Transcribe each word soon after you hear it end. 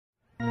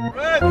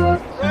Hey,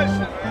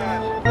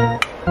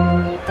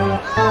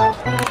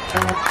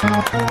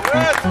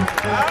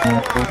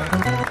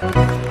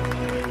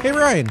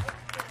 Ryan,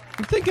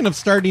 I'm thinking of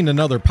starting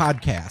another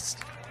podcast.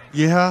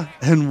 Yeah,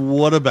 and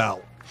what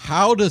about?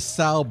 How to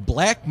sell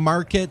black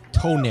market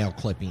toenail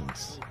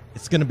clippings.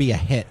 It's going to be a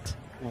hit.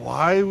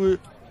 Why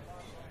would...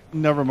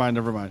 Never mind.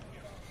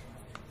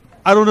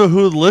 I don't know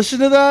who would listen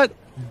to that,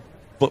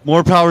 but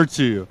more power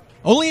to you.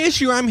 Only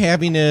issue I'm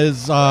having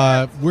is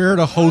where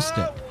to host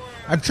it.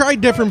 I've tried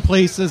different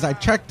places. I've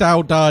checked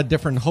out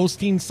different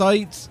hosting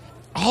sites.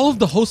 All of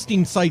the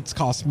hosting sites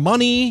cost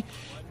money,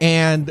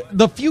 and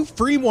the few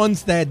free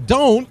ones that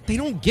they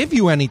don't give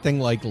you anything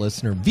like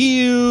listener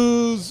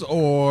views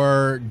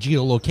or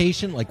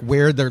geolocation, like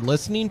where they're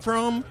listening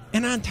from.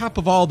 And on top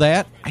of all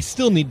that, I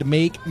still need to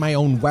make my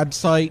own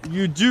website.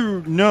 You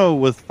do know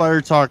with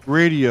Fire Talk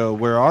Radio,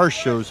 where our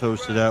show's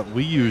hosted at,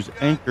 we use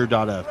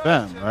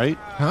Anchor.fm, right?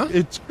 Huh?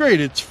 It's great.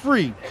 It's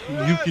free.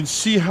 You can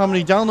see how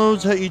many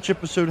downloads each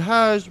episode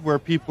has, where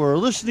people are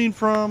listening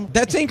from.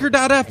 That's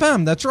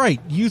Anchor.fm. That's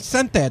right. You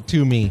sent that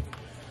to me.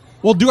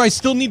 Well, do I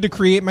still need to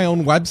create my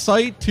own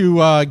website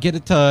to get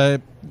it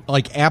to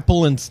like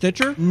Apple and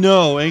Stitcher?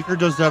 No, Anchor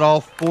does that all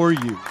for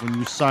you. When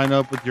you sign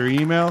up with your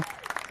email,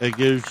 it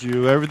gives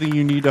you everything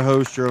you need to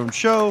host your own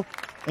show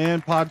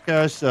and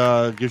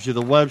podcast. Gives you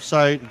the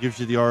website, it gives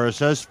you the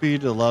RSS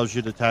feed, it allows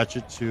you to attach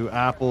it to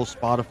Apple,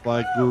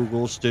 Spotify,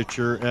 Google,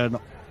 Stitcher, and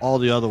all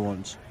the other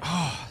ones.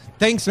 Oh,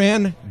 thanks,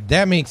 man.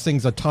 That makes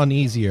things a ton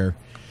easier.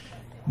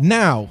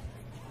 Now,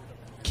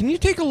 can you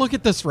take a look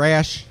at this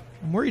rash?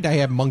 I'm worried I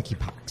have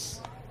monkeypox.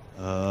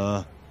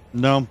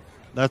 No,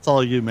 that's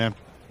all you, man.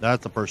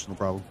 That's a personal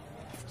problem.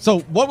 So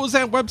what was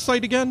that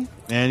website again?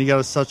 Man, you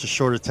got such a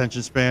short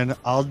attention span.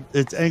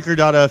 It's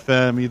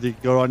Anchor.fm. Either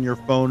go on your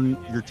phone,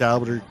 your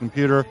tablet, or your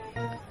computer.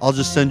 I'll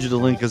just send you the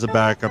link as a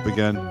backup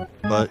again.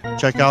 But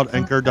check out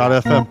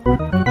Anchor.fm.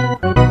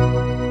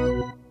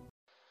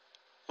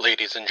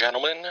 Ladies and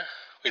gentlemen,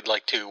 we'd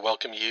like to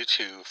welcome you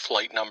to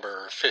flight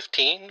number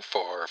 15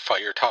 for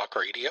Fire Talk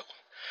Radio.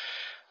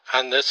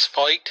 On this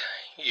flight,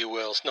 you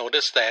will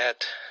notice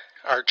that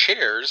our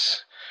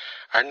chairs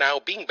are now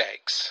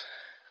beanbags.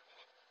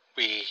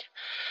 We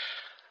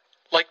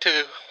like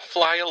to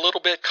fly a little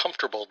bit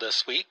comfortable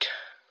this week.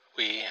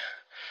 We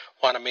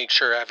want to make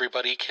sure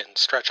everybody can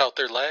stretch out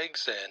their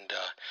legs and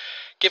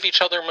give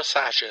each other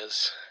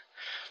massages.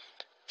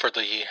 For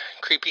the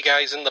creepy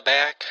guys in the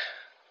back,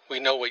 we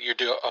know what you're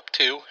up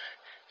to,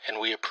 and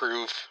we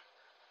approve,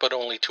 but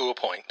only to a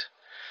point.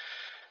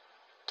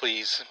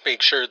 Please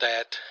make sure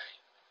that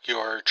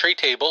your tray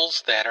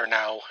tables that are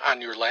now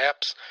on your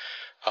laps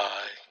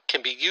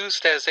can be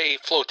used as a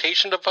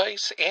flotation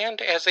device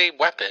and as a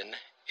weapon,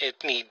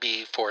 if need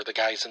be, for the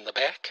guys in the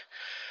back.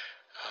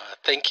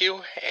 Thank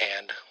you,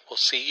 and we'll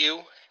see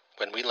you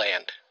when we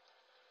land.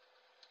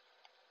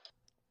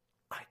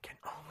 I can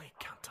only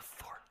count to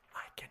 4.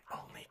 I can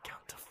only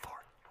count to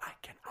 4. I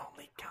can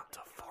only count to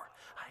 4.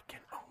 I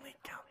can only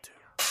count to...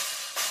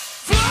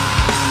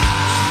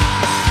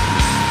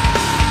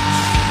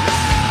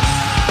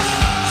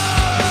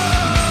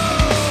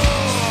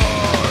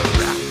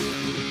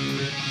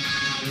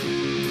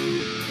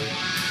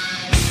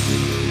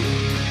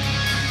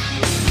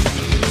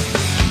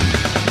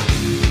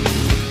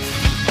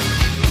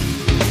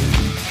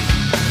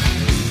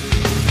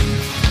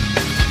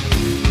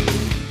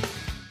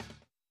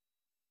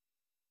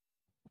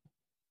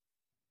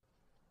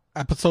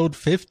 Episode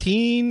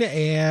 15,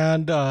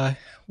 and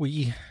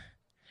we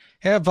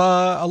have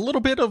a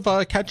little bit of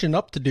catching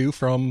up to do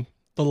from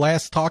the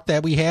last talk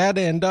that we had,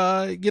 and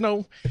a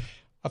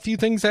few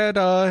things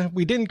that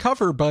we didn't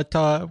cover, but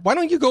why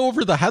don't you go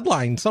over the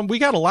headlines? We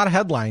got a lot of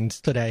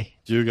headlines today.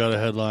 You got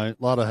a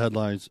lot of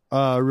headlines.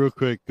 Real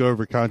quick, go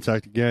over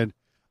contact again.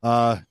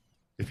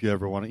 If you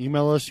ever want to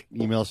email us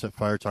at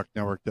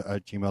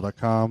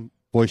firetalknetwork@gmail.com,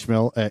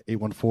 voicemail at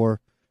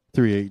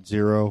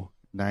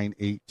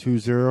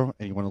 814-380-9820,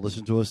 and you want to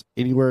listen to us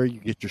anywhere you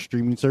get your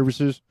streaming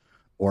services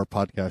or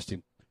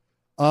podcasting.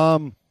 By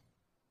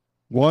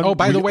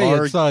the way,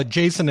 it's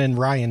Jason and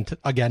Ryan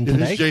again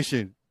today. It is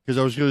Jason, because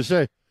I was going to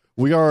say,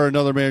 we are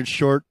another man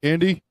short.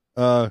 Andy,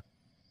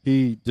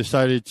 he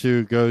decided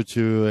to go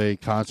to a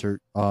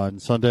concert on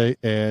Sunday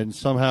and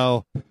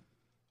somehow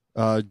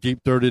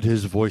deep-throated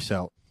his voice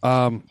out.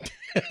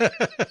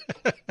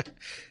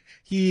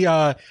 He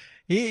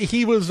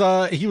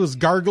was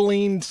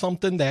gargling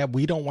something that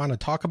we don't want to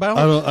talk about.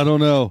 I don't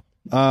know.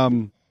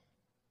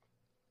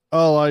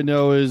 All I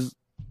know is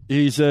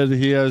he said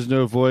he has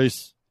no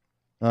voice.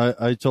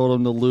 I told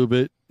him to lube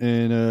it,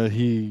 and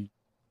he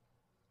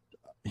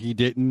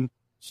didn't.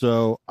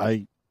 So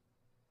I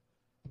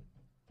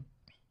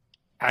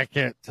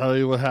can't tell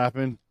you what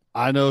happened.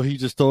 I know he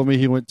just told me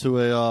he went to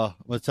a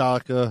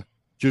Metallica,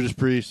 Judas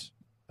Priest,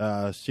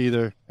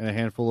 Seether, and a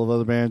handful of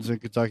other bands in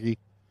Kentucky.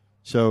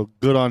 So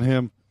good on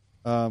him.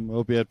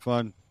 Hope he had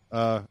fun.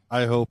 I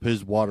hope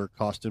his water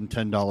cost him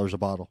 $10 a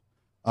bottle.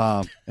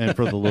 And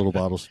for the little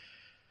bottles.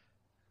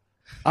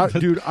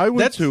 I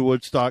went to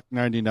Woodstock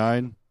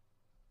 99,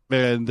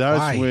 and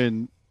that's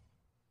when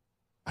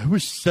I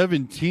was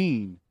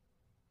 17.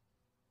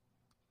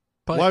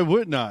 But Why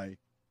wouldn't I?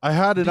 I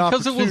had an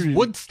because it was opportunity.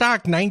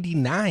 Woodstock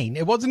 99.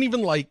 It wasn't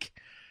even like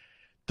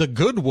the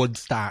good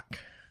Woodstock.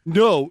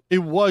 No, it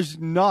was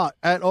not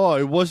at all.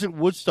 It wasn't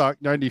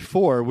Woodstock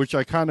 94, which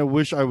I kind of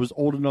wish I was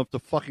old enough to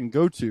fucking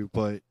go to,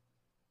 but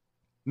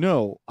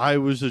no, I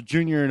was a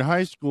junior in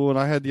high school and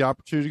I had the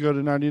opportunity to go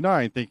to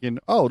 99 thinking,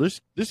 "Oh,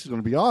 this is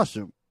going to be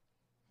awesome."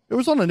 It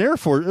was on an Air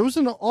Force. It was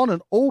on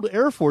an old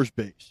Air Force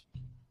base.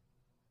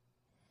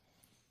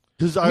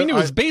 I mean, it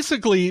was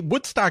basically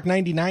Woodstock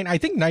 99. I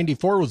think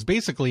 94 was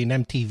basically an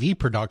MTV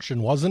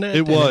production, wasn't it?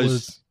 It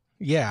was.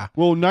 Yeah.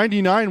 Well,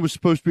 99 was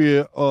supposed to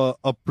be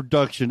a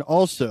production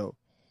also,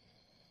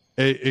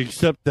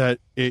 except that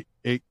it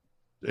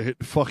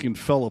fucking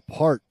fell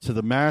apart to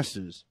the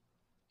masses,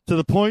 to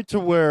the point to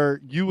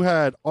where you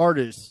had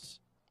artists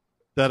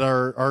that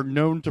are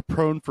known to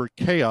prone for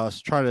chaos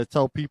trying to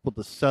tell people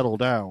to settle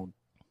down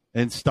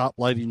and stop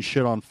lighting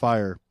shit on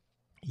fire.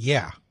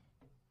 Yeah.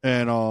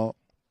 And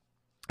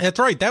that's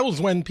right. That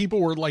was when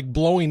people were like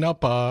blowing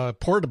up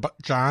porta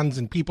johns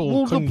and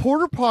people couldn't... the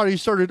porta potty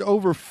started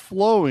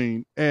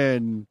overflowing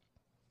and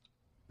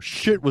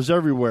shit was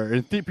everywhere.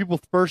 And people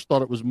first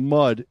thought it was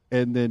mud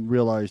and then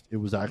realized it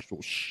was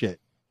actual shit.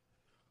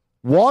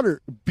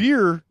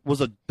 Beer was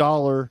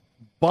 $1.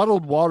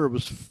 Bottled water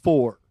was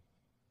 $4.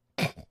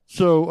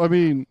 So, I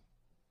mean,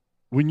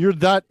 when you're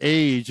that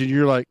age and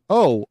you're like,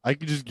 oh, I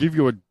could just give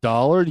you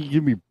 $1 and you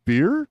give me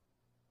beer?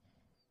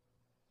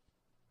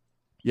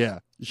 Yeah.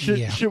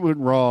 Shit went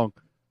wrong.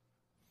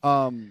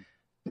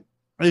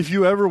 If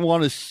you ever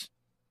want to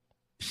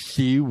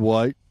see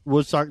what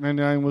Woodstock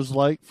 99 was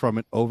like from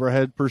an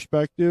overhead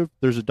perspective,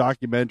 there's a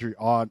documentary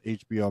on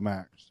HBO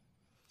Max.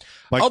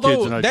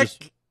 Although that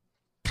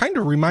kind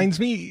of reminds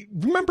me,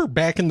 remember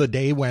back in the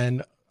day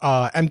when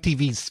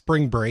MTV's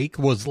Spring Break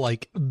was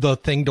like the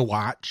thing to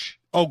watch?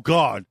 Oh,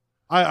 God.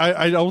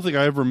 I don't think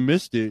I ever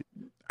missed it.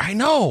 I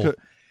know.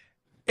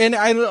 And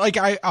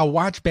I'll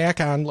watch back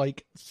on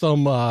like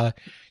some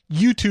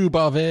YouTube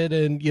of it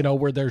and, you know,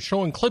 where they're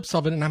showing clips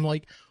of it. And I'm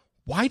like,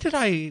 why did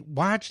I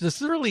watch this?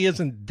 This really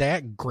isn't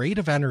that great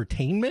of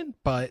entertainment,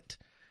 but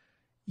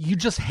you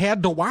just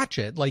had to watch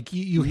it. Like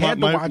you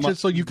had to watch it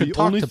so you could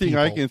talk to people. The only thing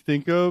I can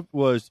think of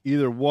was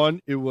either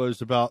one, it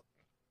was about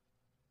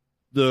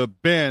the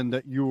band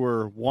that you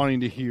were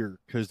wanting to hear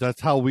because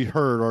that's how we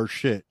heard our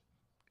shit.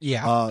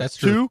 Yeah, that's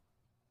true. Two,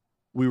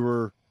 we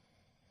were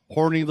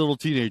horny little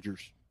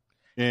teenagers.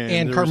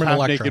 And Carmen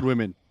Electra. Naked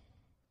women.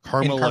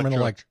 Carmen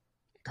Electra.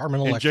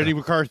 And Jenny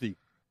McCarthy.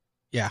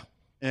 Yeah.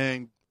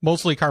 And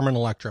mostly Carmen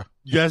Electra.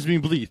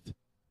 Yasmin Bleeth.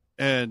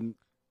 And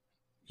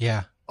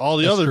yeah, all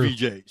the other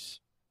VJs.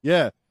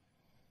 Yeah.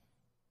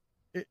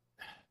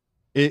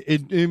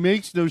 It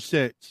makes no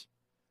sense.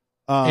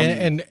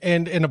 And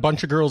a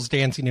bunch of girls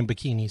dancing in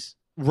bikinis.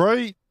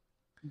 Right?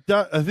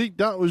 I think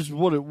that was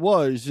what it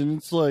was. And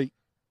it's like,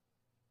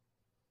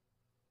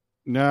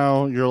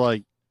 now you're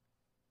like,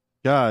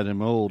 God,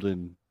 I'm old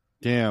and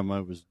damn, I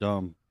was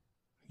dumb.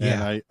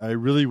 Yeah. And I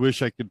really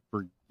wish I could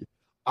forget.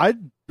 I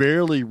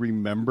barely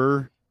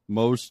remember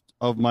most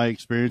of my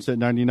experience at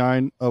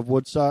 99 of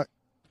Woodstock,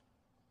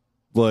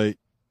 but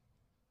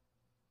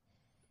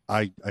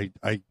I'm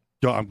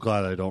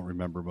glad I don't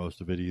remember most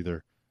of it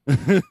either.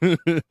 I'm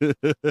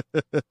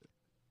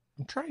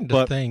trying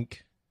to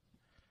think,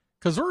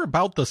 because we're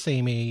about the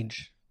same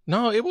age.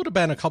 No, it would have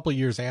been a couple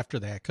years after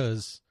that,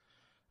 because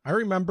I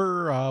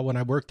remember when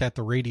I worked at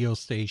the radio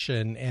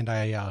station and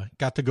I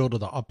got to go to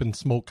the Up in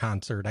Smoke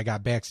concert. I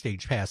got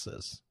backstage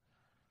passes.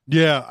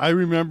 Yeah, I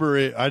remember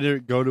it. I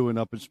didn't go to an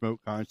Up in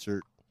Smoke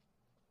concert.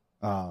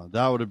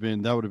 That would have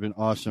been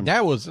awesome.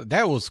 That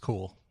was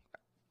cool.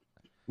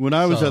 When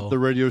I was at the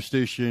radio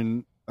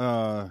station,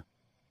 I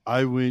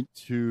went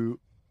to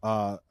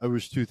it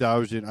was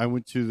 2000. I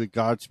went to the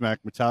Godsmack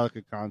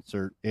Metallica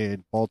concert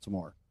in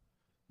Baltimore.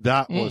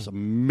 That was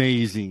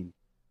amazing.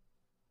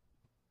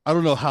 I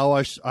don't know how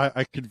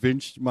I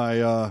convinced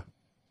my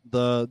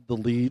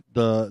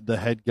the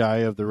head guy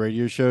of the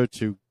radio show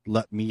to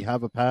let me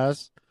have a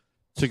pass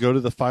to go to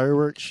the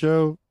fireworks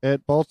show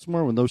at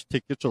Baltimore when those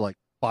tickets are like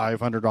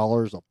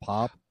 $500 a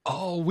pop.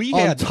 Oh, we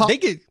had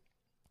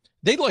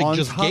they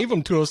just gave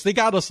them to us. They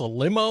got us a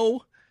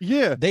limo.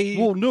 Yeah. They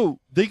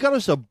got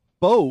us a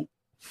boat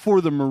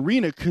for the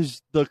marina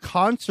because the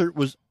concert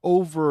was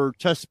over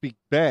Chesapeake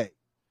Bay.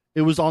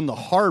 It was on the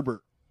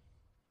harbor.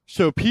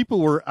 So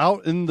people were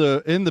out in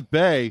the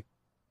bay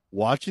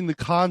watching the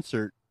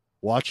concert,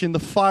 watching the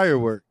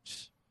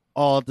fireworks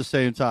all at the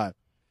same time.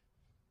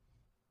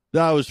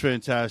 That was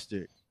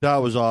fantastic. That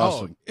was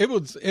awesome.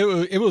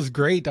 Oh, it was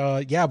great.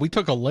 Yeah, we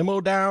took a limo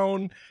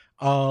down.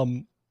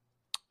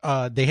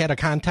 They had a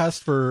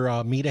contest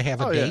for me to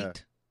have a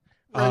date.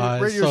 Yeah.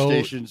 Radio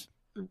stations.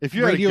 If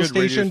you had a good radio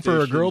station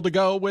for a girl to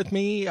go with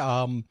me,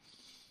 and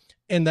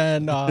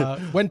then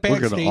went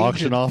backstage. We're going to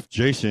auction off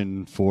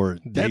Jason for a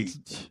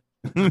date.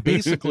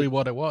 Basically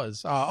what it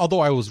was. Although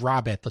I was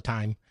Rob at the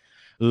time.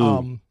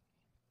 That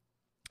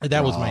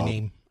was my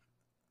name.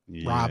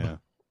 Yeah.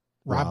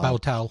 Rob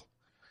Bautel.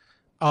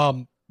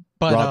 But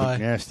Rob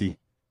McNasty.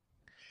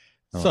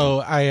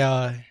 So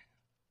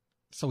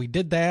so we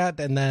did that,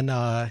 and then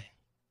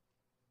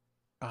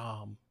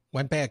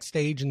went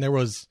backstage, and there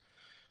was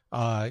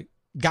never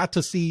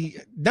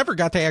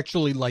got to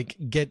actually like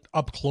get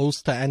up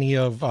close to any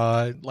of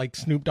like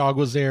Snoop Dogg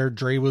was there,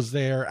 Dre was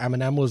there,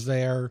 Eminem was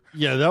there.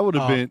 Yeah, that would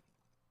have been.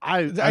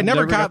 I've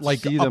never got to like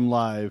see them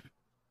live.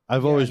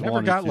 I've always never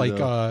wanted got to, like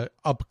though.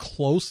 up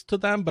close to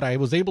them, but I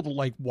was able to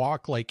like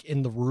walk like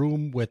in the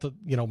room with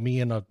me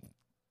and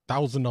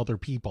 1,000 other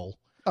people,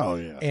 Oh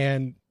yeah,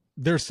 and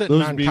they're sitting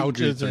those on meet and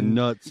couches greets are and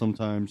nuts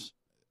sometimes.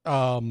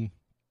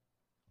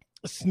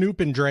 Snoop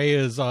and Dre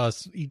is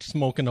each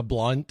smoking a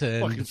blunt,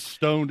 and Fucking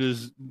stoned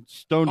as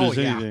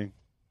yeah. anything.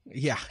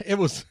 yeah, it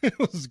was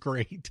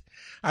great.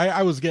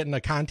 I was getting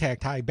a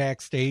contact high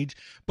backstage,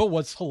 but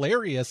what's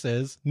hilarious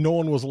is no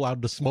one was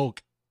allowed to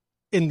smoke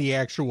in the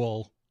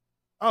actual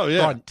Oh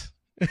yeah, front.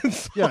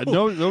 So, yeah.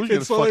 No, nobody's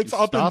gonna so fucking it's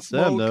up in stop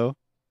them smoke. though.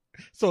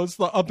 So it's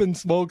the up in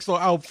smoke. So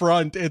out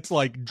front, it's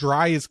like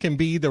dry as can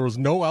be. There was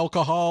no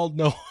alcohol,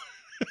 no.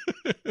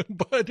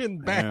 But in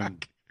back, Man.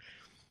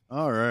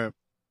 All right.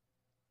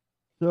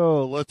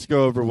 So let's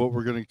go over what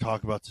we're going to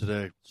talk about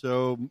today.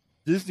 So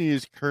Disney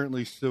is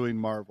currently suing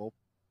Marvel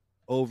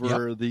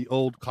over the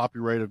old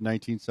copyright of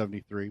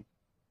 1973.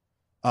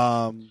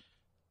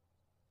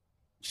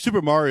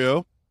 Super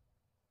Mario.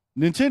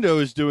 Nintendo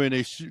is doing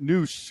a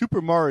new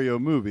Super Mario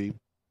movie.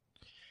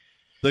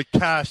 The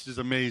cast is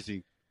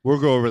amazing. We'll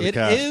go over the it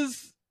cast.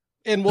 is,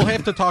 and we'll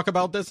have to talk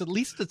about this. At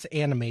least it's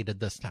animated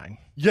this time.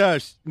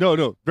 Yes.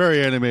 No,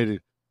 very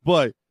animated.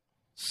 But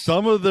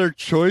some of their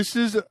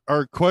choices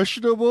are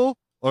questionable,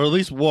 or at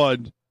least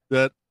one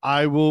that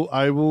I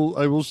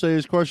will say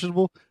is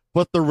questionable,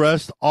 but the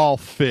rest all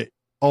fit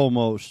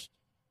almost.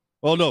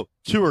 Well, no,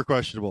 two are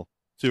questionable.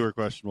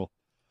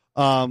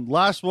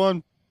 Last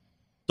one,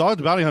 Dog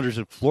the Bounty Hunter's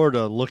in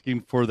Florida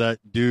looking for that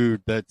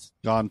dude that's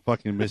gone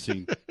fucking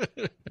missing.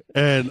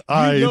 And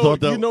I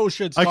thought that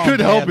shit's I gone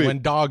couldn't bad help it.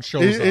 when Dog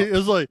shows up. It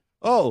was like,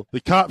 oh, the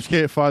cops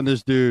can't find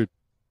this dude.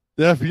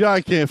 The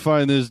FBI can't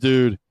find this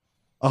dude.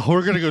 Oh,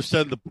 we're going to go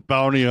send the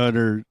bounty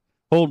hunter.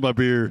 Hold my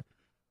beer.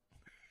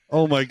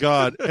 Oh, my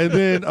God. And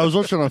then I was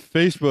watching on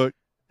Facebook.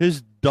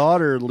 His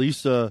daughter,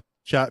 Lisa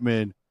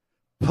Chapman,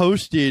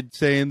 posted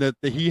saying that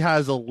he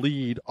has a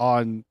lead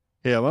on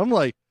him. I'm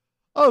like,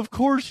 oh, of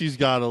course he's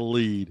got a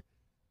lead.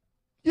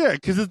 Yeah,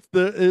 because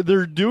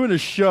they're doing a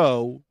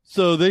show,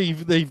 so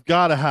they've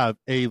got to have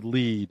a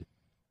lead,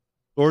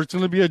 or it's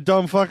going to be a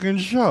dumb fucking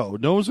show.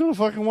 No one's going to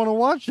fucking want to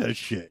watch that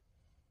shit.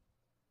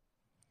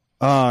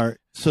 All right,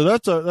 so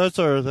that's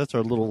our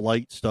little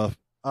light stuff.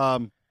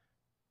 I've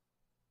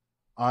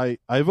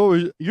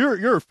always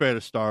you're a fan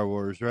of Star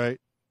Wars, right?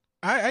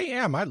 I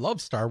am. I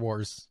love Star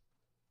Wars.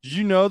 Did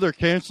you know they're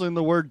canceling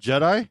the word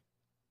Jedi?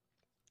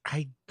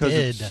 I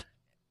did.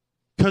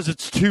 Because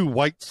it's too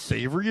white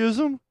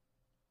saviorism.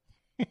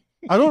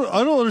 I don't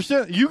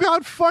understand. You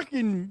got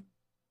fucking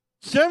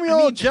Samuel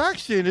L.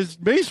 Jackson as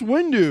Mace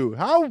Windu.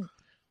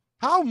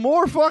 How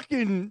more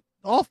fucking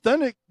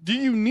authentic do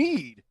you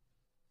need?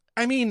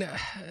 I mean,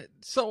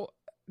 so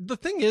the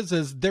thing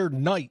is they're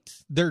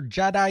knights. They're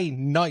Jedi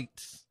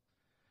knights.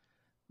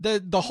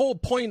 The whole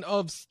point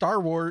of Star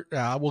Wars.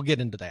 We'll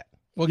get into that.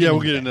 We'll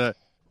get into that.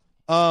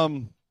 I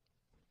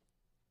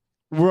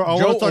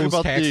want to talk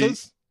about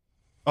taxes.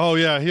 Oh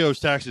yeah, he owes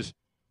taxes.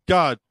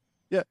 God,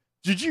 yeah.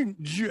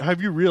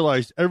 Have you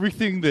realized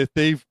everything that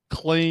they've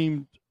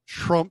claimed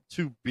Trump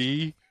to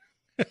be?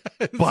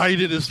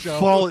 Biden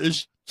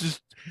is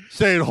just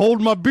saying,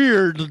 "Hold my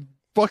beer," to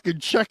fucking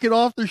check it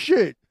off the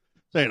shit.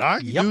 Saying, "I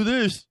can do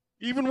this."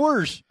 Even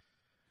worse.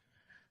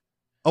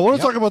 I want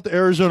to talk about the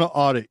Arizona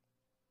audit.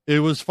 It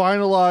was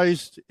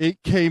finalized.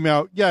 It came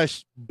out.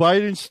 Yes,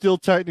 Biden still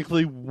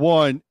technically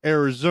won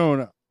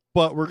Arizona,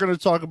 but we're going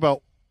to talk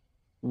about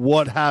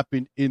what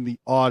happened in the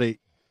audit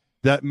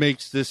that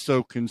makes this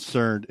so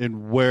concerned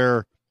and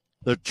where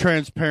the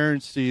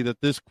transparency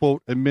that this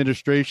quote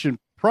administration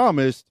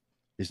promised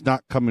is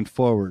not coming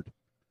forward.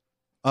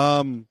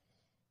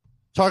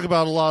 Talk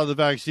about a lot of the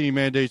vaccine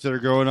mandates that are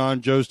going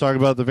on. Joe's talking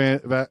about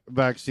the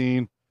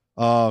vaccine.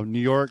 New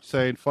York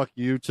saying "fuck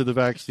you" to the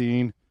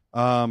vaccine.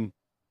 The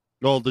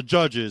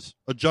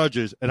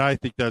judges, and I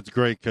think that's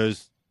great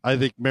because I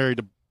think Mayor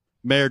de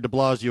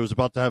Blasio was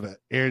about to have an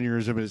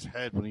aneurysm in his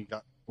head when he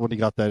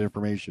got that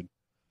information.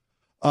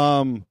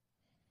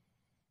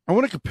 I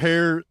want to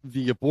compare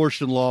the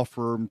abortion law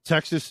from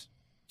Texas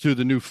to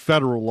the new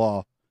federal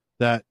law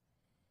that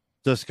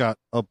just got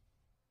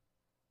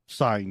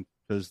signed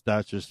because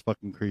that's just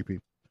fucking creepy.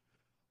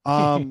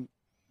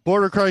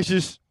 Border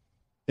crisis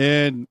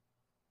and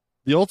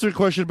the ultimate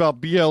question about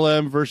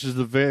BLM versus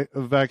the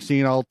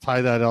vaccine. I'll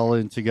tie that all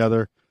in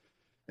together.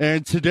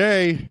 And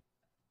today,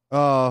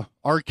 R.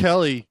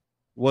 Kelly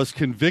was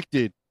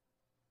convicted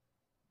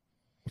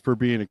for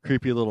being a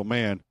creepy little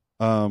man.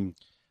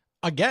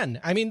 Again,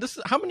 I mean,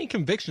 how many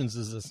convictions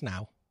is this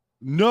now?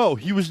 No,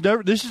 he was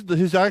never. This is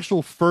his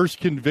actual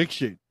first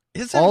conviction.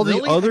 Is it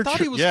really? I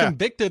thought he was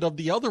convicted of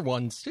the other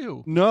ones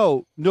too.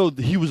 No,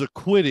 he was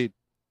acquitted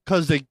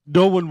because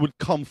no one would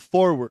come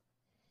forward.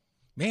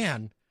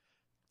 Man,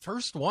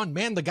 First one,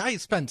 man, the guy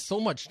spent so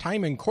much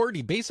time in court.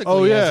 He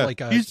basically has like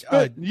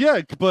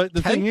but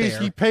the thing is,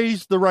 he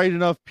pays the right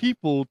enough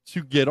people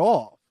to get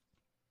off.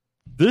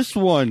 This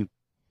one,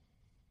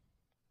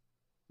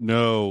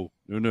 no.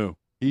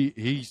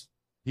 He's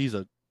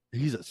a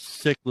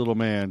sick little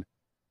man,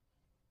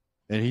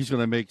 and he's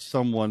gonna make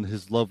someone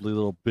his lovely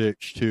little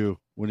bitch too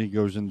when he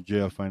goes into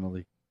jail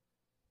finally.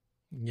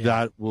 Yeah.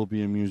 That will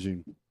be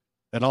amusing,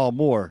 and all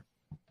more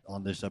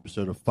on this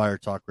episode of Fire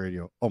Talk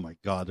Radio. Oh my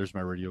God, there's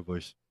my radio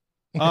voice.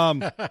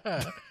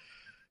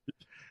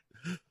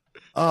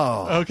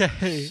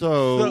 Okay.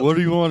 So what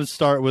do you want to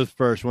start with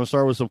first? You want to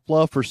start with some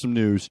fluff or some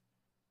news?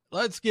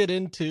 Let's get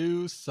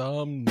into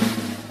some news.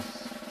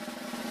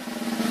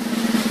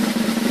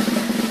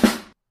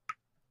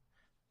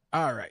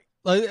 All right.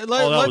 That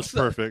was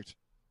perfect.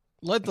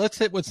 Let's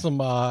hit with some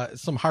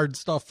hard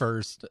stuff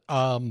first.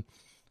 I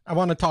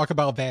want to talk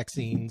about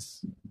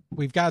vaccines.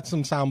 We've got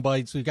some sound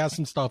bites. We've got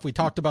some stuff. We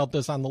talked about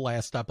this on the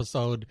last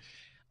episode.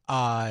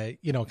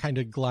 Kind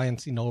of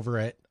glancing over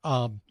it.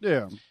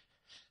 Yeah.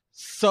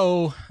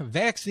 So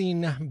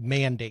vaccine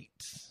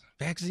mandates.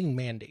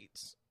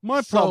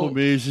 My problem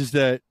is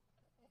that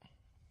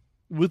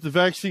with the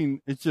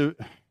vaccine,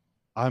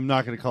 I'm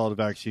not going to call it a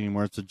vaccine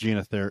anymore. It's a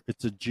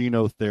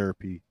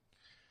genotherapy.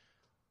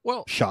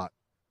 Shot.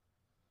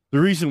 The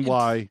reason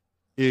why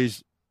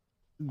is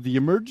the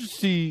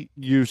emergency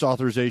use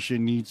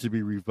authorization needs to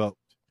be revoked,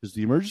 because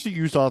the emergency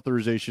use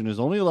authorization is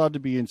only allowed to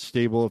be in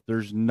stable if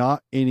there's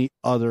not any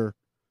other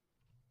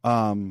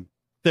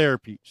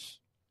therapies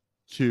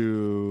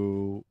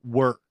to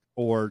work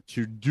or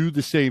to do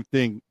the same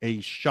thing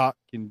a shot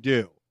can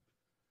do,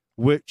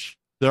 which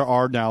there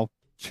are now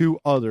 2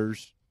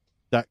 others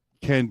that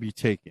can be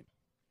taken,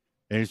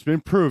 and it's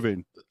been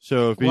proven.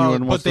 So if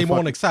anyone wants, but they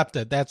won't accept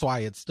it. That's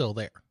why it's still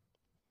there.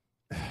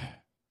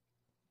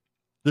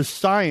 The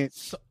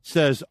science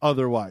says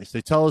otherwise.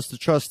 They tell us to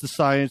trust the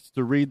science,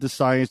 to read the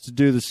science, to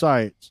do the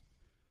science.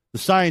 The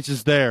science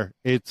is there.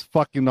 It's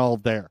fucking all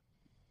there.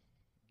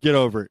 Get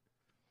over it.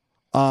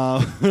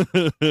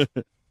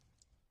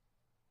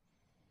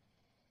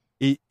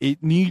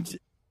 It needs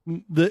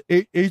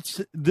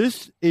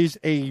this is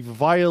a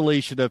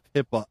violation of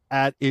HIPAA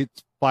at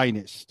its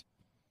finest.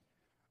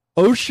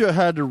 OSHA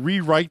had to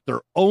rewrite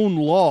their own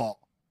law,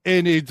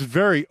 and it's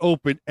very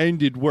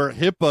open-ended where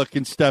HIPAA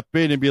can step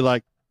in and be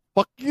like,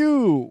 fuck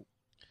you.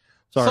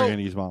 Sorry,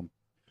 Annie's mom.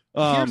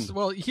 Here's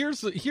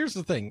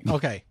the thing.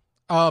 Okay.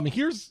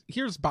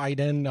 Here's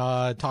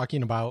Biden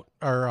talking about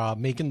or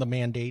making the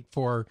mandate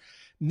for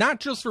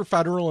not just for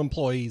federal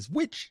employees,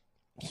 which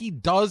he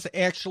does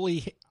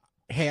actually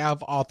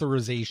have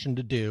authorization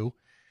to do,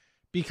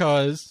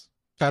 because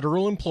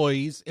federal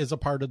employees is a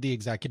part of the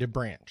executive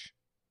branch.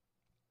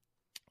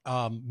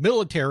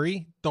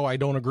 Military, though I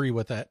don't agree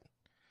with it,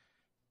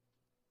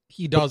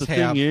 he does have. The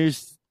thing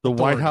is, the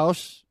authority. White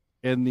House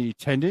and the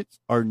attendants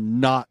are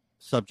not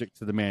subject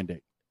to the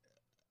mandate.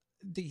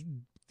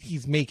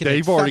 He's making.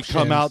 They've already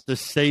come out to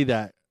say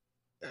that.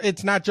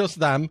 It's not just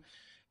them.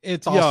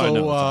 It's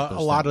also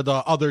a lot of the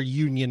other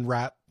union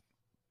rep,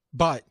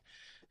 but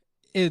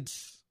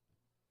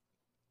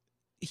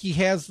he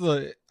has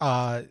the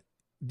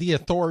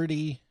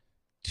authority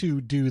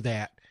to do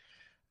that.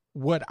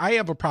 What I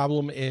have a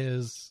problem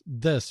is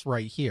this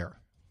right here.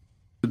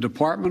 The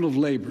Department of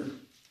Labor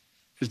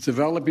is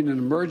developing an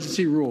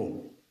emergency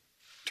rule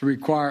to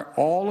require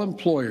all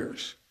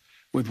employers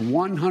with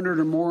 100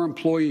 or more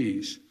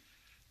employees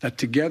that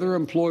together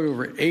employ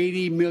over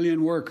 80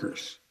 million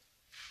workers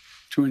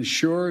to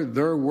ensure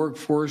their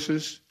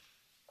workforces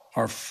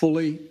are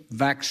fully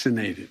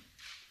vaccinated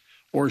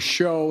or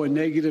show a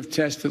negative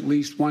test at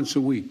least once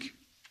a week.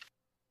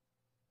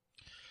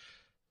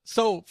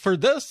 So for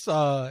this,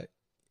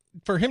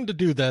 for him to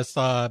do this,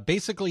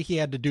 basically he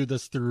had to do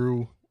this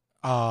through,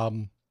 not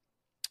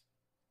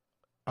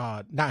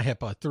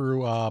HIPAA,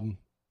 through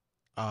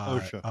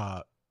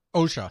OSHA.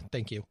 OSHA,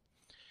 thank you.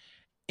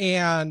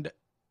 And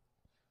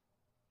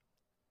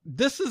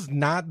this is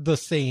not the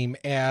same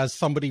as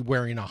somebody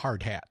wearing a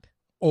hard hat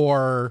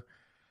or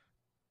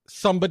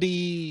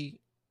somebody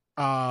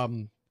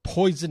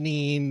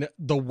poisoning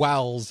the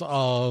wells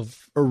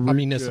of a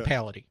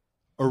municipality.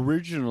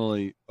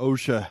 Originally,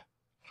 OSHA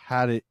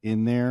had it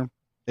in there,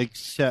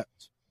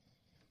 except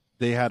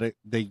they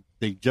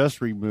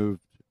just removed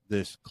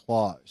this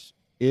clause.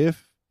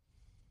 If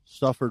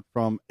suffered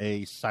from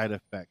a side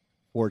effect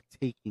for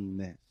taking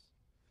this,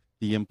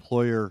 the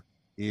employer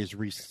is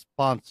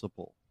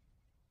responsible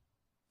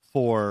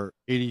for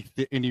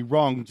any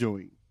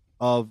wrongdoing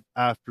of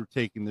after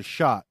taking the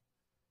shot.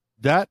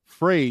 That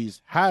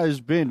phrase has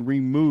been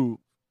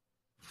removed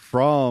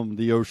from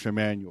the OSHA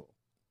manual.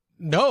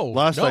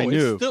 I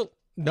knew.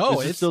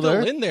 It's still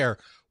in there.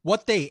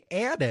 What they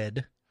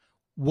added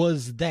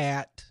was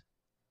that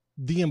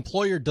the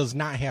employer does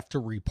not have to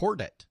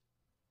report it.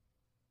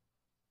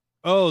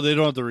 Oh, they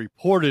don't have to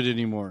report it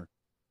anymore.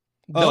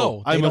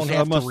 No, they don't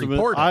have to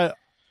report it.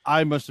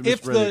 I must have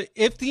misread it.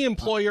 If the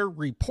employer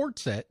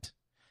reports it,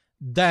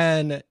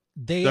 then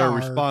they're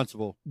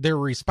responsible. They're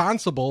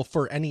responsible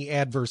for any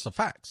adverse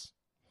effects.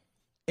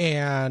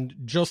 And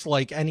just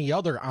like any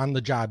other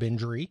on-the-job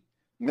injury,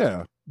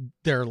 Yeah.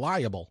 they're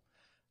liable.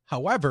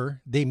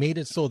 However, they made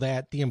it so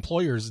that the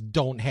employers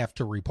don't have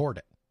to report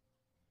it.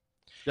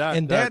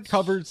 And that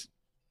covers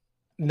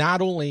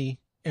not only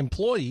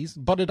employees,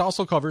 but it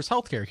also covers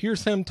healthcare.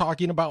 Here's him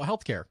talking about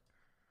healthcare.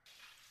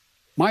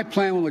 My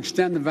plan will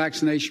extend the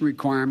vaccination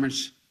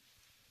requirements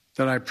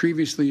that I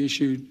previously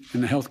issued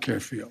in the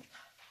healthcare field.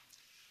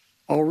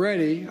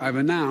 Already, I've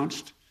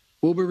announced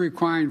we'll be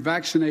requiring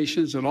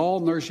vaccinations of all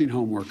nursing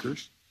home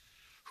workers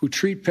who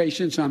treat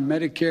patients on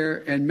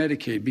Medicare and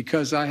Medicaid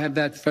because I have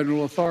that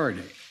federal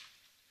authority.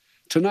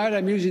 Tonight,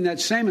 I'm using that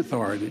same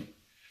authority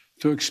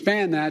to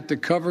expand that to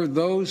cover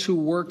those who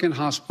work in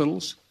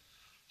hospitals,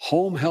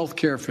 home health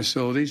care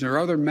facilities, or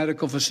other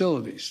medical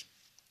facilities.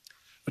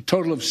 A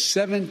total of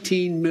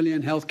 17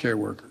 million healthcare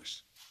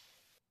workers.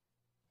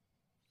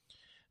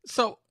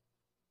 So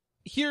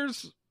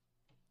here's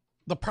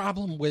the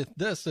problem with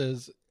this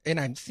is, and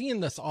I'm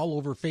seeing this all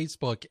over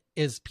Facebook,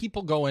 is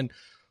people going,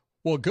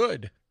 well,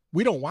 good.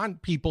 We don't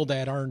want people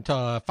that aren't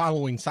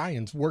following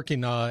science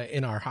working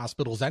in our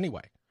hospitals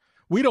anyway.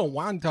 We don't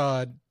want,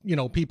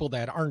 people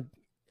that aren't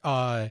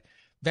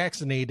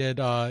vaccinated,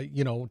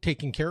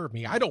 taking care of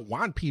me. I don't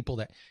want people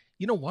that,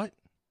 you know what?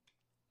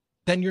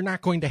 Then you're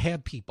not going to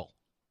have people.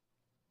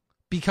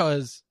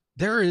 Because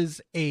there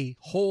is a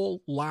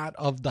whole lot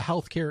of the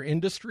healthcare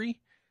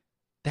industry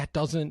that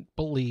doesn't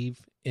believe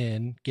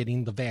in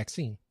getting the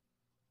vaccine.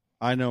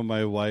 I know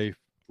my wife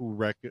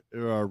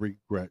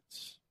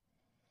regrets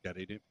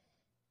getting it.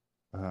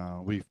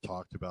 We've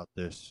talked about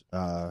this.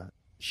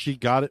 She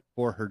got it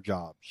for her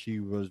job. She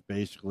was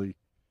basically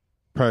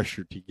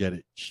pressured to get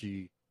it.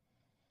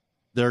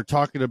 They're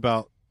talking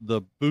about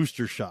the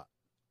booster shot.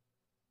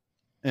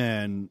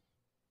 And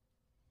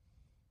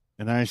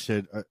I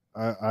said,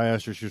 I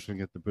asked her if she was going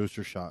to get the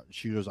booster shot.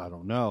 She goes, I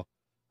don't know.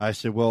 I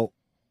said, well,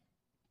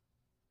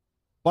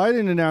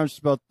 Biden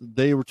announced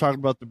they were talking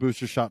about the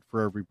booster shot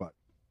for everybody,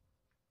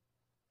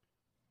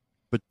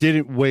 but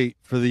didn't wait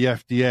for the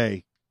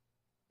FDA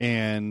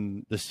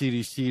and the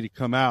CDC to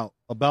come out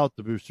about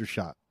the booster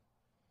shot.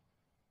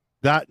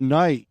 That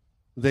night,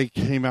 they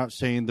came out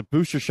saying the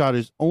booster shot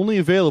is only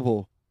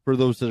available for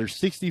those that are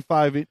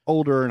 65 and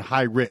older and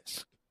high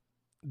risk.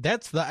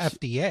 That's the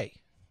FDA.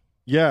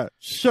 Yeah.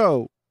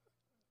 So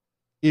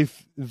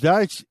if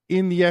that's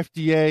in the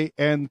FDA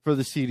and for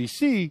the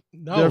CDC,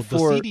 no, the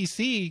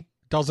CDC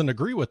doesn't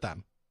agree with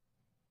them.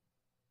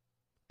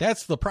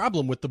 That's the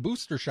problem with the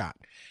booster shot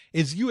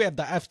is you have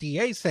the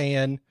FDA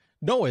saying,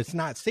 no, it's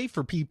not safe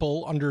for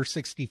people under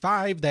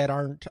 65 that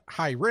aren't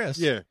high risk.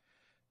 Yeah.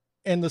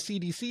 And the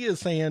CDC is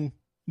saying,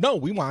 no,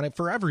 we want it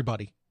for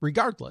everybody,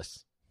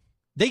 regardless.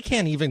 They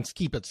can't even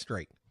keep it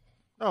straight.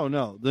 Oh,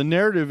 no. The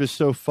narrative is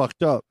so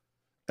fucked up.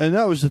 And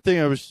that was the thing.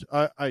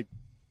 I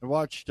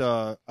watched,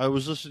 I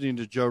was listening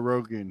to Joe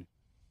Rogan.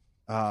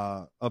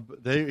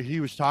 He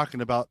was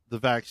talking about the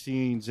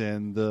vaccines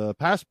and the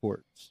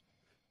passports.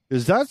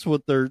 Is that's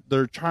what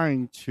they're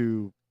trying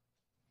to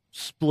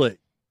split.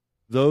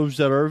 Those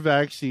that are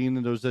vaccine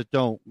and those that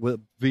don't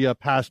via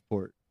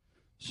passport.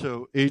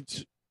 So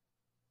it's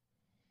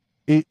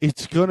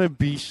going to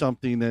be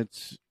something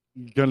that's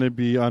going to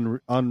be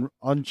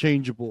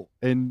unchangeable,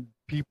 and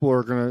people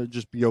are going to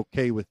just be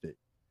okay with it.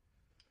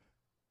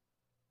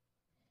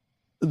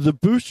 The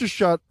booster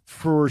shot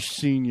for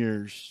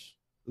seniors,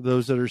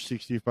 those that are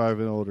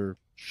 65 and older,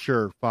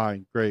 sure,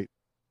 fine, great.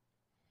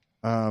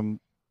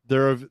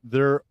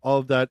 They're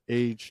of that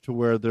age to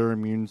where their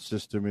immune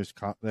system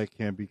that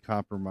can be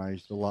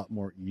compromised a lot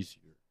more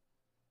easier.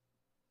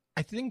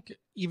 I think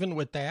even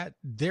with that,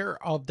 they're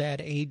of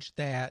that age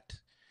that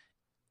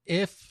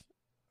if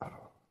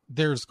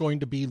there's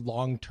going to be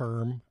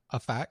long-term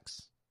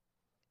effects,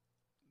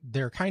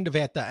 they're kind of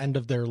at the end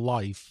of their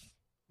life.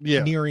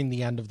 Yeah. Nearing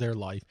the end of their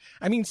life.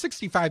 I mean,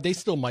 65, they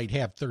still might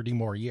have 30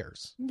 more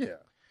years. Yeah.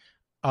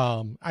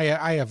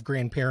 I have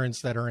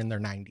grandparents that are in their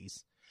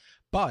 90s.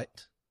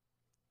 But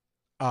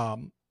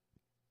when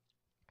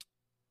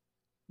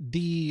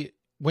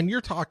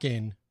you're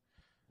talking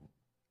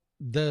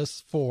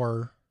this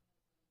for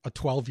a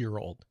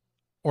 12-year-old,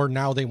 or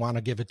now they want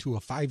to give it to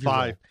a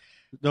 5-year-old.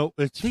 No,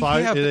 it's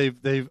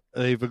 5.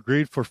 They've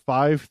agreed for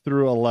 5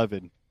 through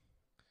 11.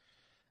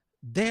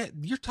 That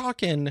you're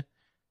talking,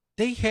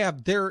 they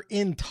have their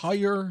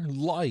entire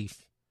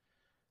life.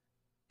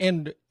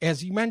 And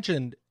as you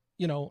mentioned,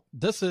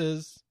 this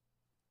is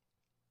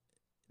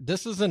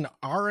an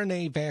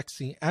RNA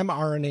vaccine,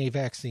 mRNA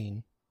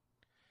vaccine.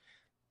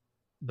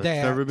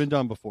 That's never been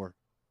done before.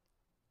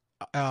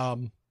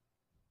 I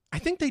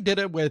think they did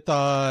it with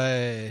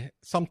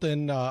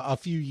something a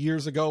few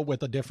years ago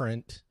with a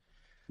different.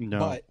 No.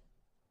 But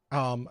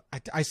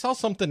I saw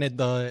something in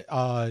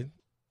the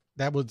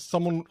that was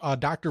someone, a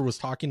doctor was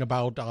talking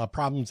about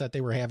problems that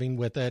they were having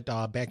with it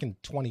back in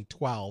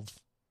 2012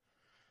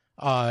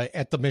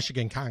 at the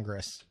Michigan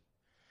Congress.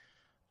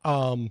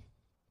 I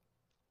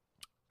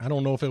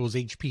don't know if it was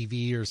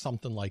HPV or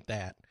something like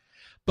that,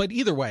 but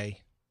either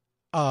way,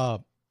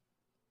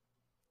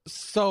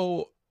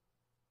 so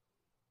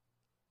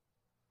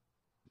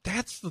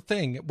that's the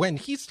thing. When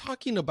he's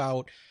talking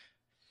about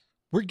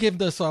we're giving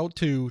this out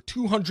to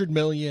 200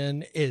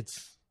 million,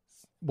 it's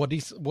what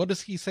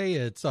does he say?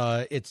 It's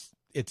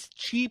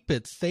cheap,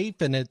 it's safe,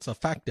 and it's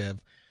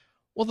effective.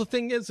 Well, the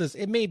thing is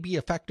it may be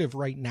effective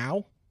right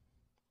now.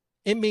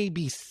 It may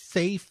be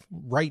safe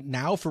right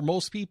now for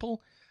most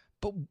people,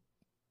 but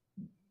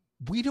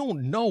we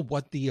don't know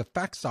what the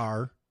effects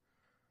are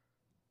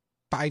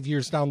 5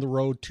 years down the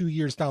road, 2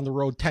 years down the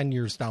road, 10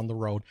 years down the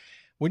road.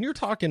 When you're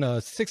talking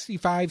a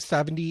 65,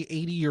 70,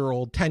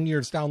 80-year-old 10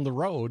 years down the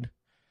road,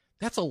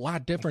 that's a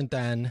lot different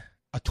than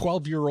a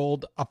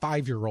 12-year-old, a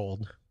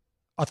 5-year-old,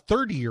 a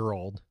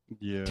 30-year-old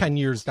 10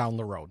 years down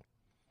the road.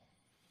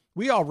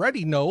 We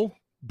already know,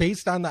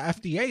 based on the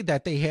FDA,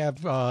 that they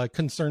have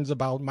concerns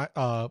about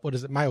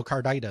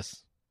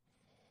myocarditis.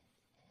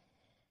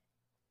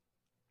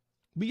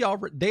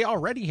 They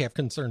already have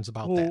concerns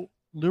about that.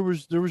 There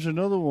was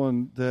another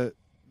one that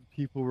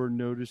people were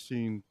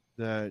noticing,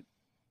 that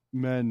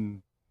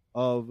men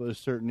of a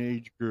certain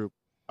age group,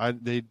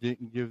 they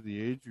didn't give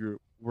the age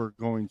group, were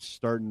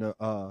starting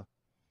to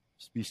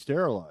be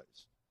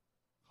sterilized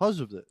because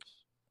of this.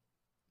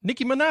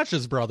 Nicki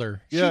Minaj's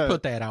brother, she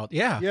put that out.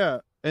 Yeah.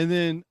 And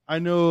then I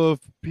know of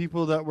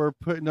people that were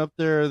putting up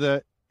there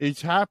that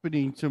it's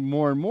happening to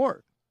more and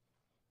more.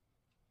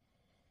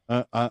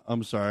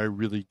 I'm sorry, I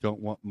really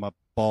don't want my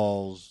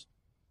balls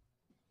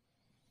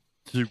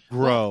to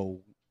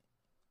grow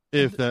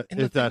if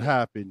that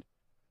happened.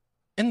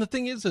 And the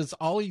thing is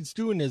all he's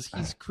doing is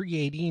he's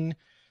creating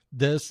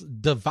this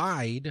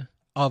divide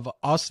of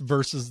us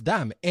versus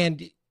them.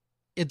 And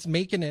it's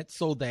making it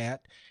so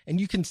that, and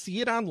you can see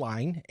it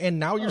online, and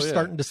now you're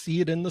starting to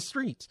see it in the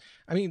streets.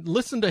 I mean,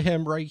 listen to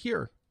him right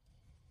here.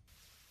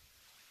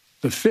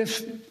 The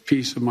fifth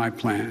piece of my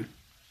plan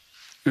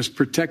is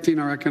protecting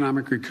our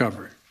economic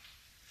recovery.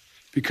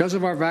 Because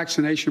of our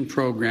vaccination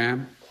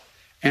program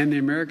and the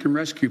American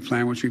Rescue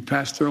Plan, which we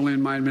passed early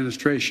in my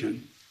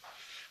administration,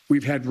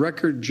 we've had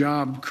record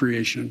job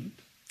creation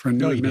for a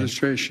new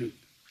administration.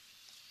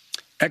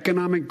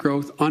 Economic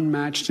growth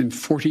unmatched in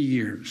 40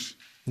 years.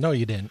 No,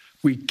 you didn't.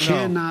 We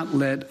cannot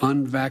let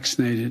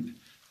unvaccinated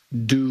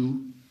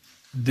do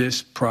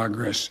this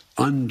progress,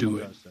 undo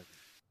it.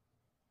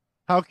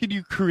 How could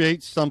you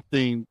create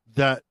something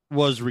that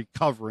was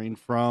recovering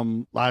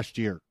from last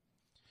year?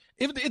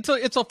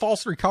 It's a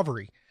false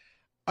recovery.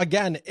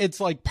 Again, it's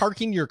like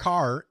parking your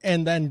car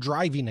and then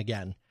driving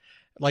again.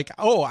 Like,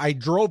 oh, I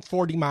drove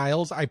 40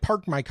 miles, I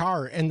parked my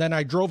car, and then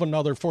I drove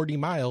another 40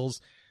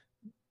 miles.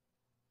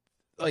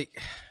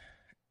 Like,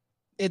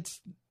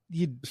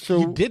 you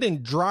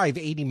didn't drive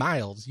 80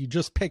 miles. You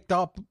just picked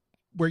up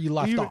where you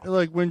left off.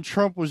 Like when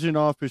Trump was in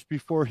office,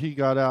 before he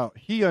got out,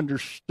 he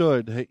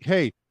understood,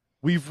 hey,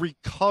 we've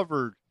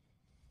recovered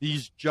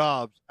these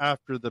jobs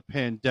after the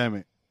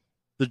pandemic.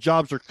 The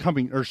jobs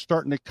are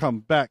starting to come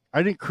back.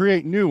 I didn't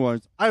create new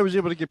ones. I was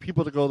able to get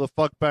people to go the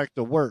fuck back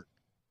to work.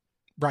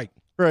 Right.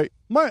 I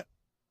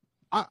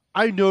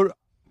know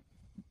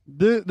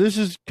this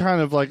is kind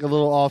of like a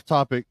little off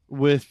topic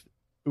with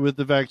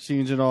the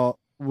vaccines and all,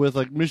 with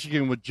like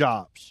Michigan with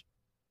jobs.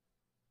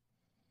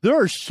 There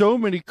are so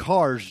many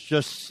cars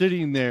just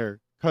sitting there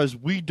because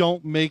we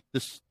don't make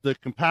the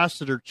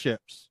capacitor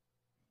chips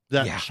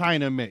that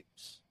China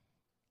makes.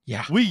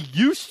 Yeah. We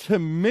used to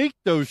make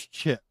those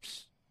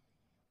chips.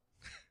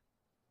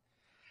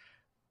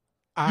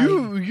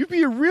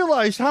 You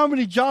realize how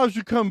many jobs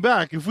would come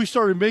back if we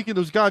started making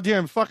those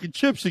goddamn fucking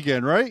chips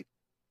again, right?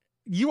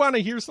 You want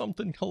to hear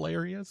something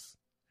hilarious?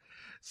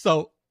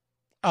 So,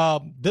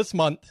 this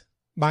month,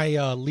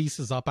 my lease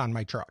is up on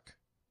my truck.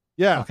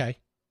 Yeah. Okay.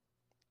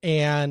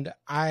 And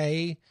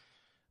I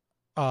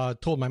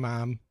told my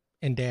mom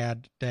and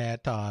dad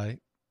that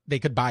they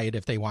could buy it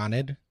if they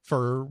wanted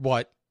for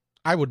what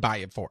I would buy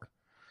it for.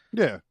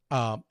 Yeah.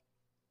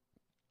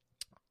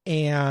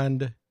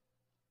 And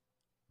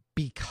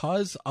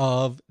because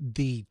of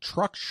the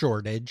truck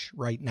shortage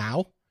right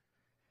now,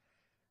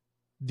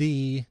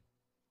 the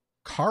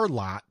car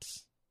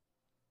lots,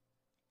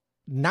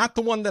 not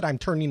the one that I'm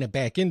turning it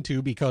back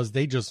into because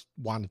they just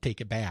want to take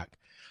it back,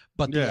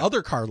 but the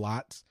other car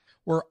lots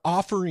were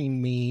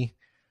offering me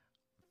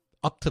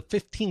up to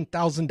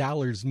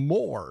 $15,000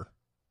 more.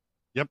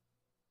 Yep.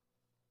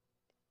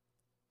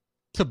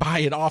 To buy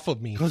it off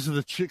of me because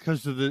they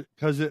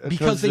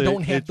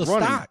don't have the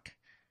stock.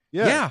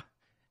 Yeah.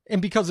 And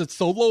because it's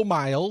so low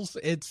miles,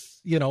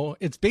 it's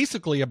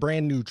basically a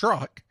brand new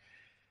truck,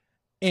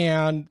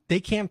 and they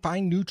can't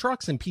find new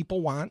trucks, and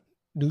people want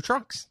new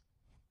trucks.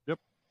 Yep.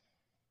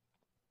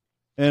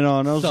 And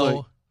I was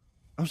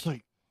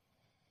like,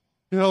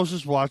 I was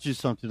just watching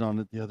something on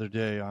it the other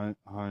day on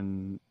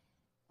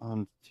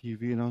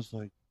TV, and I was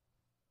like,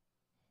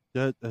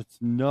 that's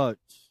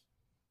nuts.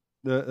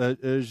 That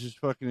is just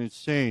fucking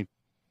insane.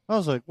 I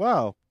was like,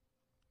 wow.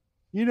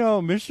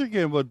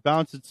 Michigan would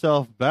bounce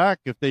itself back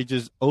if they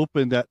just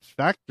opened that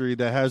factory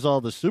that has all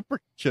the super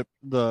chip,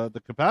 the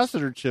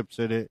capacitor chips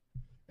in it,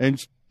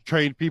 and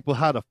train people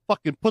how to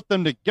fucking put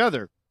them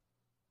together.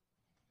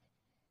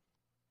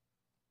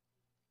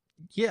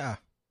 Yeah.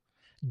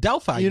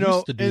 Delphi You know,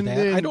 used to do and that.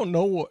 then- I don't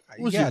know.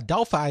 was Yeah, it-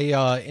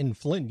 Delphi in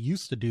Flint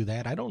used to do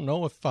that. I don't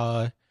know if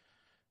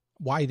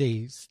why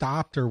they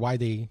stopped or why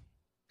they.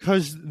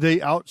 Because they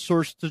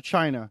outsourced to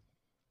China.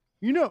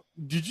 You know,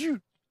 did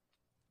you?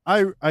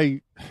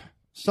 I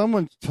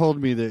someone told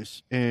me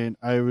this, and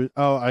I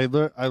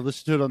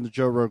listened to it on the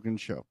Joe Rogan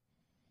show,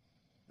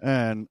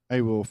 and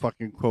I will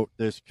fucking quote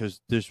this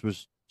because this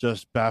was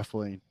just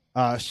baffling.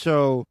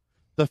 So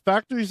the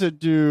factories that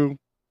do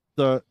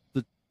the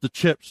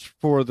chips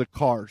for the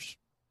cars,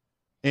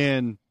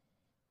 and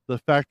the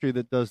factory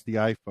that does the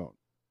iPhone,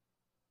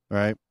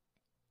 right?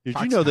 Did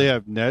you know Foxconn. they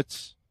have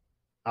nets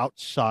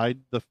outside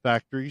the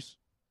factories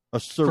For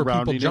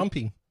surrounding people it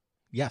jumping.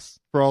 Yes.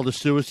 for all the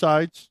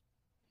suicides?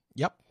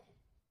 Yep.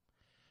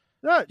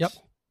 That's, Yep.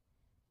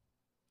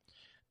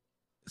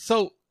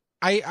 So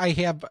I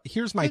have,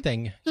 here's my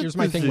thing. Here's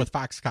my thing with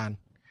Foxconn.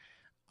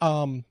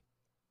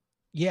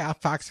 Yeah,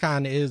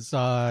 Foxconn is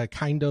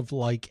kind of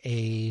like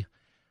a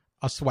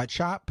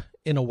sweatshop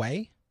in a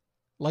way,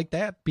 like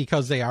that,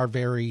 because they are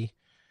very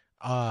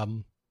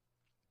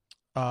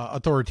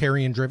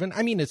authoritarian driven.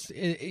 I mean,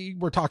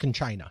 we're talking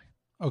China.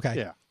 Okay.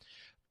 Yeah.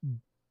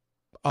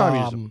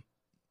 Communism.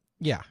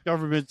 Yeah.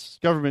 Governments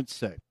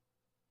say.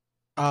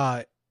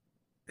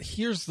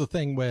 Here's the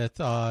thing with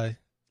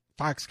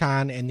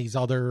Foxconn and these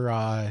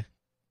other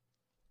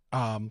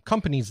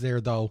companies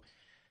there, though.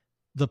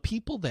 The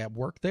people that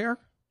work there,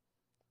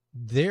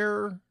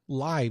 their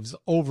lives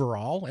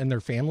overall and their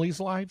families'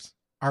 lives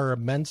are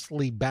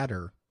immensely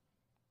better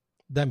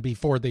than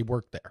before they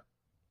worked there.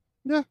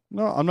 Yeah.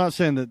 No, I'm not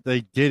saying that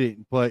they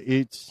didn't, but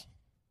it's.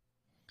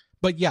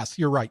 But yes,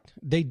 you're right.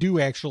 They do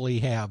actually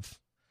have,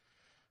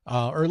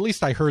 or at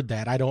least I heard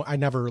that. I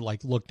never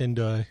like looked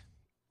into,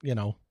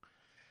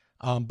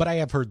 but I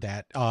have heard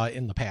that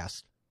in the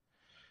past.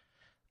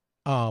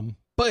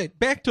 But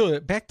back to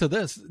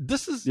this.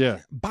 This is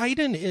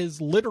Biden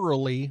is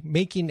literally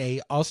making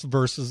a us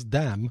versus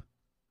them.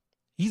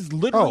 He's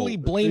literally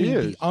blaming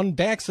the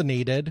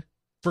unvaccinated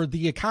for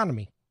the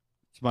economy.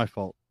 It's my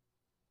fault.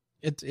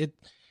 It's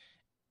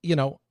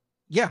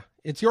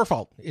your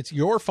fault. It's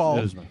your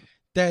fault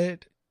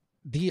that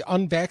the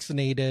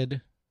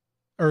unvaccinated,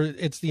 or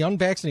it's the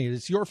unvaccinated.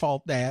 It's your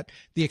fault that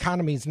the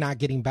economy is not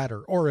getting better.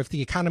 Or if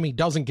the economy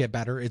doesn't get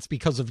better, it's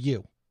because of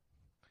you.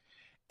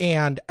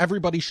 And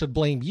everybody should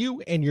blame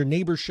you, and your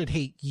neighbors should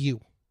hate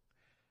you.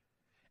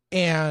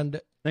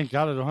 And thank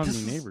God I don't have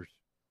any neighbors.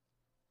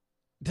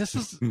 This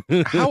is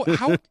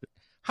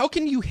how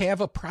can you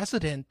have a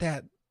president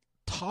that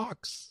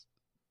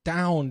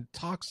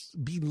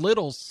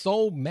belittles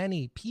so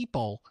many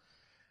people?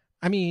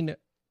 I mean,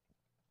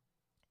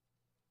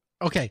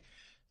 okay,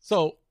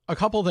 so a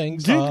couple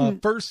things.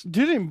 First,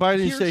 didn't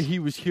Biden say he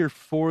was here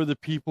for the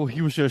people?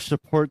 He was going to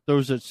support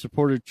those that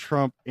supported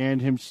Trump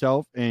and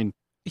himself, and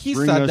he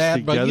said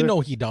that, but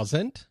he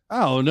doesn't.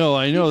 Oh no,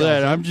 I know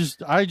that.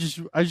 I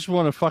just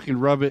want to fucking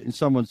rub it in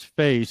someone's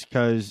face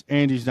because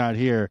Andy's not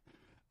here.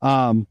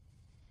 Because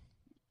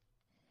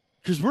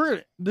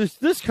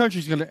this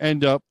country's going to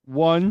end up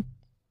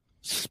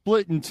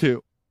split in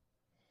two.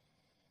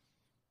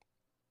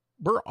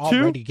 We're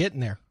already getting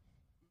there.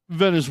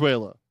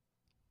 Venezuela.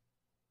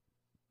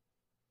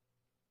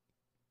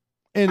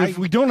 And if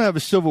we don't have a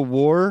civil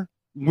war,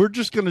 we're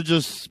just going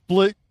to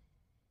split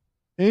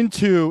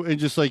into and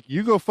just like,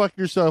 you go fuck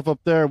yourself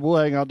up there, we'll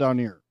hang out down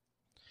here.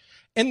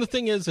 And the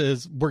thing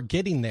is we're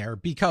getting there,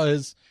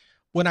 because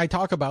when I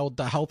talk about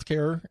the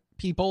healthcare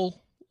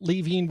people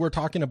leaving, we're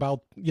talking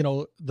about,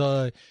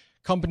 the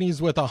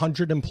companies with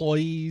 100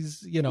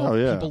 employees,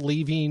 people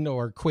leaving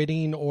or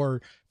quitting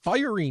or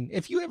firing.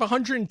 If you have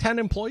 110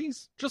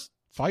 employees, just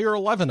fire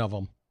 11 of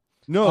them.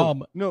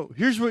 No,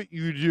 here's what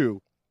you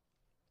do.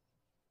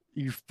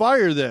 You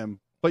fire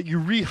them, but you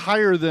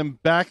rehire them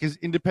back as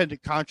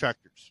independent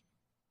contractors.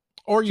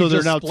 Or you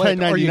they're now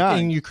 1099.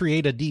 And you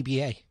create a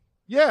DBA.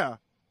 Yeah.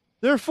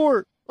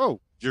 Therefore,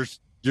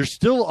 you're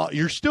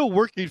still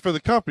working for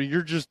the company.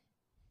 You're just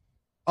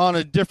on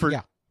a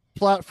different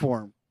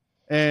platform.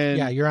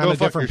 And you're on a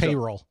different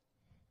payroll.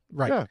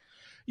 Right.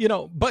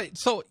 Yeah. But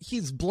so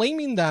he's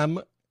blaming them.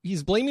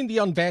 He's blaming the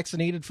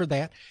unvaccinated for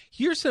that.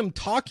 Here's him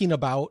talking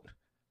about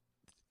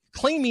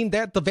claiming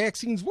that the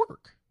vaccines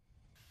work.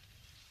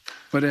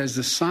 But as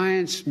the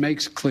science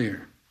makes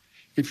clear,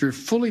 if you're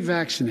fully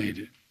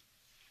vaccinated,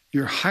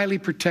 you're highly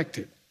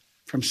protected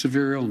from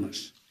severe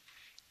illness,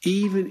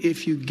 even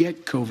if you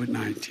get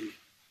COVID-19.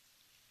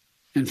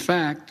 In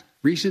fact,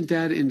 recent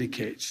data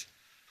indicates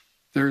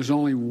there is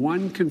only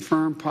one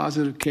confirmed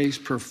positive case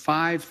per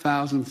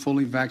 5,000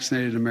 fully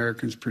vaccinated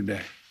Americans per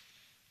day.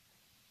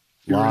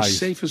 You're as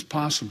safe as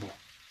possible.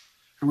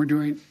 And we're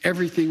doing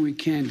everything we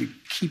can to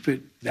keep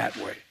it that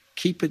way.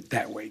 Keep it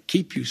that way.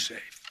 Keep you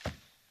safe.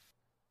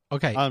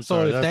 Okay, I'm so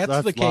sorry, if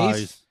that's the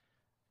lies.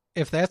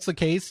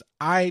 case,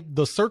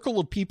 the circle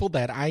of people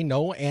that I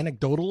know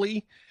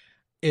anecdotally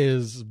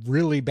is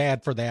really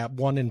bad for that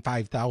 1 in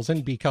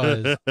 5,000,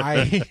 because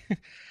I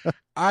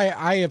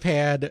have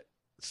had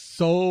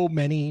so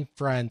many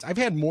friends. I've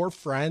had more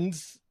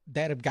friends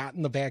that have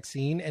gotten the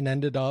vaccine and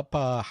ended up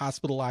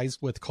hospitalized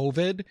with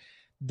COVID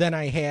than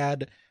I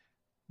had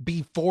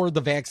before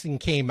the vaccine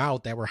came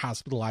out that were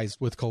hospitalized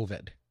with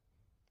COVID.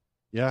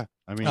 Yeah.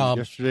 I mean,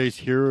 yesterday's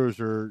heroes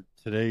are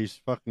today's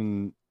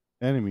fucking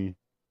enemy.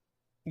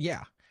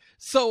 Yeah.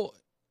 So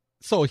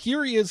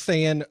here he is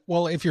saying,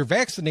 well, if you're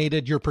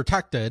vaccinated, you're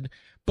protected,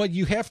 but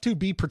you have to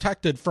be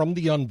protected from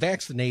the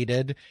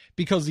unvaccinated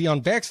because the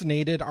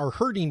unvaccinated are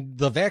hurting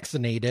the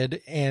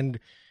vaccinated and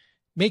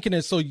making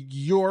it so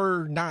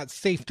you're not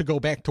safe to go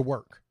back to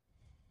work.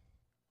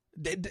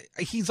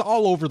 He's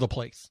all over the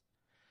place.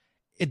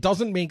 It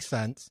doesn't make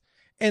sense.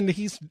 And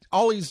he's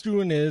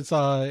doing is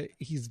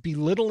he's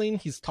belittling,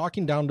 he's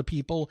talking down to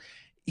people.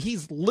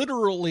 He's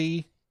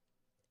literally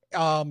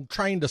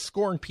trying to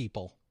scorn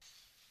people.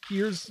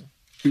 We've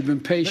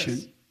been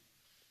patient,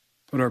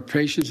 but our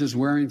patience is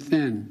wearing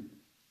thin,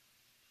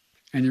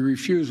 and your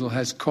refusal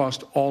has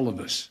cost all of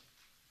us.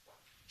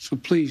 So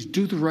please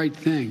do the right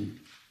thing.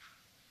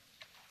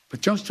 But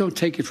just don't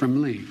take it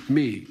from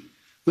me.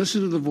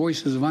 Listen to the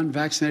voices of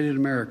unvaccinated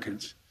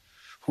Americans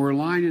who are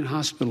lying in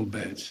hospital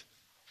beds,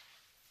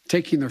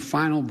 taking their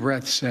final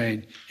breath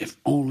saying, if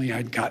only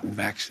I'd gotten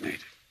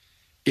vaccinated.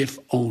 If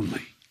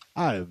only.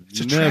 It's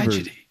a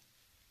tragedy.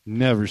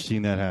 Never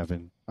seen that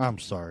happen. I'm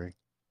sorry.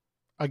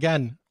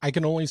 Again, I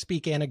can only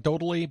speak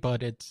anecdotally,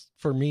 but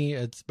for me,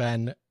 it's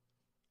been,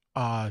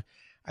 I've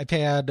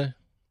had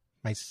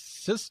my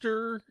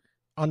sister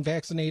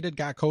unvaccinated,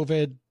 got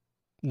COVID,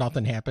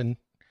 nothing happened.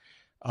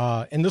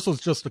 And this was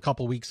just a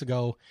couple weeks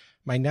ago.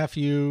 My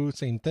nephew,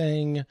 same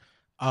thing.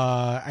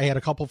 I had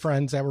a couple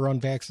friends that were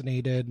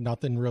unvaccinated,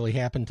 nothing really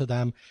happened to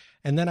them.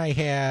 And then I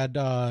had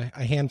a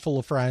handful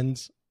of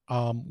friends,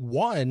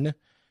 one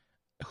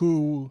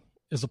who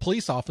is a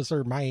police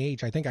officer my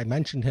age. I think I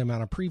mentioned him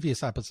on a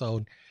previous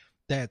episode,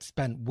 that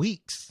spent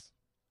weeks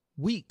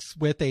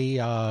with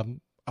a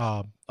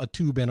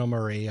tube in him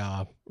or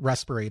a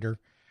respirator.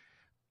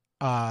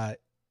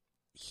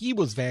 He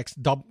was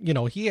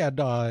vaxxed, he had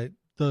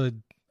the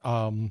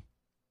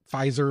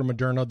Pfizer,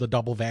 Moderna, the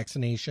double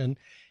vaccination.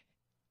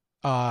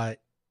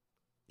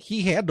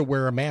 He had to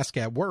wear a mask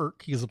at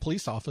work. He's a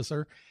police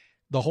officer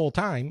the whole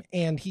time,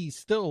 and he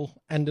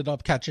still ended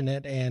up catching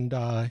it and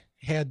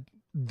had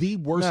the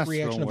worst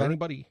reaction of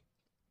anybody.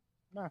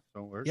 Masks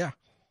don't work. Yeah.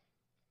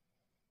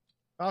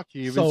 Fauci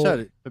even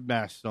said it, but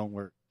masks don't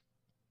work.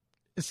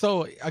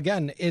 So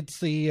again,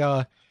 it's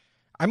I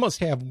must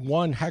have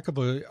one heck of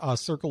a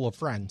circle of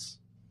friends,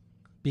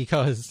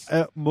 because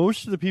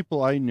most of the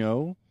people I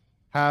know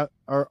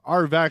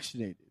are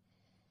vaccinated,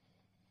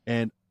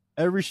 and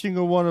every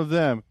single one of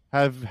them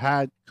have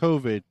had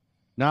COVID,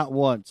 not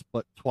once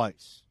but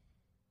twice.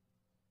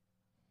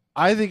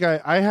 I think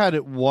I had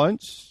it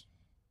once,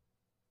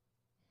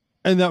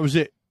 and that was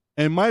it.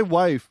 And my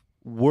wife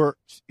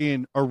works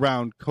in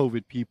around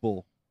COVID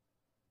people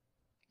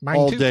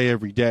all day,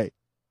 every day.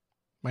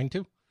 Mine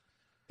too.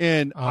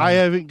 And I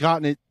haven't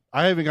gotten it.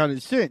 I haven't gotten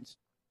it since.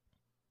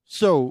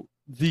 So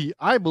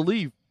I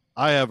believe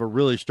I have a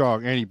really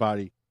strong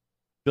antibody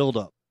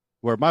buildup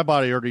where my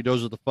body already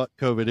knows what the fuck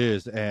COVID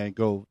is and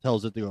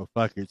tells it to go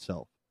fuck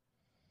itself.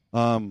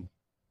 So,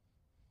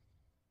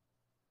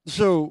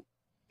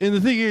 and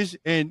the thing is,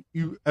 and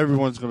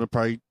everyone's going to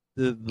probably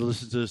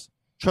listen to this,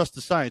 trust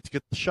the science,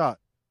 get the shot.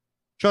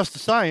 Trust the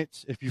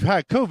science. If you've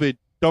had COVID,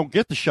 don't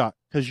get the shot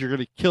because you're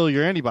going to kill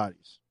your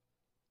antibodies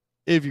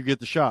if you get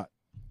the shot.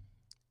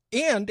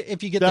 And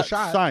if you get the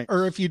shot, science.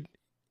 Or if you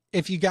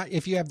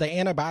have the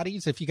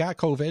antibodies, if you got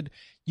COVID,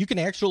 you can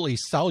actually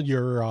sell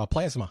your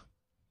plasma.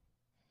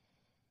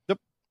 Yep.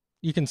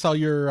 You can sell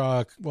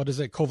your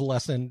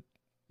convalescent.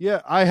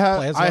 Yeah, I have.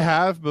 Plasma. I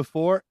have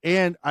before,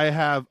 and I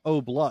have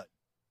O blood,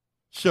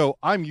 so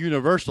I'm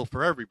universal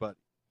for everybody.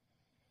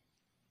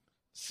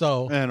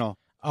 So, I know.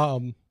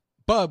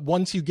 But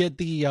once you get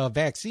the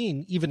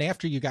vaccine, even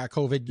after you got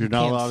COVID, You're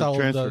not allowed to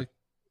transfer.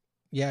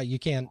 Yeah, you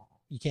can't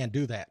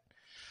do that.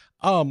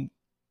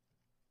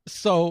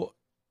 So,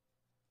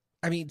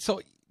 I mean,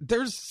 so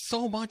there's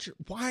so much.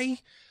 Why,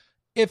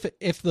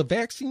 if the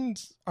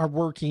vaccines are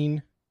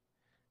working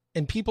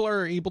and people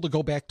are able to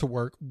go back to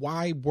work,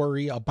 why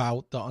worry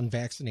about the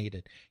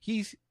unvaccinated?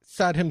 He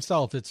said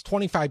himself, it's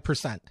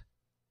 25%.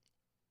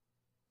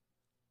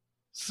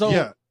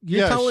 So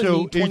you're telling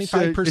me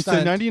 25%. It's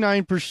a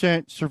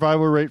 99%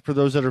 survival rate for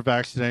those that are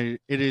vaccinated.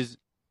 It is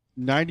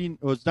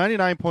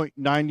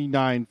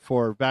 99.99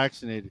 for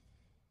vaccinated.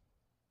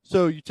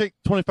 So you take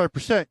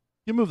 25%,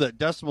 you move that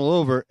decimal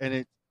over, and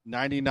it's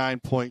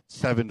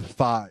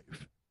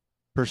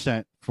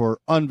 99.75% for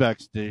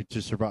unvaccinated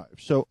to survive.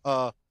 So,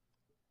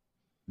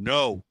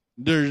 no,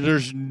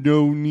 there's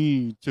no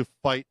need to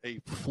fight a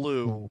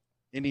flu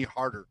any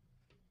harder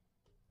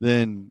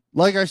than,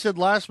 like I said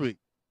last week,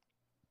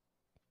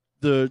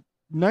 the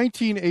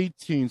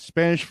 1918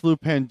 Spanish flu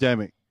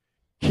pandemic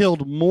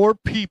killed more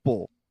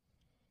people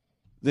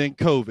than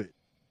COVID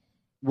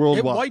worldwide.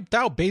 It wiped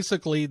out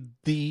basically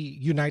the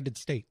United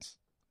States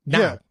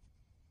now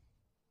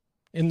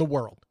in the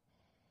world.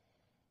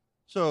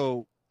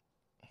 So,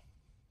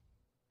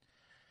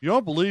 you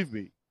don't believe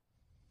me?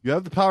 You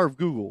have the power of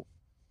Google.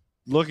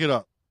 Look it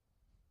up.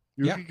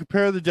 You can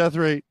compare the death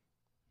rate.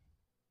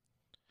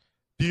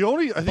 The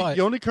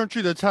only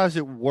country that has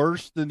it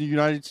worse than the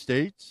United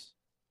States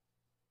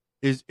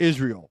is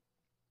Israel.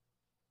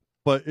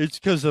 But it's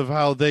because of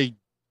how they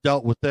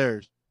dealt with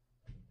theirs.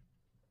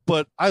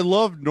 But I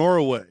love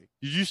Norway.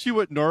 Did you see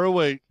what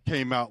Norway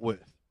came out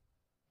with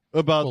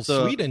about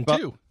Sweden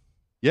too?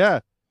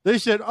 Yeah, they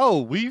said,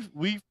 "Oh, we've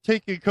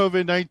taken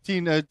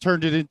COVID-19 and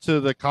turned it into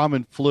the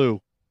common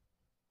flu.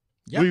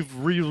 Yep. We've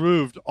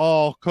removed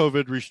all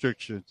COVID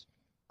restrictions."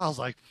 I was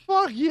like,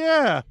 "Fuck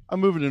yeah! I'm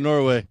moving to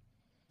Norway."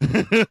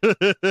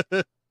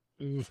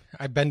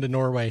 I've been to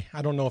Norway.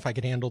 I don't know if I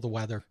could handle the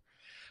weather,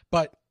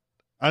 but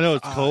I know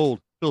it's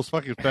cold. Feels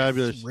fucking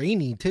fabulous. It's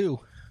rainy too.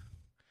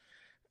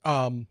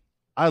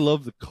 I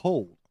love the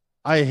cold.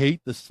 I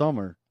hate the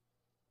summer.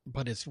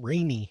 But it's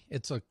rainy.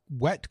 It's a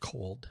wet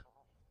cold.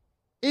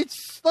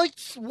 It's like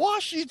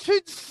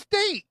Washington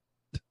State.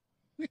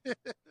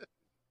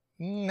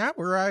 Not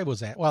where I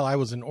was at. Well, I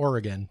was in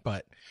Oregon,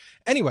 but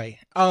anyway,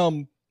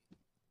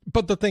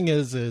 but the thing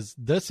is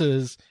this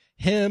is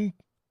him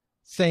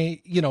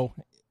saying,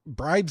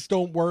 bribes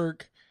don't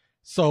work,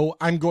 so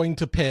I'm going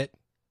to pit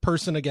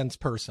person against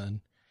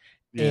person.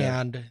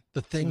 Yeah. And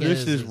the thing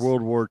this is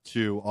World War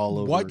II all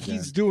over what again.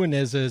 He's doing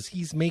is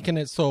he's making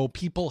it so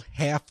people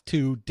have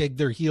to dig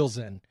their heels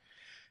in.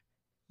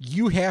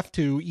 You have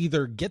to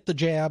either get the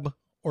jab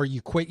or you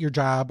quit your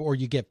job or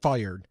you get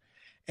fired.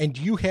 And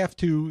you have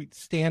to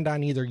stand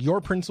on either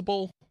your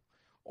principle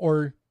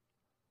or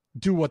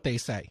do what they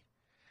say.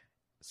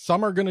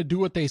 Some are going to do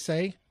what they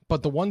say,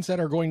 but the ones that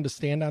are going to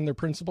stand on their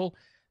principle,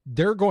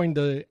 they're going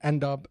to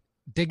end up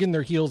digging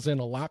their heels in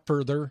a lot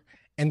further,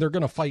 and they're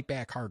going to fight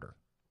back harder.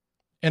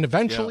 And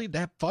eventually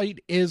that fight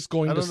is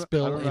going to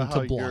spill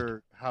into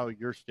blood. How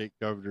your state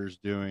governor's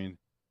doing,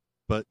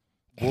 but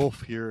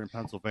Wolf here in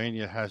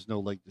Pennsylvania has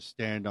no leg to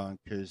stand on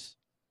because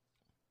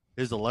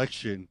his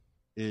election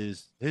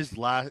is his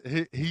last.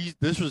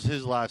 This was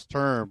his last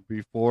term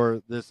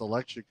before this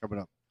election coming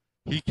up.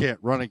 He can't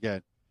run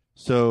again.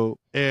 So,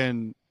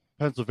 and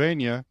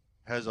Pennsylvania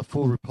has a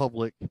full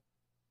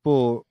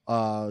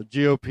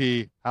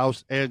GOP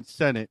House and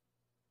Senate,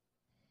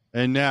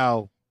 and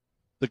now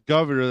the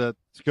governor that's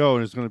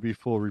going is going to be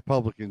full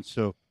Republican.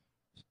 So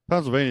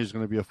Pennsylvania is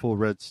going to be a full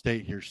red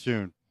state here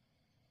soon.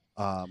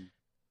 I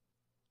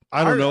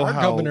don't know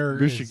how governor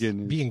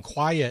Michigan is being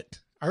quiet.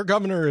 Our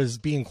governor is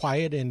being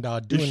quiet and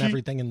doing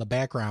everything in the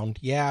background.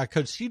 Yeah,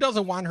 because she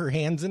doesn't want her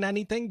hands in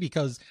anything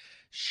because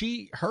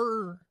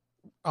her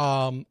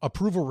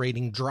approval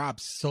rating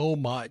dropped so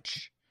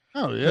much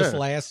this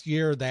last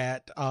year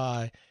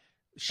that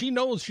she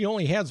knows she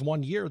only has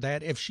 1 year,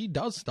 that if she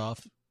does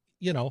stuff,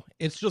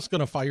 it's just going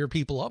to fire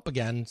people up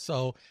again.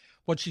 So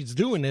what she's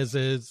doing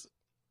is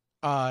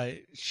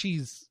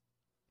she's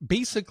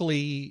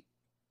basically,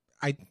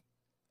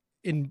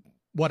 in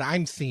what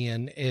I'm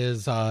seeing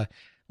is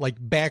like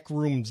back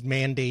rooms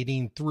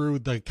mandating through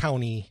the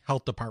county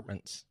health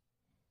departments.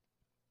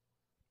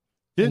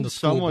 Didn't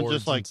someone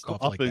just like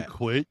up and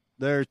quit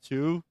there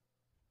too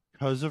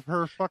because of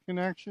her fucking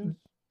actions?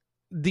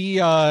 Not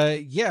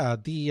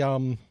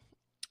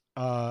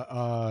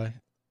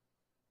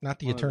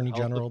the attorney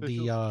general,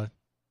 official?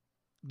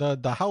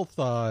 the health,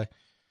 the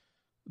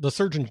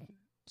surgeon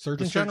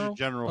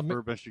general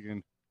for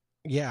Michigan.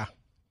 Yeah.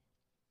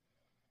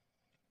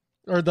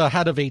 Or the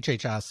head of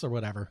HHS or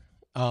whatever.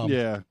 Health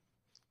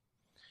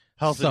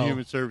and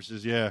Human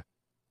Services. Yeah.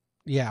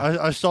 Yeah.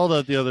 I saw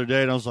that the other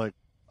day and I was like,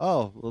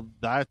 oh, well,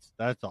 that's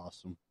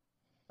awesome.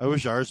 I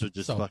wish ours would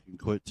just fucking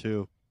quit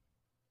too.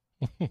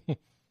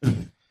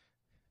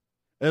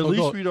 At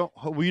least we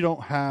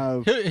don't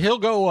have. He'll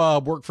go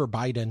work for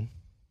Biden.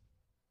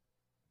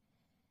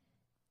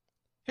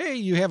 Hey,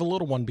 you have a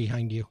little one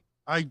behind you.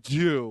 I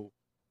do.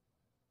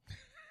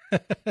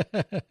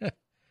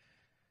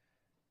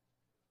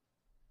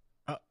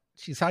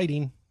 She's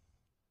hiding.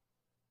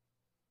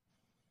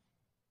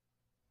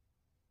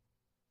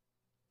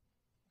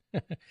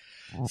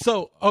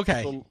 So,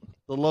 okay.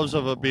 The loves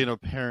of being a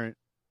parent.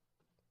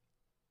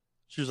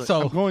 She was like,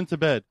 I'm going to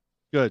bed.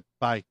 Good.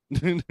 Bye.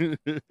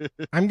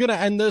 I'm going to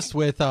end this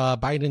with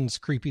Biden's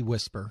creepy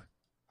whisper.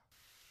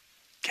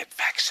 Get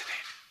vaccinated.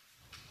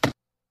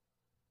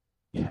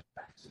 Get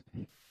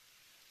vaccinated.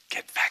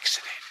 Get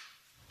vaccinated.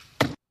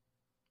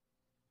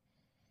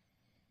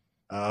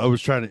 I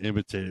was trying to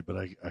imitate it, but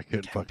I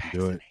couldn't fucking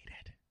do it.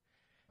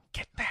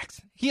 Get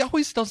vaccinated. He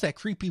always does that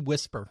creepy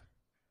whisper.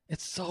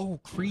 It's so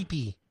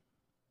creepy.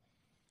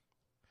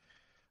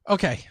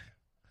 Okay.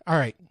 All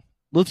right.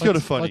 Let's go to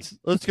funny.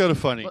 Let's go to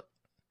funny.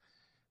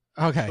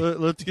 Okay.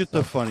 Let's get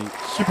to funny.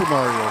 Super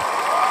Mario.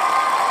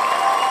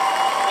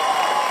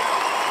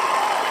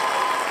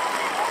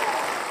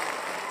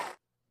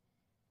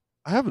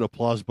 I have an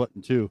applause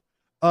button too.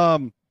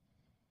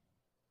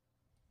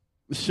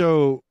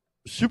 So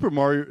Super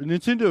Mario,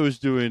 Nintendo is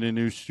doing a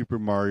new Super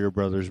Mario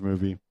Brothers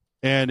movie,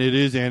 and it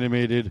is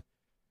animated,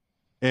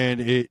 and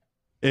it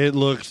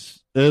looks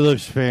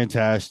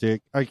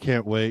fantastic. I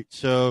can't wait.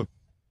 So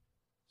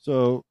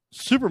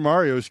Super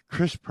Mario is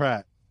Chris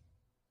Pratt.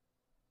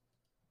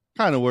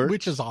 Kind of works.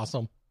 which is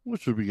awesome.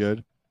 Which would be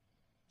good.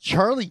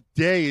 Charlie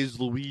Day is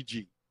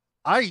Luigi.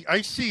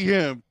 I see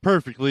him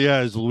perfectly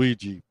as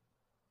Luigi.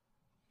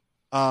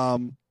 I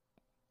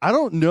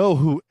don't know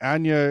who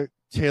Anya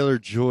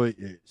Taylor-Joy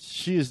is.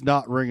 She is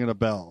not ringing a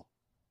bell.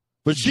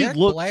 But she Jack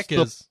looks Black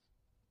is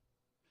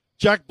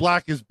Jack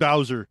Black is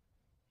Bowser.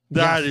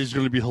 That Yes. is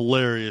going to be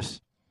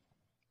hilarious.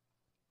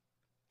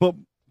 But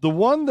the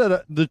one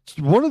that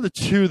one of the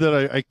two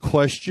that I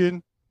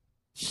question,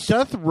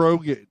 Seth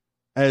Rogen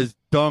as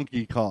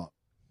Donkey Kong.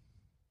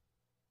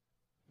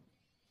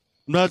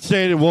 I'm not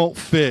saying it won't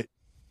fit.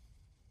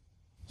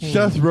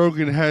 Seth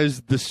Rogen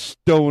has the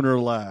stoner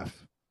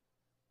laugh.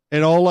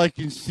 And all I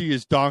can see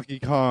is Donkey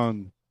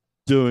Kong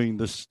doing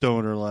the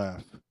stoner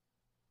laugh.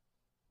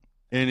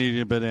 And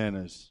eating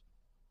bananas.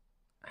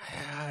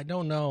 I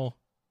don't know.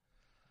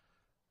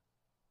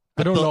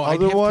 I don't The know. I'd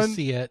other have one- to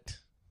see it.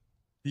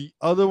 The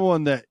other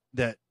one that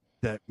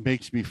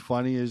makes me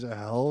funny as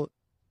hell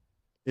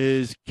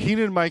is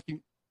Keenan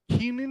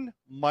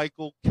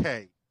Michael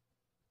K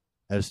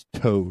as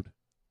Toad.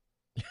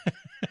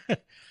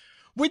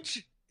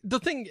 Which the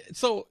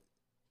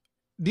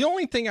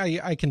only thing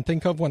I can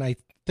think of when I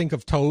think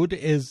of Toad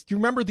is, do you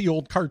remember the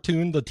old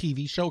cartoon, the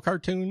TV show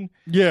cartoon?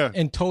 Yeah.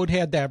 And Toad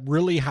had that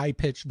really high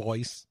pitched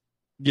voice.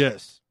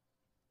 Yes.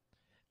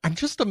 I'm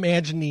just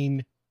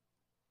imagining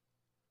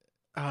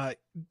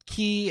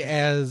Key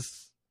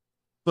as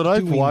But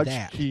I've doing watched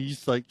that.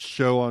 Key's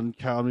show on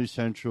Comedy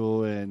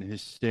Central and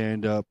his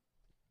stand up.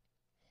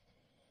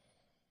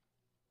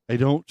 I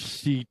don't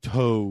see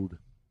Toad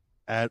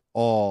at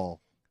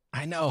all.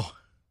 I know.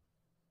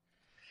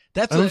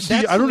 That's I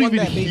don't the one even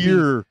that made me-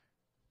 hear.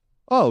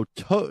 Oh,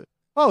 Toad.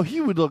 Oh,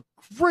 he would look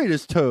great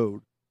as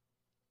Toad.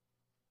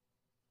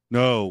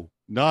 No,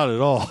 not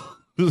at all.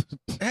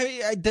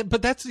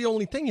 But that's the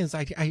only thing is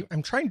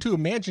I'm trying to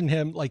imagine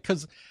him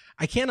because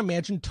I can't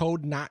imagine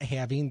Toad not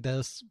having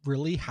this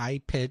really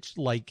high pitched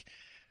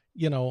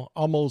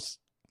almost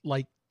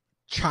like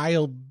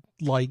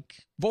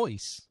childlike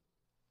voice,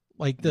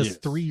 like this Yes.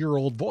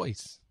 3-year-old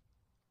voice.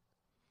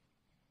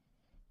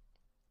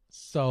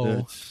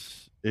 So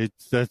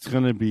That's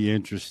going to be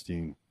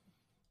interesting.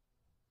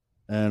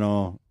 And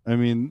I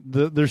mean,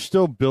 they're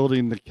still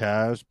building the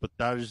cast, but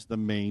that is the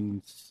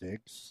main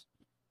 6.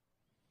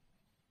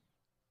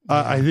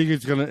 I think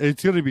it's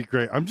gonna be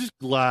great. I'm just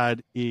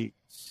glad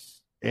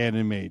it's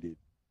animated,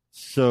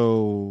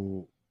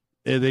 so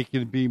they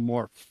can be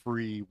more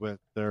free with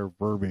their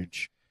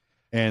verbiage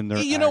and their.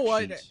 You know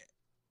what? actions.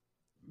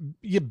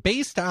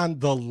 Based on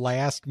the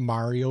last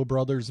Mario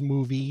Brothers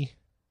movie,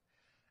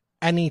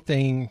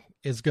 anything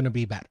is going to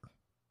be better.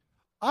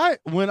 I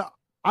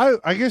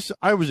guess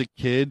I was a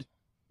kid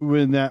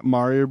when that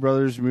Mario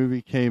Brothers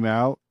movie came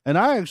out, and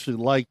I actually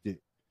liked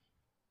it.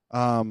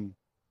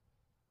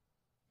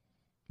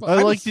 Well, I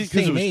was liked the it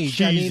 'cause it same was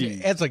age. I mean,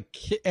 cheesy.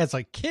 as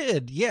a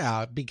kid,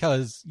 yeah,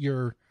 because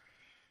you're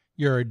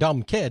a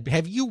dumb kid.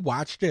 Have you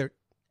watched it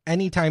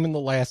any time in the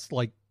last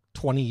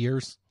 20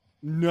 years?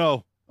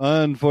 No,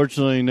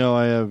 unfortunately, no.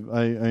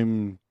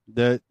 I'm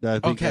that. I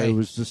think Okay. it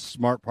was the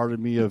smart part of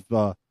me of.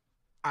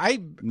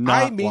 I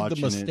Not made the watching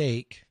it.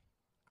 mistake.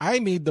 I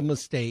made the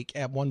mistake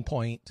at one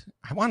point.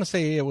 I want to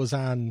say it was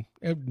on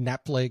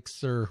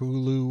Netflix or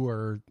Hulu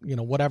or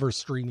whatever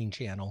streaming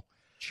channel.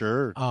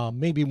 Sure.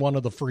 Maybe one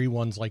of the free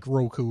ones like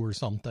Roku or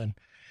something.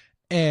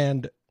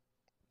 And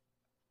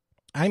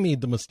I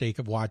made the mistake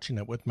of watching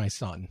it with my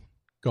son,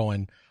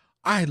 going,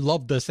 I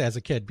loved this as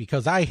a kid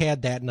because I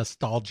had that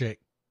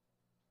nostalgic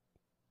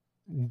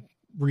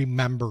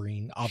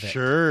remembering of it.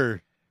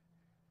 Sure.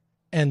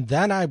 And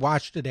then I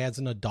watched it as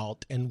an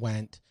adult and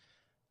went,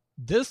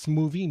 this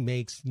movie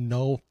makes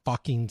no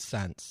fucking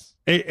sense.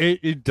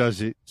 It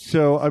does it.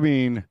 So I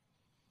mean,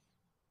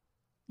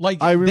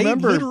 Like I they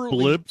remember literally-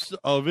 blips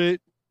of it.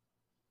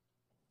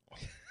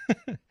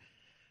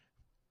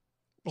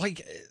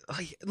 like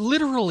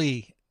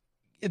literally,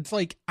 it's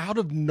like out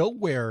of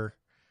nowhere,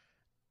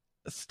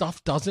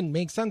 stuff doesn't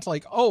make sense.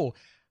 Like, oh,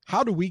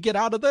 how do we get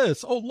out of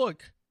this? Oh,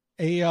 look,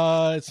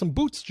 some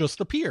boots just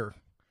appear.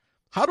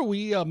 How do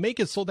we make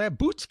it so that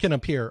boots can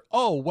appear?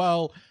 Oh,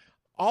 well,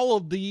 all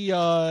of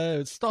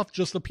the stuff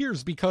just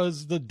appears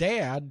because the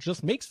dad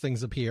just makes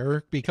things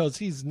appear because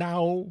he's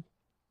now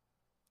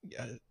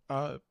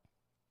and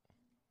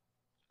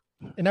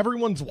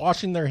everyone's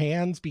washing their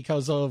hands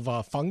because of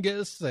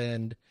fungus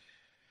and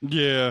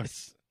Yeah.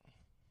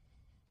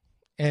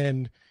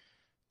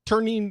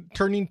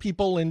 turning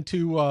people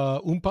into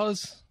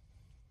Oompas.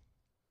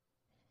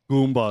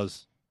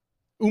 Goombas.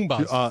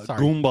 Oombas.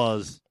 Sorry.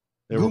 Goombas.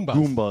 They were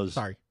Goombas.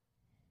 Sorry.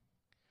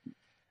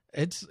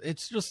 It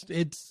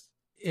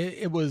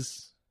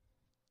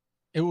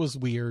was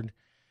weird.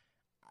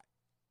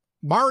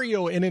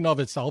 Mario in and of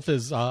itself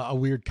is a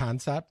weird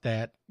concept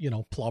that,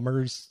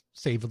 plumbers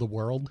save the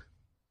world.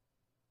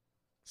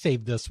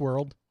 Save this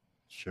world.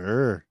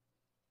 Sure.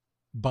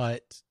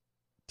 But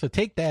to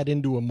take that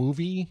into a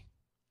movie,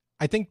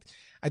 I think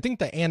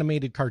the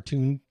animated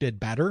cartoon did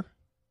better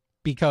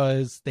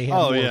because they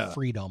had more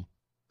freedom.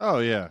 Oh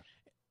yeah.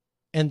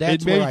 And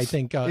that's where I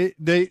think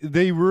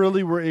they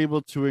really were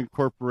able to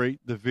incorporate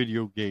the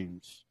video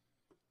games.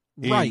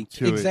 Right,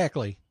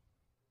 exactly.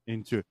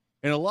 Into it.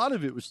 And a lot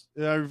of it was,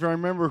 if I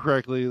remember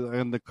correctly,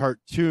 in the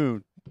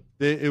cartoon,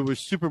 it was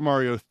Super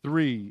Mario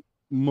 3.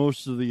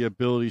 Most of the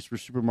abilities for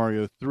Super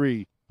Mario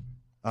 3,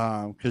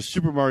 because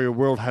Super Mario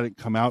World hadn't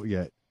come out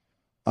yet.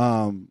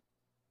 Because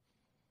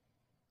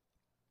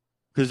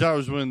that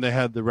was when they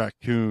had the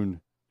raccoon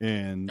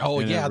and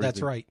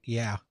that's right,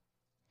 yeah.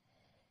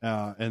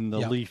 And the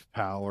leaf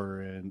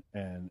power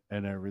and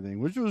everything,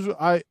 which was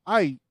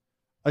I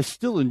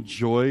still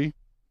enjoy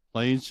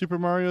playing Super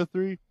Mario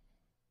 3.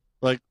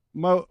 Like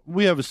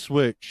we have a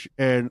Switch,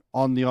 and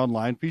on the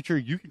online feature,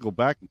 you can go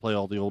back and play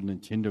all the old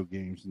Nintendo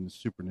games and the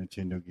Super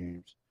Nintendo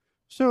games.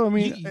 So I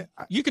mean,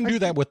 you can do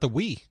that with the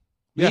Wii.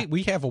 Yeah.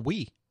 We have a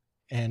Wii,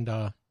 and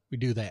we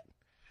do that.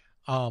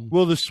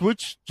 Well, the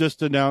Switch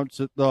just announced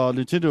that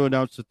Nintendo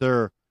announced that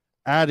they're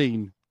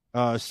adding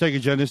Sega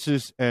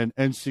Genesis and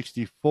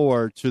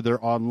N64 to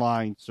their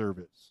online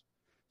service.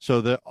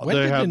 So that when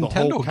they did have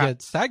Nintendo the whole get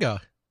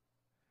Sega?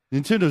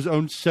 Nintendo's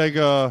owned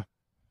Sega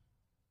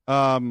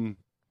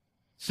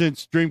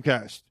since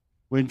Dreamcast.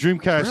 When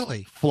Dreamcast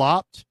Really?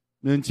 flopped,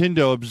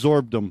 Nintendo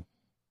absorbed them.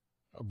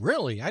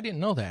 Really? I didn't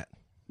know that.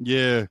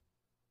 Yeah.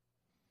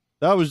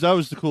 That was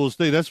the coolest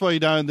thing. That's why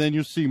now and then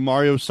you'll see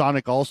Mario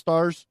Sonic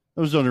All-Stars.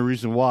 That was the only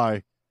reason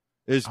why.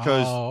 Is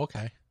because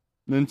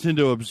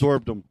Nintendo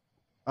absorbed them.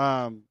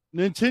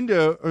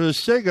 Nintendo or the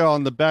Sega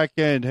on the back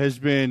end has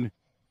been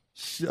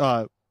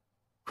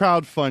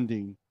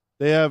crowdfunding.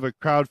 They have a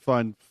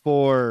crowdfund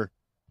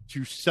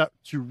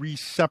to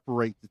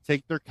re-separate, to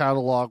take their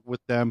catalog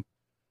with them.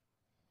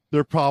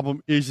 Their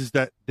problem is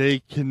that they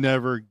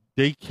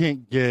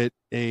can't get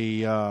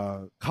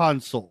a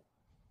console.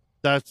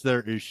 That's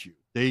their issue.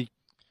 They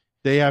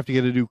have to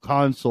get a new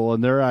console,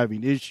 and they're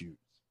having issues.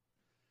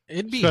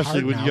 It'd be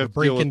hard now to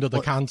break into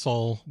the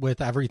console with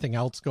everything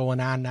else going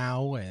on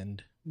now,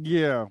 and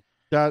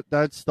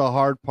that's the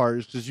hard part.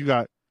 Is because you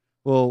got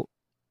the PlayStation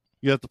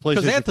 5.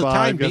 Because at the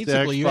time,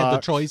 basically, you had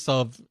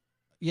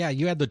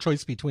the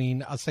choice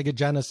between a Sega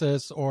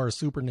Genesis or a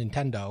Super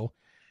Nintendo,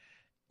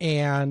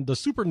 and the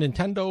Super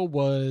Nintendo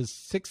was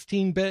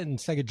 16-bit and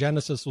Sega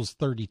Genesis was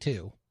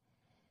 32.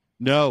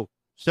 No,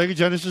 Sega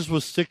Genesis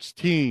was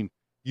 16.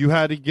 You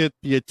had to get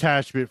the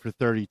attachment for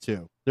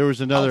 32. There was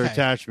another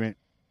attachment.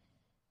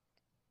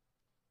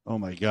 Oh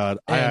my God.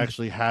 I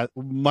actually had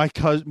my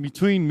cousin,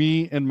 between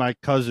me and my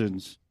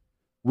cousins,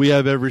 we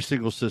have every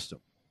single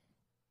system.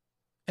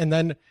 And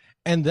then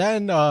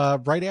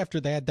right after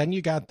that, then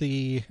you got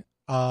the,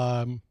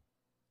 or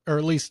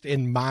at least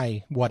in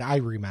what I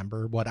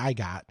remember, what I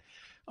got,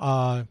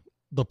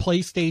 the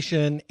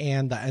PlayStation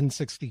and the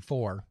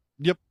N64.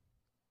 Yep.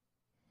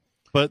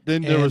 But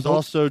then there was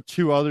also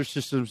two other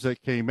systems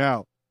that came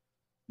out.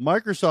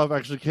 Microsoft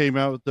actually came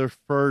out with their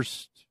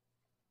first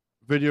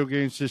video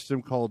game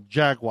system called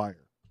Jaguar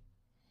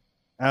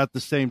at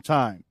the same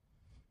time.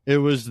 It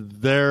was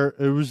their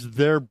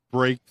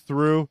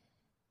breakthrough.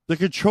 The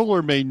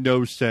controller made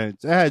no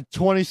sense. It had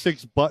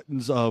 26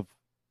 buttons of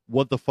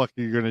what the fuck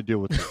are you going to do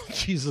with it?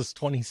 Jesus,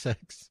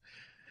 26.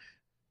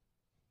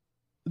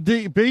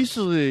 They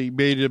basically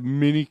made a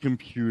mini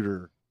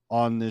computer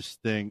on this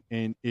thing,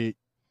 and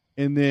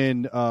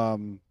then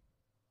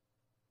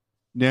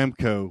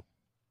Namco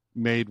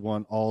made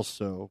one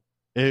also.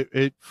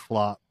 It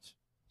flopped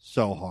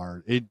so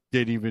hard. It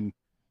didn't even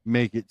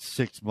make it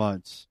 6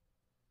 months.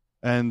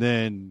 And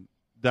then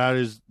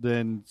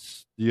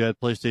you had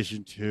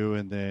PlayStation 2,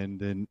 and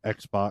then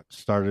Xbox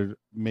started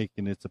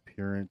making its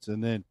appearance,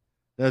 and then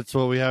that's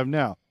what we have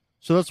now.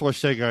 So that's why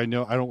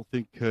Sega, I don't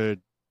think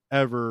could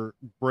ever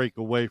break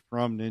away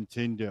from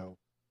Nintendo.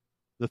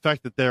 The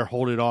fact that they're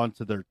holding on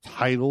to their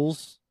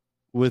titles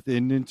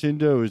within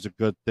Nintendo is a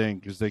good thing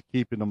because they're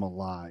keeping them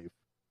alive.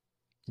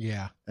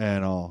 Yeah.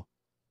 And all.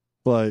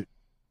 But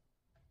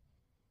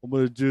I'm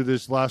going to do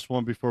this last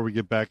one before we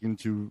get back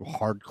into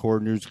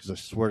hardcore news because I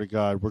swear to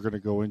God, we're going to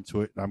go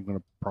into it, and I'm going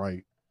to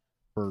probably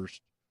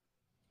first.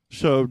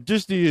 So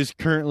Disney is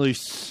currently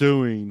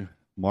suing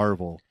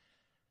Marvel.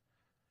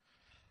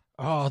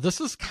 Oh,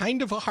 this is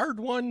kind of a hard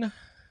one.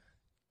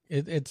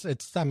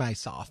 It's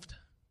semi-soft.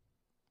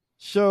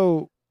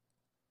 So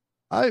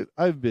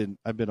I've been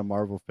a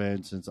Marvel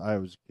fan since I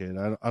was a kid.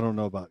 I don't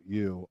know about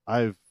you.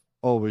 I've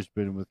always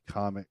been with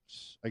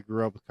comics. I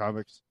grew up with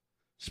comics.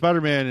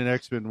 Spider-Man and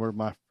X-Men were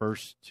my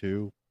first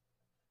two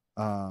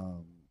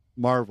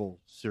Marvel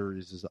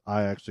series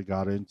I actually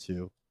got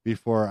into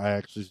before I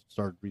actually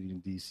started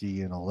reading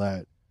DC and all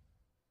that.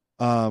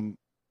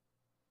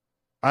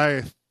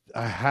 I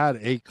had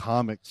a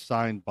comic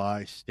signed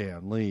by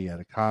Stan Lee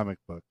at a comic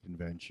book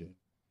convention.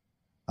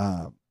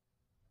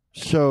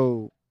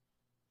 So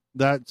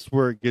that's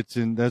where it gets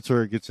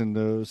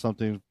into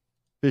something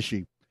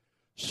fishy.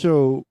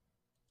 So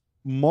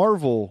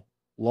Marvel,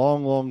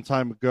 long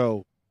time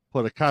ago,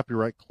 put a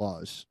copyright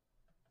clause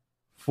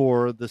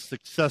for the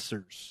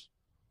successors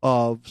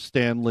of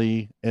Stan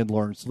Lee and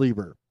Lawrence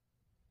Lieber.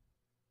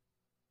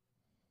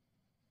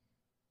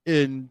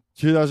 In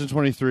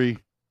 2023,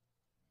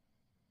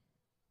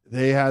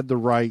 they had the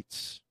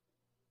rights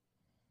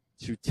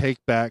to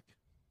take back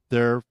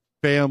their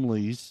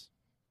family's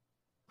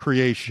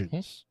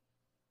creations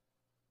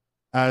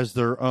as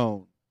their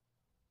own.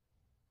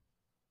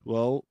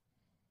 Well,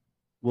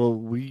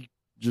 we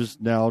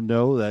just now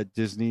know that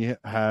Disney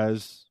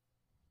has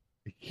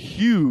a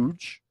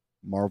huge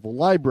Marvel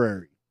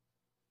library.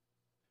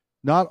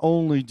 Not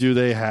only do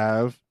they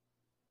have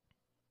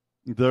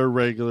their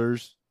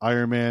regulars,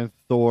 Iron Man,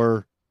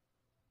 Thor,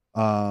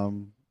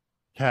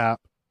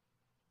 Cap,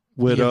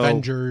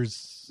 Widow,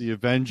 the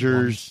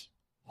Avengers,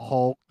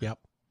 Hulk. Yep.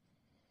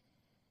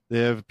 They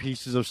have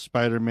pieces of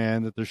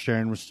Spider-Man that they're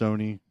sharing with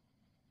Sony.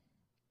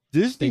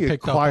 Disney They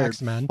picked up acquired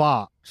X-Men.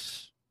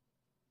 Fox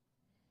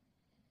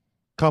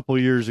a couple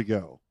years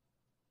ago.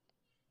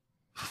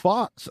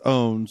 Fox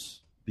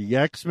owns the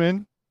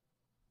X-Men,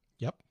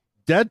 Yep.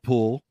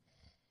 Deadpool,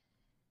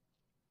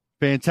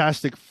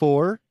 Fantastic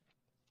Four,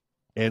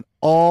 and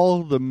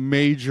all the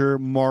major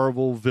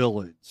Marvel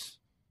villains.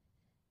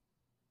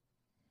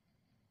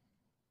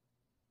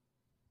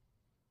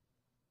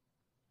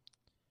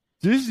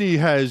 Disney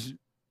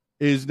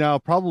is now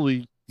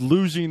probably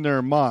losing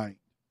their mind.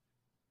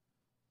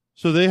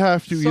 So they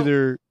have to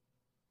either...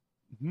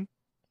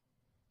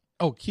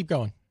 Oh, keep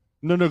going.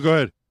 No, go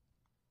ahead.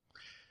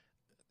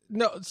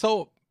 No,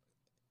 so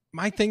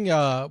my thing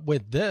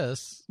with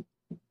this,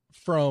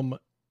 from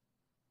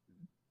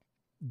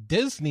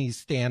Disney's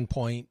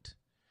standpoint,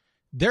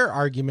 their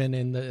argument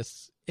in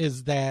this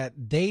is that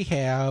they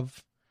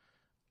have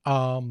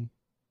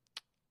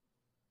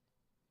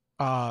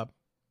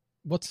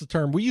what's the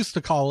term? We used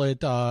to call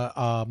it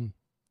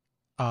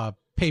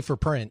pay for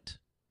print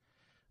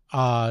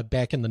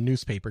back in the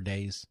newspaper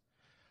days,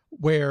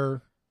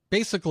 where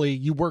basically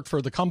you work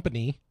for the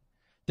company,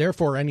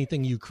 therefore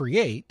anything you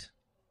create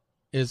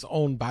is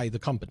owned by the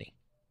company.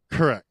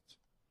 Correct.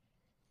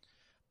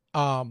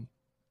 And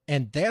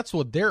that's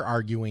what they're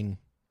arguing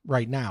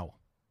right now,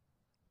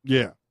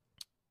 Yeah.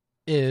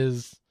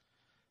 is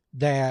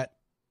that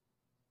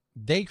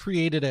they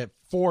created it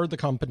for the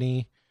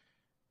company.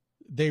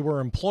 They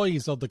were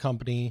employees of the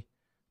company.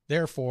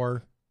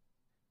 Therefore,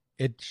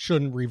 it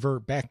shouldn't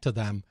revert back to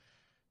them.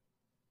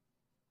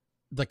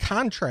 The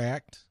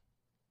contract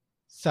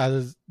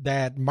says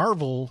that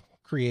Marvel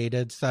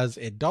created says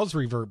it does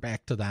revert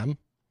back to them,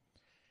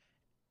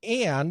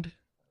 and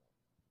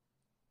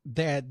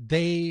that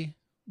they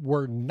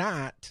were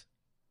not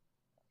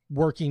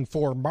working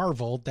for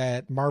Marvel,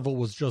 that Marvel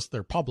was just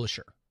their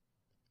publisher.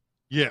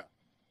 Yeah.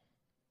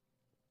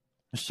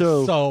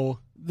 So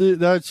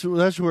that's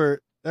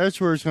where it's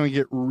going to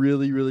get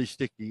really, really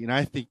sticky. And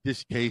I think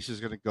this case is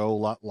going to go a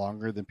lot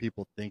longer than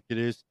people think it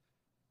is.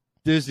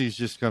 Disney's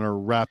just going to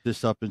wrap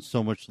this up in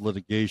so much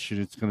litigation,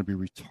 it's going to be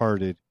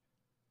retarded.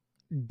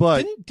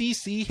 But didn't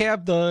DC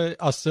have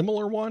a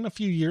similar one a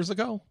few years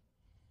ago?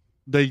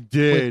 They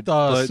did. With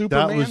but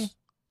Superman?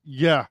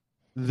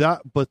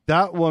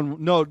 That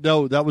one, no,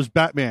 that was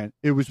Batman.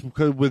 It was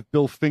because with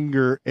Bill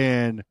Finger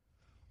and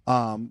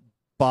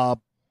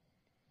Bob,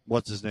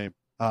 what's his name?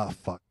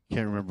 Can't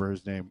remember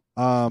his name.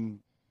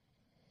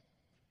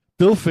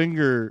 Bill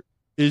Finger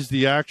is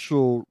the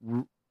actual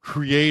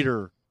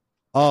creator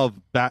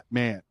of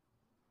Batman.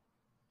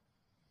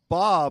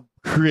 Bob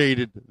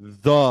created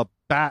the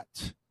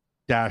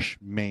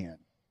Bat-Man.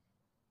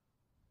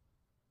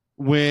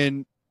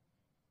 When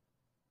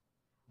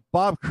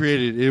Bob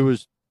created it,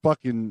 was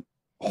fucking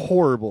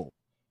horrible.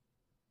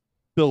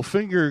 Bill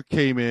Finger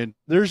came in.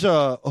 There's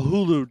a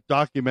Hulu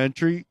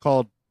documentary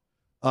called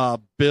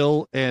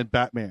Bill and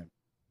Batman.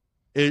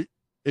 If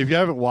you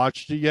haven't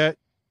watched it yet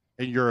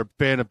and you're a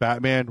fan of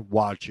Batman,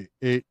 watch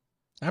it.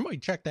 I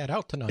might check that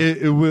out tonight.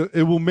 It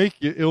will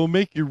make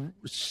you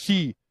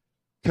see,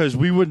 because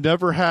we would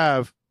never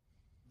have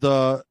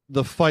the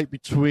fight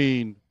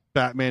between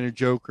Batman and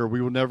Joker. We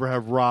would never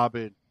have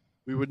Robin.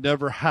 We would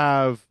never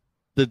have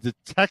the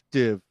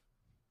detective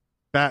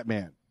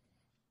Batman.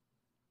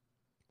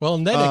 Well,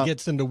 and then it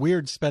gets into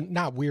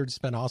not weird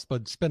spinoffs,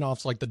 but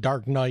spinoffs like the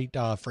Dark Knight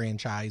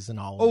franchise and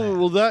all of that. Oh,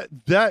 well,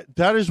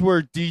 that is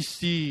where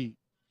DC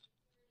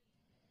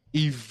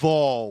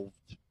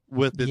evolved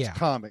with its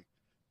comic.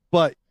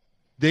 But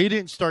they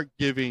didn't start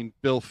giving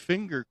Bill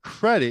Finger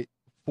credit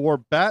for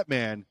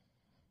Batman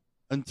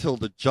until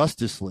the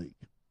Justice League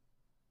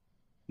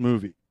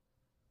movie.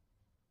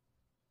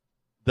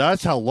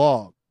 That's how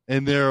long.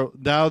 And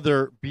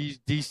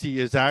DC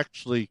is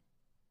actually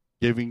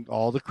giving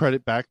all the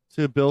credit back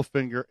to Bill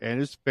Finger and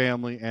his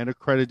family and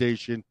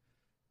accreditation.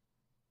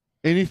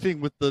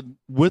 Anything with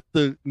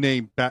the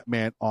name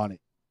Batman on it.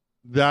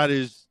 That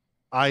is,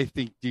 I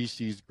think,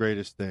 DC's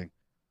greatest thing.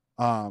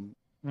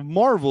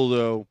 Marvel,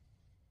 though,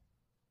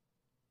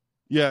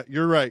 yeah,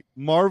 you're right.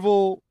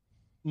 Marvel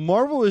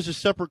is a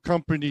separate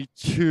company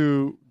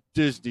to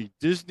Disney.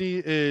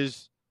 Disney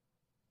is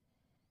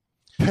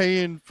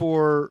paying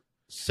for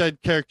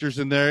said characters,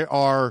 and they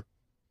are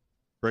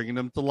bringing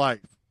them to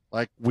life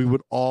like we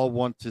would all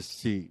want to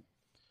see.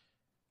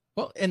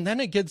 Well, and then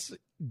it gets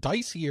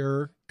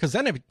dicier because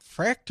then it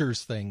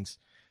fractures things.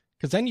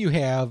 Because then you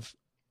have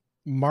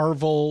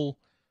Marvel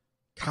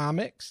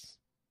Comics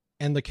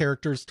and the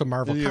characters to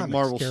Marvel And you have Comics,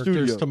 Marvel characters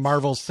Studios. to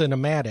Marvel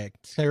Cinematic,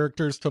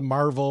 characters to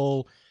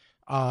Marvel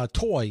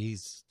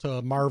toys,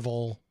 to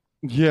Marvel.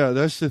 Yeah,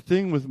 that's the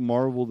thing with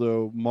Marvel,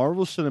 though.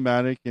 Marvel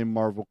Cinematic and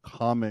Marvel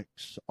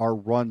Comics are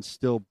run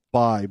still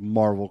by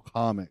Marvel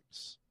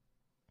Comics.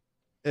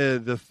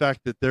 The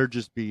fact that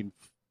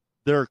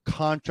they're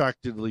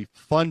contractedly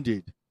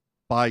funded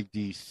by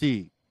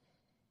DC.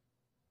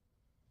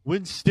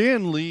 When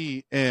Stan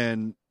Lee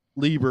and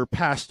Lieber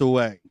passed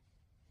away,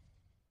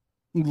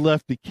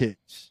 left the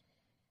kids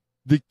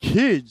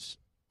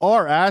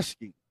are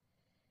asking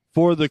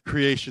for the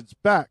creations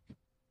back.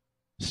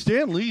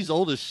 Stan Lee's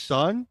oldest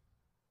son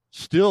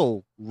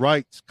still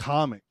writes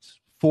comics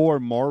for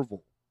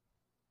Marvel,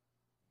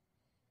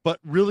 but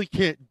really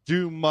can't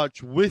do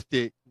much with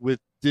it with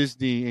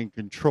Disney in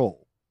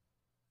control.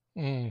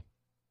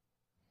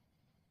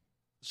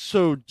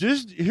 So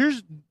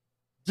here's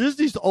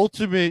Disney's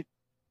ultimate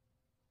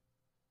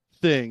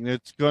thing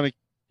that's going to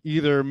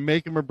either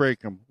make them or break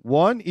them.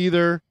 One,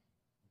 either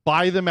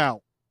buy them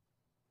out.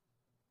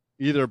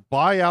 Either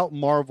buy out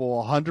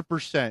Marvel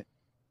 100%.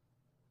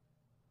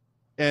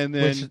 And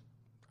then... Which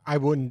I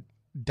wouldn't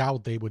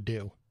doubt they would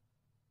do.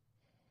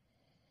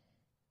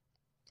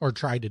 Or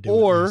try to do.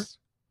 Or at least.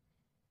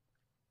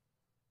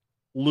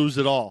 lose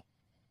it all.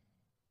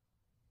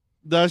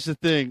 That's the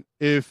thing.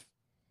 If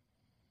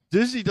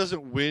Disney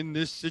doesn't win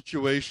this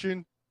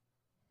situation,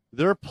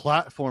 their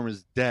platform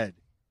is dead.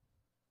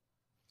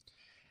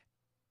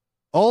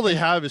 All they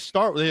have is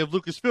they have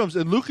Lucasfilms,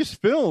 and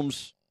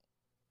Lucasfilms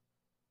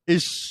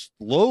is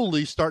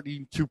slowly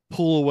starting to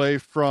pull away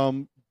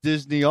from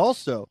Disney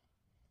also.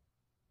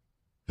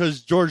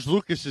 Because George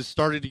Lucas is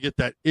starting to get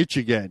that itch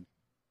again.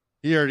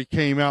 He already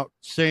came out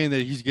saying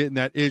that he's getting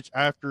that itch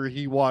after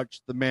he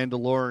watched The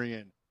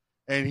Mandalorian,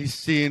 and he's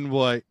seeing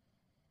what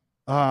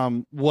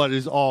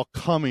is all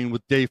coming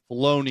with Dave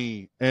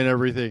Filoni and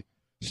everything.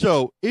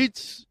 So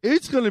it's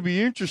going to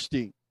be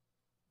interesting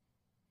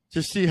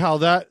to see how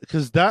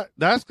because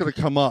that's going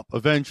to come up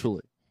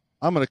eventually.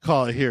 I'm going to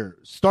call it here.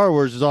 Star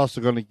Wars is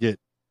also going to get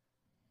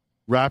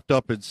wrapped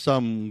up in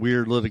some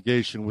weird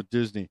litigation with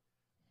Disney,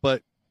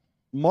 but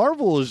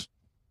Marvel is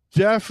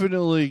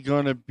definitely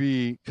going to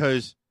be,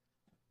 because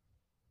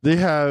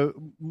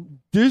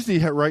Disney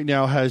right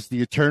now has the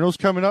Eternals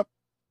coming up,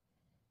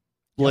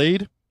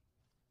 Blade,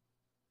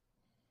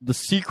 the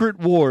Secret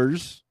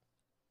Wars.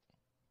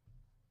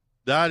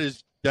 That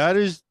is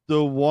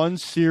the one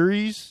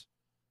series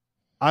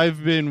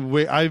I've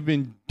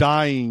been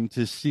dying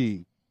to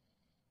see.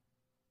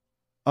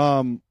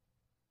 And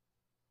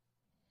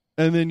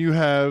then you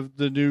have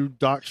the new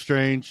Doc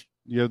Strange.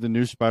 You have the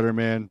new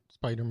Spider-Man.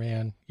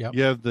 Yep.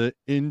 You have the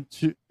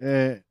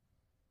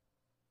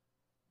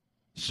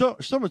So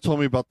someone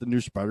told me about the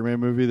new Spider-Man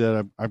movie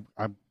that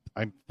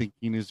I'm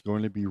thinking is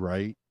going to be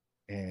right.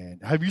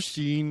 And have you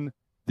seen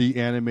the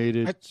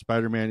animated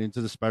Spider-Man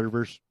Into the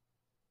Spider-Verse?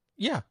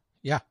 Yeah.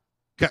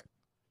 Okay.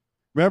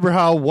 Remember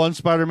how one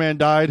Spider-Man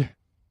died?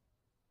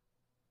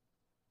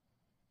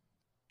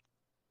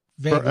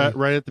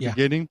 Right at the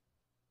beginning?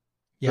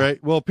 Yeah.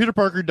 Right? Well, Peter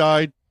Parker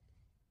died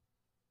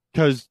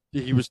because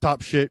he was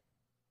top shit.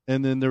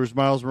 And then there was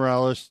Miles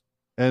Morales.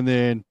 And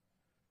then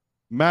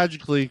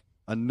magically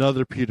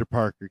another Peter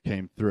Parker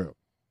came through.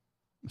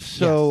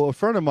 So a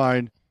friend of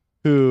mine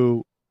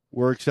who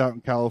works out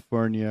in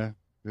California,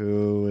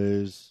 who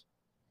is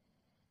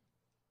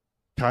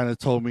kind of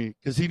told me,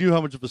 because he knew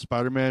how much of a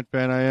Spider-Man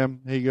fan I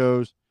am, he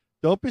goes,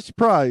 don't be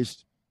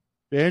surprised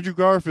if Andrew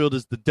Garfield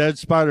is the dead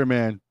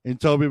Spider-Man and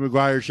Tobey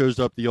Maguire shows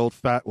up the old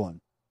fat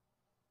one.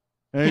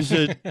 And he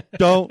said,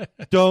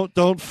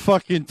 don't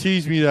fucking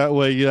tease me that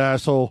way, you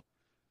asshole.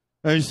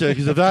 And he said,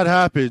 because if that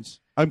happens,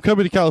 I'm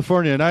coming to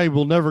California and I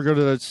will never go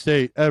to that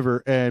state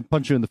ever and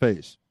punch you in the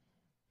face.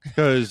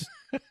 Because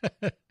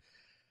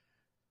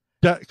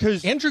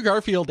Andrew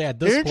Garfield at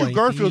this point. Andrew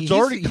Garfield's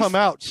already come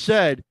out,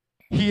 said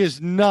he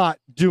is not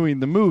doing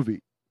the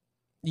movie.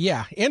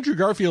 Yeah, Andrew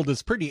Garfield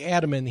is pretty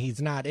adamant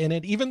he's not in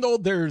it, even though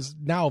there's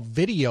now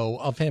video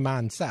of him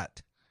on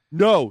set.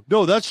 No,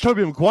 that's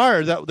Tobey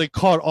Maguire that they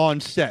caught on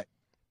set.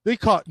 They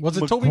caught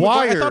Tobey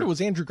Maguire? I thought it was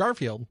Andrew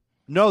Garfield.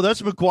 No,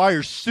 that's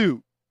Maguire's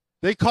suit.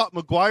 They caught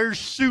Maguire's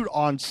suit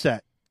on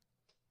set.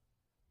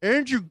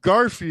 Andrew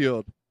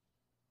Garfield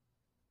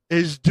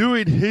is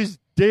doing his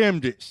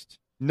damnedest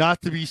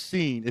not to be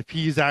seen if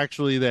he's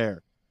actually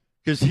there.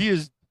 Because he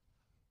is...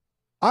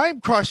 I'm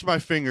crossing my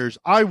fingers.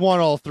 I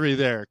want all three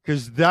there.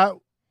 Because then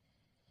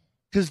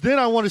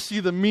I want to see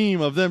the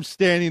meme of them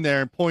standing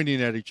there and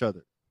pointing at each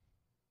other.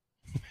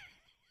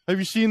 Have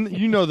you seen...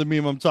 You know the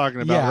meme I'm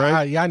talking about,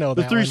 right? Yeah, I know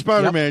that The three one.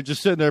 Spider-Man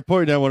just sitting there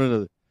pointing at one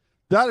another.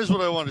 That is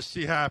what I want to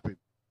see happen.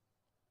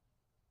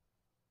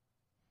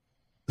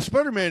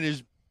 Spider-Man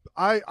is...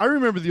 I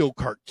remember the old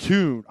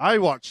cartoon. I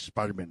watched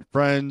Spider-Man and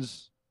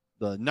Friends,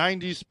 the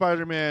 90s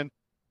Spider-Man.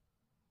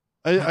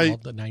 I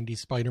love the 90s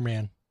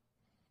Spider-Man.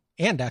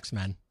 And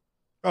X-Men.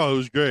 Oh, it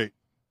was great.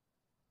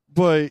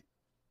 But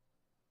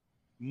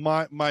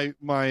my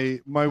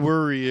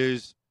worry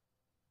is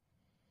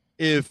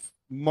if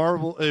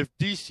Marvel, if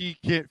DC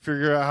can't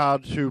figure out how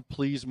to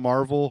please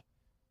Marvel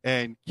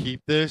and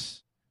keep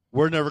this,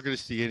 we're never going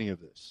to see any of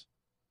this.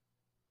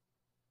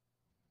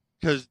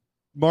 Because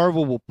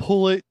Marvel will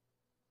pull it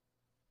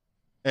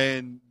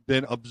and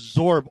then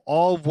absorb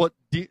all of what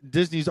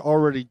Disney's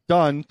already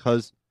done,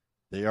 because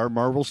they are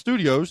Marvel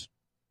Studios.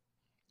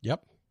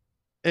 Yep.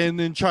 And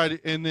then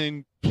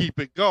keep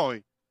it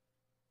going.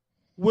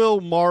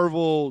 Will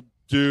Marvel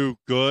do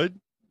good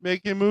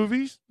making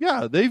movies?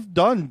 Yeah, they've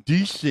done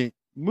decent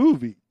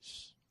movies.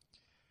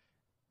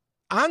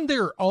 On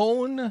their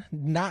own,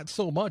 not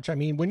so much. I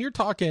mean, when you're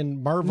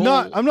talking Marvel,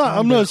 I'm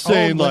not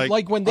saying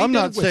like when they I'm did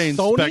not it with saying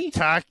Sony,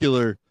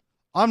 spectacular.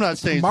 I'm not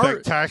saying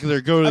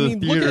spectacular. Go to the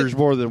theaters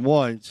more than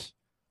once.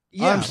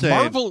 Yeah, I'm saying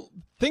Marvel.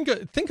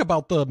 Think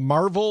about the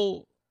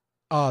Marvel,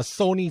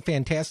 Sony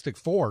Fantastic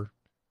Four,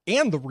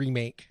 and the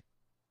remake.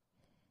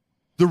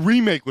 The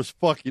remake was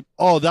fucking.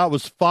 Oh, that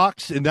was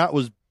Fox, and that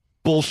was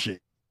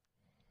bullshit.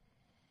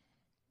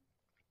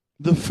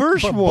 The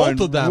first one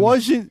both of them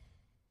wasn't.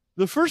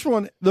 The first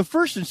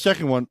and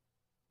second one,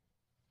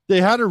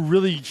 they had a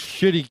really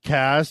shitty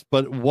cast,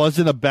 but it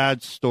wasn't a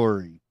bad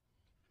story.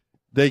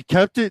 They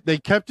kept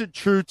it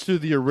true to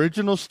the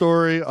original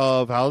story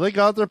of how they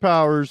got their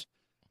powers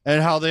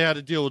and how they had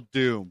to deal with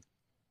Doom.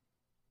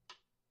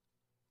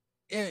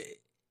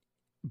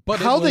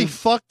 But they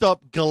fucked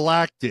up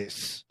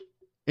Galactus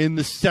in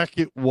the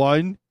second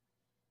one.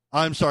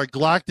 I'm sorry,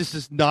 Galactus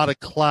is not a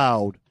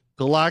cloud.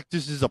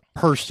 Galactus is a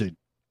person.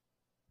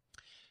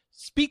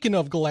 Speaking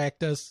of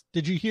Galactus,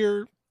 did you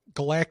hear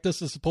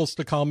Galactus is supposed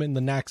to come in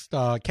the next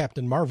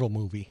Captain Marvel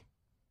movie?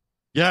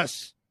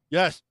 Yes.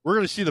 We're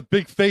going to see the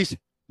big face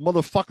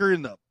motherfucker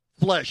in the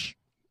flesh.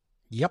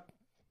 Yep.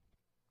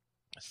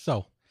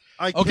 So,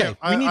 we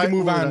need to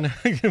move on.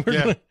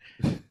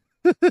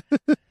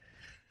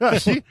 Yeah,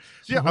 see,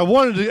 I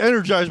wanted to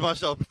energize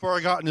myself before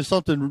I got into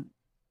something.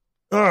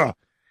 All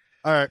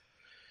right.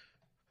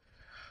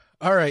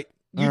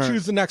 You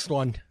choose the next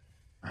one.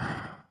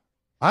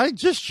 I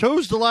just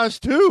chose the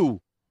last two.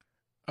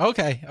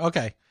 Okay.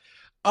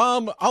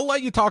 I'll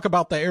let you talk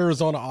about the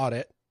Arizona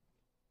audit.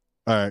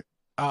 All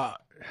right.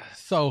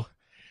 So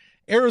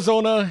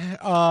Arizona,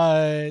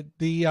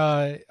 the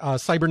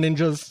Cyber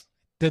Ninjas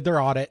did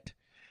their audit.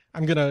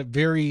 I'm going to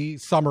very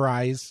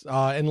summarize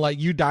and let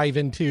you dive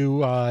into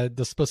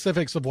the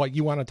specifics of what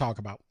you want to talk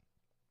about.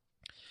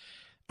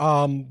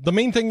 The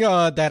main thing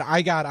that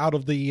I got out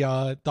of the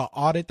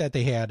audit that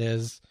they had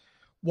is,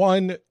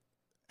 one,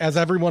 as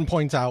everyone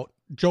points out,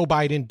 Joe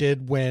Biden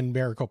did win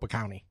Maricopa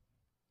County.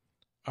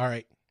 All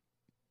right.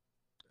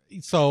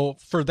 So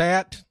for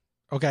that,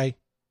 okay,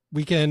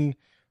 we can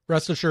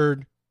rest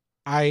assured,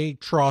 I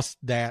trust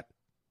that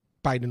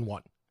Biden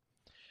won.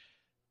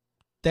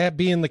 That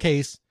being the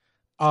case,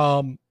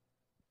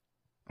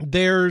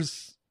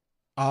 there's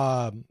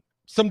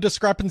some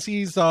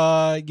discrepancies,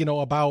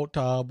 about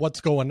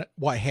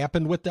what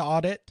happened with the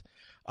audit.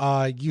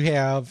 You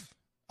have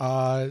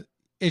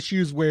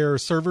issues where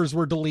servers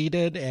were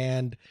deleted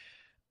and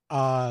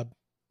Cyber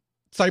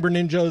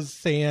Ninjas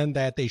saying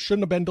that they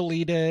shouldn't have been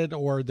deleted,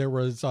 or there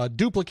was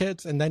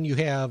duplicates, and then you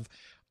have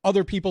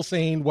other people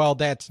saying, well,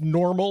 that's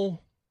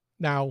normal.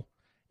 Now,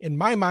 in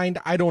my mind,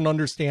 I don't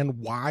understand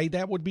why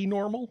that would be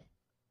normal.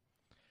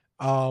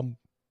 Nobody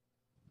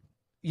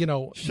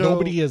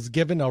is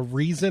given a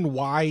reason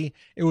why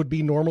it would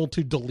be normal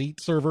to delete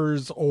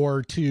servers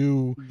or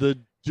to have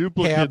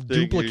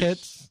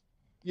duplicates.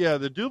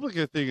 The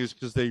duplicate thing is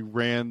because they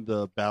ran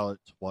the ballot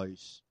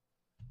twice.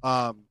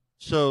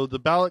 So the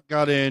ballot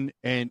got in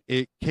and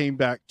it came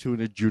back to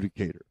an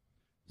adjudicator.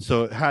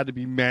 So it had to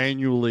be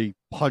manually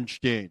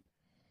punched in.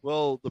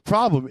 Well, the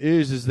problem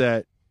is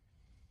that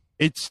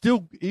it's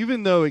still,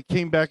 even though it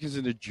came back as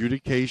an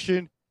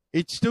adjudication,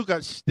 they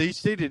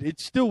stated it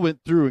still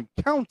went through and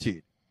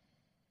counted.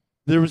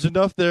 There was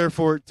enough there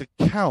for it to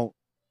count.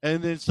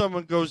 And then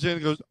someone goes in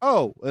and goes,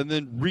 oh, and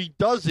then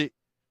redoes it,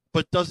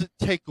 but doesn't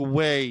take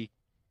away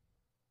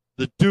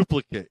the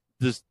duplicate.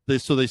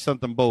 So they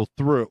sent them both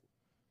through.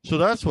 So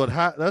that's what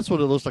it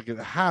looks like it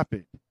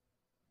happened.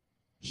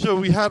 So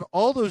we had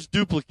all those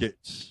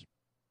duplicates,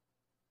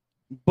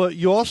 but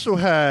you also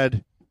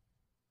had,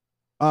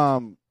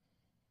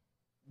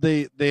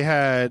 they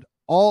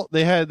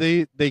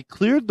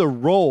cleared the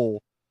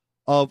roll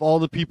of all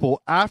the people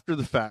after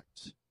the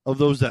fact of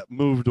those that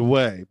moved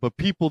away, but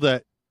people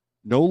that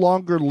no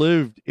longer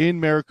lived in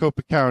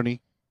Maricopa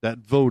County that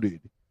voted,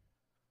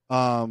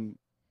 the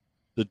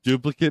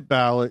duplicate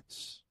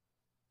ballots,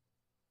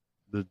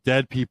 the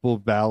dead people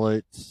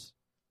ballots.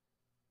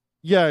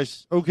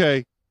 Yes,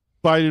 okay.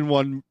 Biden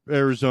won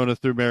Arizona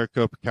through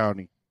Maricopa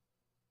County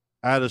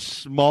at a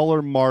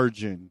smaller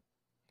margin.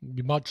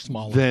 Much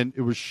smaller than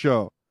it was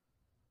shown.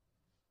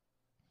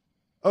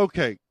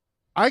 Okay.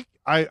 I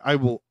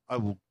will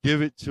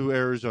give it to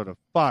Arizona.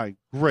 Fine,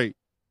 great.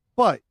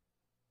 But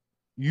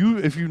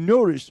if you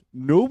notice,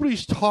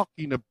 nobody's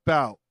talking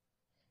about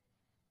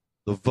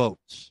the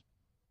votes.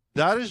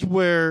 That is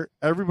where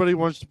everybody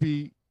wants to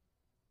be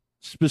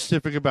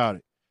specific about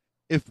it.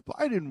 If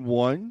Biden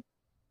won,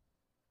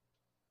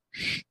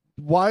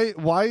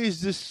 why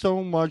is this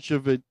so much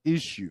of an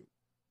issue?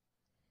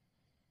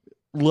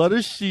 Let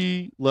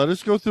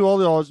us go through all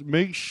the odds,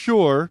 make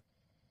sure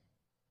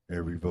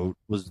every vote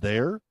was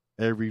there,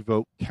 every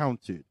vote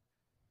counted,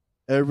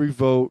 every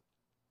vote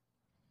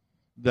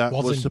that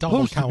was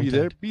supposed to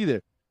be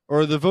there,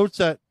 or the votes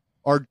that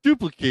are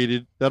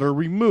duplicated that are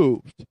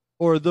removed,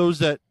 or those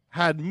that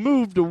had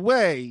moved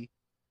away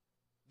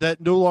that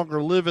no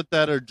longer live at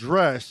that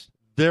address,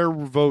 their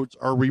votes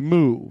are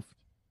removed.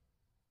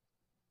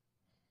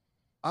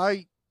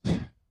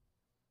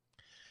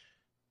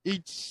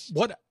 It's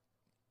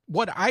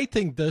what I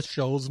think this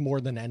shows more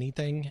than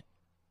anything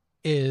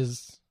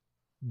is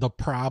the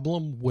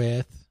problem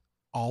with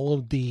all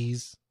of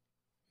these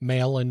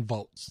mail-in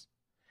votes.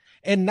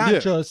 And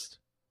not just,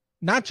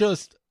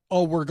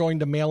 oh, we're going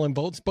to mail in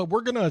votes, but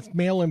we're going to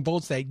mail in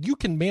votes that you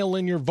can mail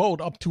in your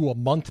vote up to a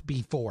month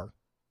before.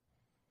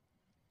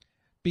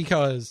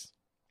 Because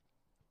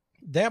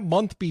that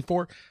month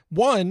before,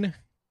 one,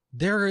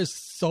 there is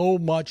so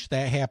much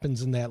that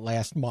happens in that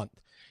last month.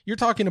 You're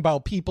talking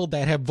about people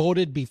that have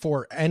voted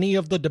before any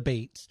of the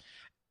debates,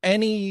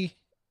 any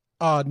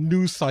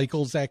news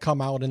cycles that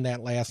come out in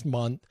that last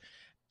month.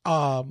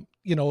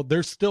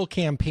 There's still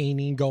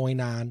campaigning going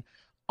on,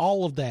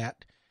 all of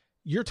that.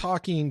 You're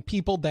talking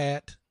people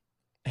that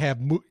have,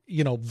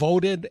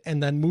 voted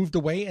and then moved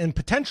away and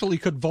potentially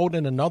could vote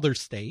in another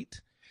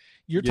state.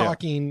 You're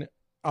talking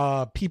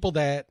people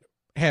that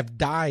have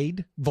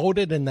died,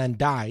 voted and then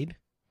died.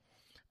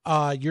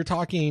 You're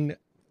talking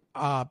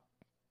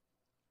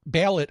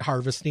ballot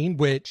harvesting,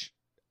 which,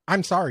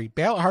 I'm sorry,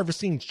 ballot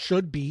harvesting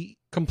should be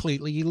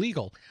completely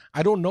illegal.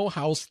 I don't know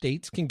how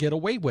states can get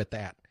away with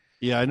that.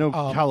 Yeah, I know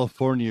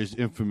California is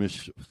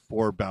infamous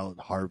for ballot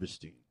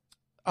harvesting.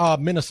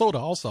 Minnesota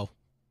also.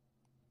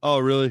 Oh,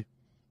 really?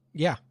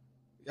 Yeah.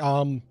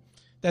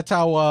 That's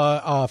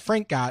how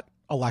Frank got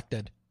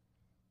elected.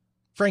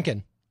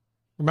 Franken.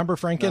 Remember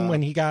Franken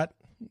when he got...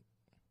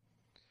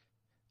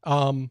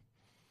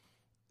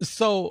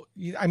 So,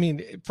 I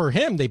mean, for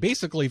him, they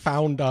basically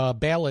found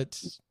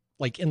ballots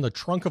like in the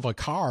trunk of a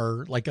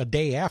car, like a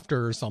day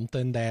after or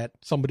something, that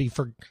somebody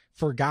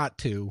forgot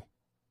to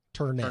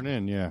turn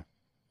in. Yeah.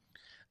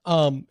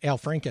 Al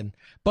Franken.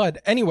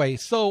 But anyway,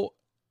 so,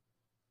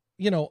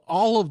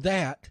 all of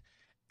that.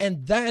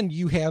 And then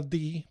you have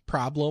the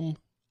problem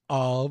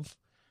of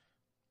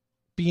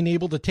being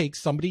able to take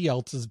somebody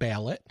else's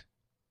ballot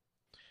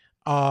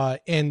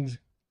and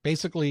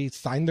basically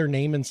sign their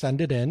name and send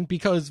it in,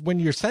 because when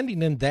you're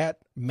sending in that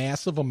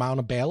massive amount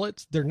of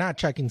ballots, they're not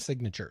checking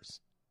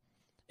signatures.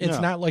 It's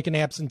not like an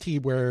absentee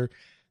where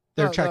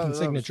they're checking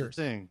signatures.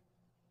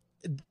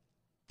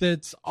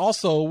 That's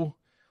also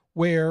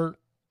where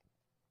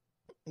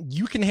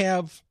you can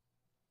have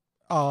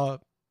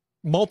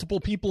multiple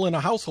people in a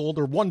household,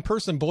 or one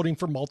person voting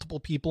for multiple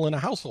people in a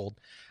household.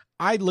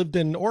 I lived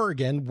in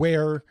Oregon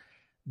where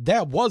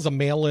that was a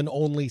mail-in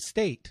only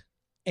state.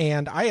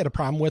 And I had a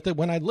problem with it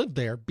when I lived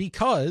there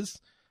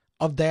because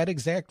of that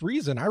exact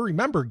reason. I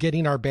remember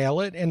getting our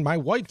ballot and my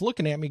wife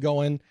looking at me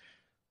going,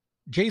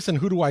 Jason,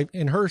 who do I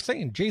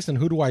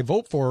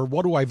vote for?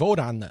 What do I vote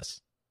on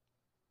this?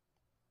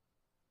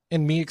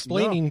 And me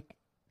explaining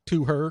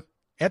to her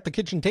at the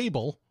kitchen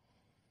table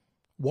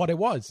what it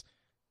was.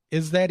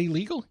 Is that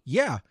illegal?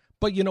 Yeah.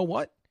 But you know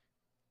what?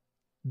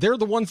 They're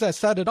the ones that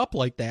set it up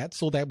like that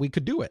so that we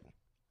could do it.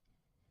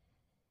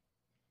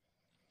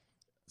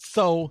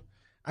 So,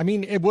 I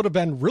mean, it would have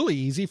been really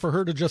easy for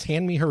her to just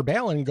hand me her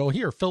ballot and go,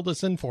 here, fill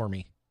this in for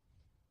me.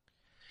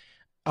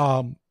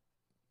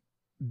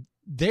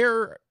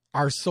 There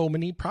are so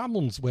many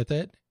problems with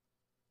it.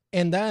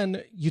 And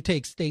then you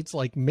take states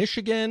like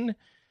Michigan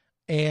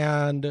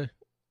and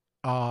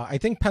I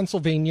think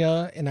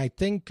Pennsylvania and I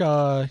think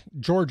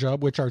Georgia,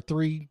 which are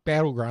 3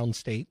 battleground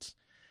states,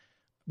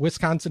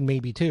 Wisconsin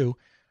maybe too,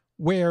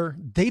 where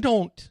they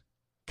don't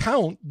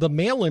count the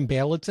mail-in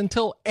ballots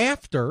until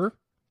after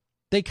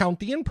they count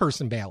the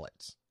in-person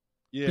ballots.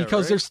 Yeah,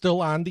 because they're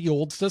still on the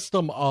old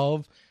system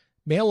of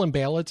mail-in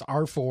ballots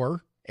are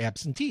for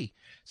absentee.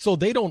 So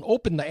they don't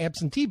open the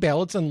absentee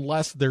ballots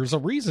unless there's a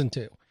reason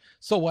to.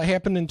 So what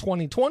happened in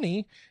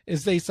 2020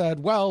 is they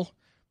said, well,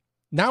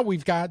 now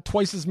we've got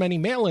twice as many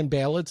mail-in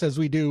ballots as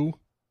we do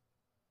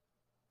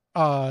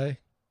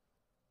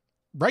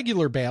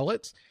regular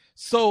ballots.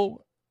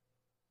 So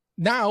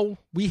now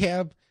we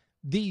have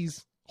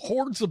these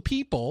hordes of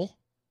people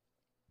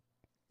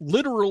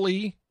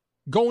literally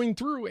going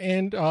through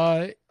and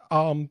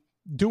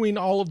doing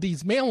all of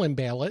these mail-in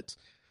ballots,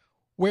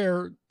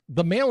 where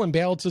the mail-in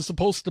ballots is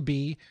supposed to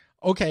be,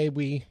 okay,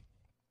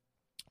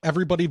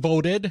 everybody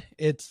voted.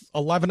 It's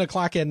 11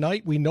 o'clock at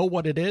night. We know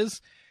what it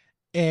is.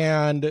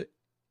 And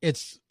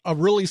it's a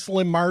really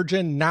slim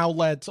margin. Now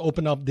let's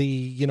open up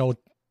the,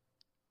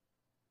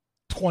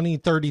 20,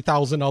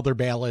 30,000 other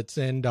ballots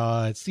and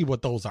see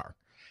what those are.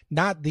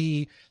 Not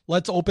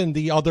let's open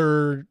the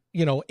other,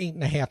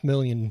 8.5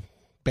 million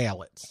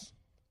ballots.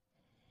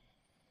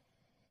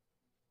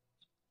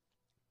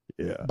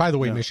 Yeah. By the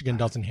way, Michigan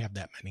doesn't have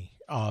that many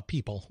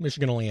people.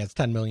 Michigan only has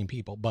 10 million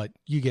people, but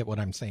you get what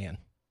I'm saying.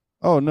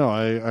 Oh no,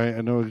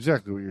 I know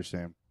exactly what you're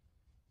saying,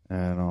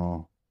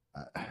 and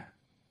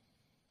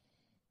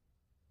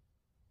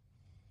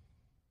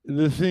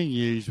the thing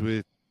is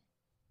with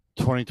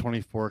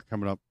 2024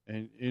 coming up,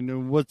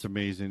 and what's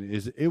amazing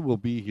is it will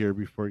be here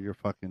before you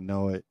fucking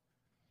know it.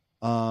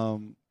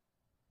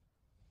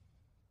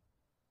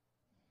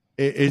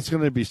 It's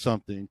going to be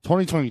something.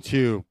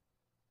 2022.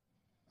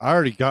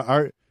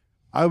 I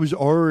was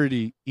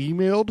already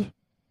emailed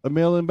a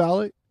mail-in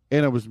ballot,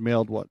 and I was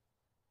mailed one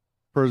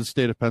for the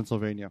state of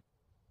Pennsylvania.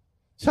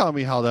 Tell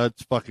me how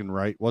that's fucking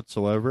right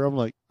whatsoever. I'm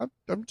like,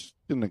 I'm just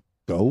gonna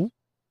go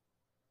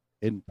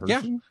in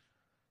person.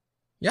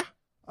 Yeah.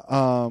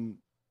 And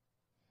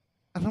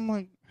I'm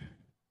like,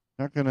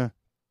 not gonna.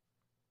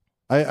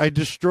 I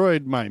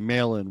destroyed my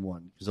mail-in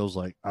one because I was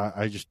like,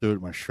 I just threw it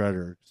in my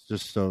shredder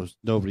just so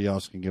nobody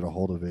else can get a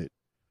hold of it.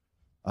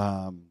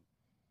 That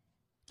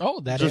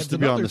just to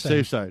be on the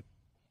safe side.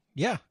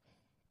 Yeah,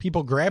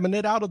 people grabbing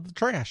it out of the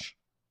trash.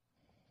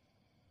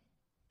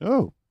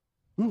 Oh,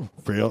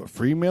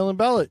 free mail-in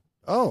ballot.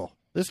 Oh,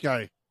 this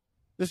guy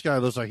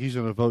looks like he's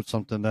going to vote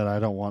something that I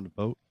don't want to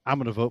vote. I'm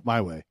going to vote my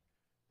way.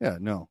 Yeah,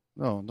 no,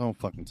 don't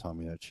fucking tell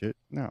me that shit.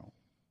 No.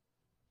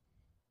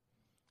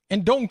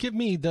 And don't give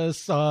me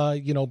this,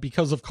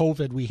 because of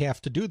COVID, we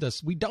have to do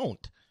this. We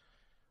don't.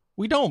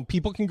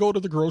 People can go to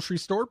the grocery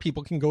store.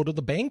 People can go to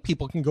the bank.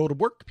 People can go to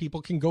work.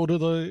 People can go to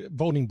the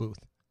voting booth.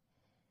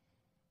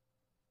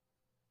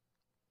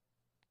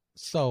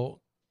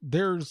 So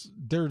there's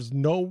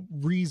no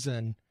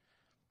reason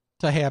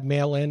to have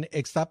mail-in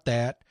except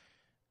that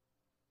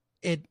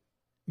it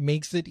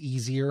makes it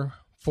easier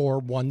for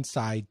one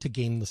side to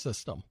game the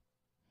system.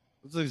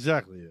 That's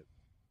exactly it.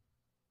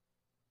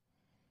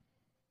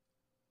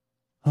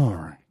 All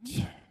right.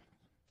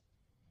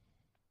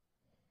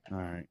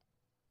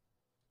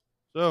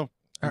 So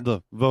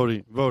the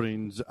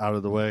voting's out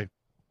of the way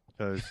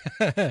because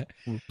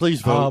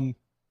please vote.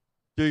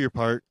 Do your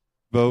part.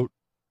 Vote.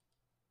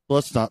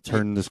 Let's not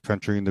turn this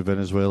country into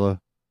Venezuela.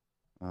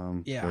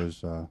 Yeah.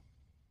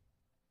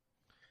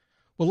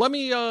 Well, let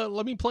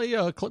me play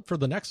a clip for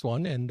the next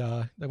one, and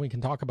then we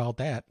can talk about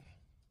that.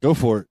 Go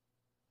for it.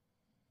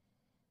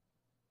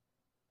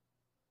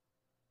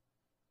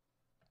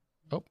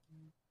 Oh.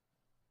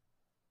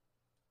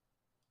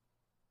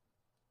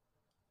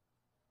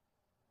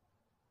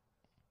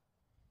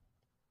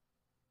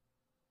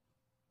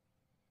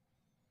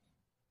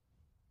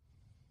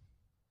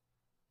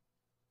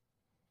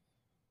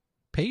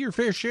 Pay your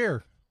fair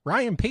share.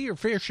 Ryan, pay your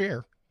fair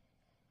share.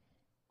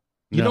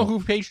 You know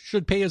who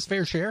should pay his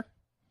fair share?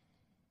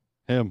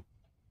 Him.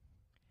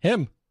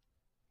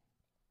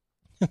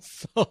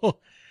 So,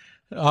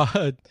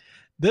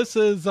 this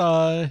is,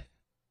 there's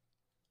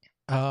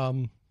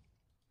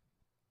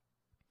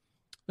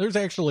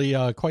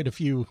actually quite a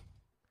few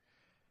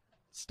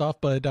stuff,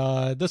 but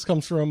this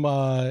comes from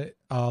the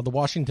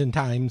Washington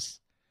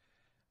Times.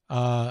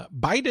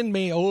 Biden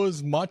may owe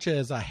as much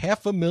as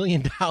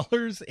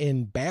 $500,000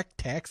 in back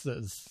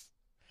taxes.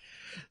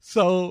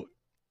 So,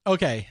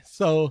 okay.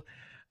 So,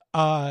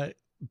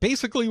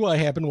 basically what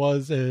happened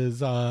was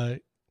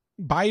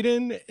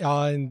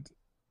Biden,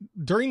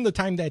 during the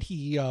time that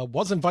he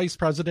wasn't vice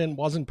president,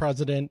 wasn't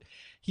president,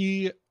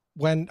 he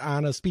went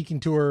on a speaking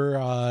tour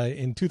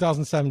in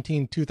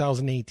 2017,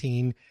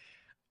 2018,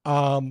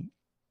 and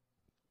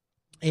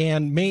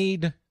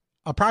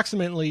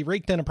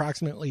raked in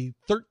approximately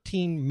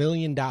 $13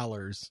 million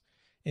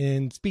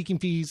in speaking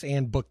fees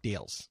and book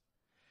deals.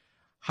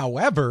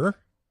 However,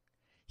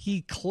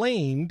 he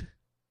claimed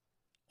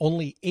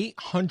only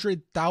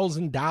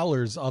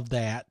 $800,000 of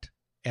that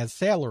as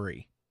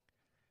salary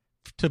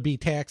to be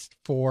taxed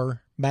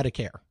for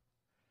Medicare.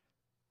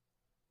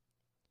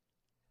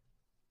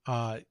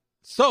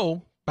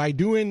 So by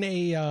doing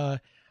a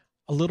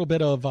little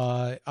bit of,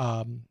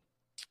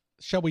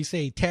 shall we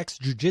say, tax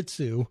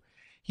jujitsu,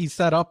 he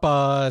set up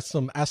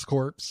some S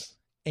corps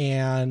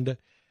and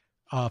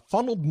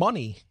funneled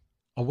money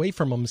away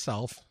from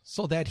himself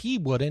so that he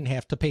wouldn't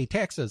have to pay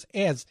taxes.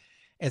 As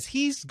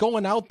he's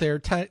going out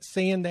there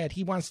saying that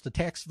he wants to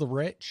tax the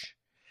rich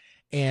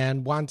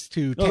and wants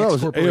to tax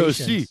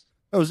corporations. AOC.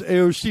 That was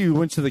AOC who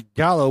went to the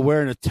gala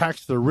wearing a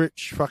tax the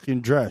rich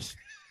fucking dress.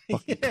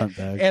 Fucking cunt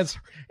bag.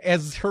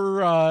 As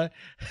her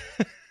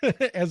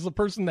as the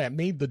person that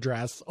made the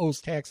dress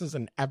owes taxes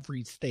in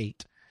every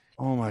state.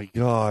 Oh my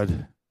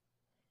God.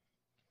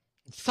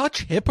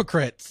 Such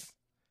hypocrites.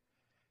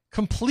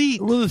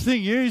 Complete. Well, the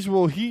thing is,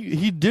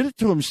 he did it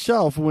to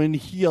himself when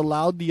he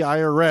allowed the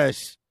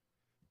IRS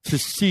to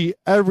see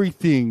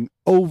everything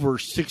over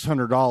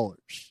 $600.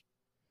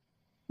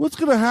 What's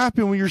going to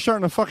happen when you're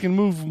starting to fucking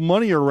move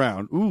money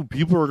around? Ooh,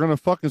 people are going to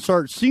fucking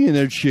start seeing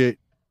that shit.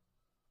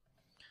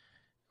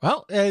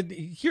 Well,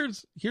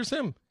 here's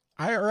him.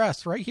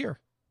 IRS right here.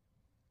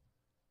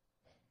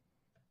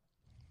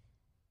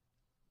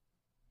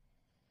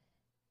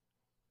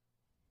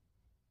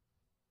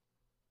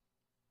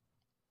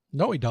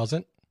 No, he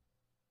doesn't.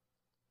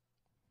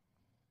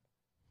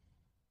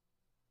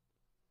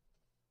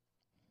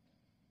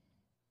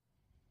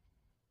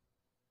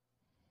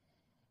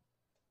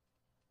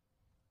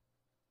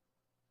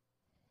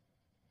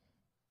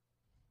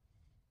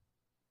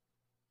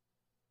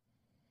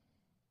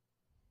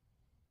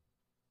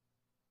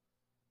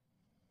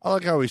 I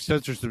like how he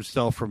censors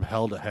himself from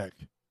hell to heck.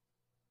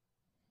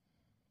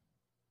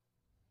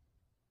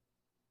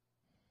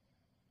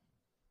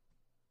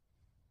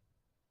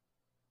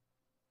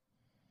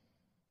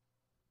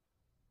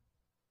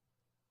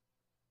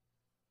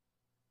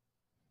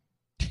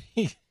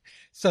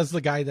 Says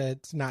the guy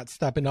that's not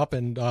stepping up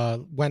and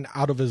went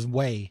out of his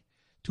way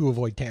to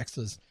avoid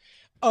taxes.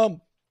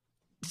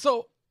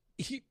 So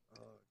here's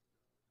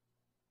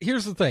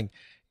the thing.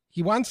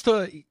 He wants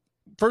to,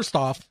 first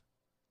off,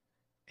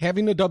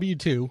 having a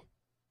W-2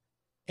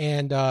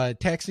 and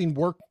taxing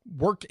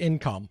work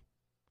income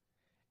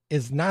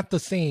is not the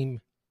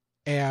same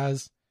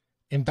as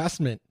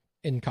investment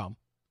income.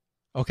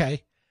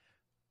 Okay?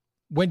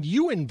 When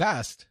you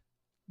invest,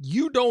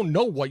 you don't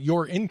know what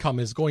your income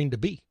is going to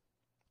be.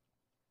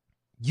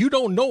 You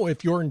don't know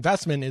if your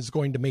investment is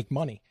going to make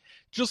money.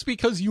 Just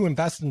because you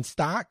invest in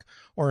stock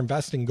or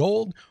invest in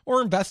gold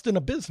or invest in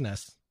a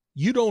business,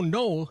 you don't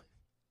know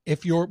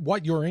if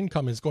what your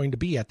income is going to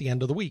be at the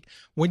end of the week.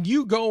 When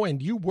you go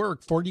and you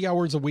work 40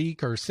 hours a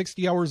week or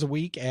 60 hours a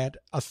week at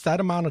a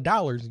set amount of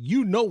dollars,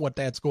 you know what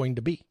that's going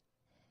to be.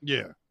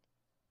 Yeah.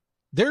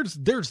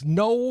 There's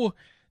no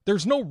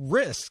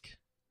risk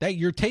that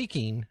you're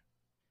taking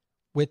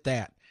with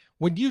that.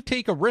 When you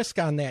take a risk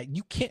on that,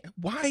 you can't.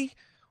 Why?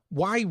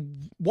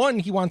 One,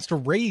 he wants to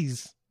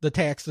raise the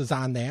taxes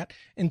on that,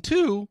 and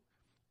two,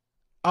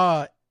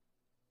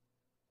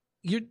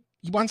 he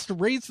wants to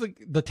raise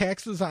the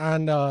taxes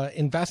on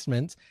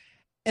investments,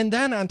 and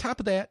then on top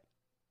of that,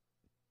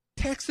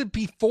 tax it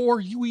before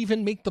you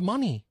even make the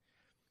money.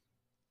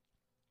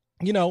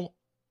 You know,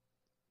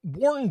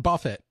 Warren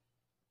Buffett,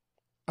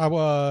 I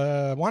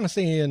want to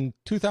say in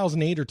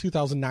 2008 or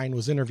 2009,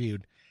 was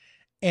interviewed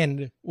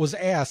and was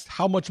asked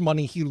how much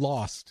money he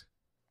lost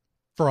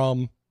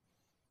from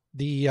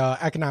the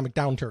economic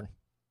downturn.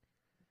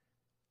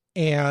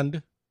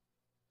 And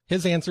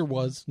his answer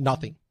was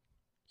nothing.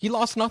 He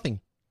lost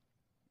nothing.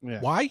 Yeah.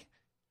 Why?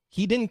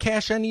 He didn't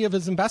cash any of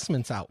his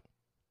investments out.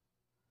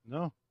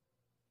 No.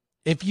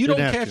 If you don't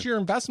cash your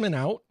investment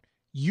out,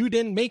 you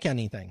didn't make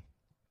anything.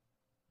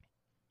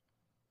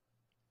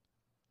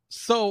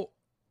 So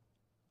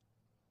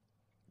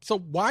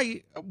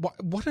why,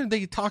 what are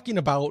they talking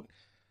about?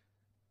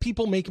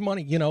 People make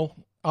money, you know,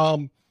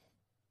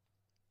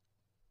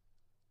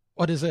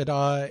 what is it?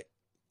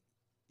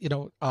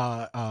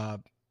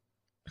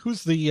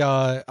 Who's the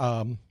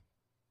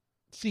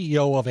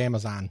CEO of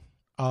Amazon?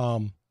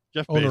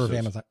 Jeff owner Bezos. of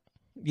Amazon.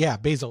 Yeah,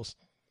 Bezos.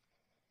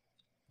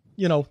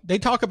 You know, they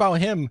talk about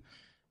him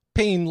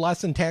paying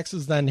less in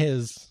taxes than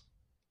his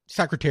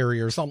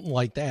secretary or something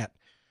like that,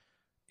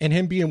 and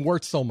him being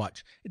worth so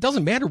much. It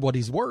doesn't matter what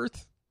he's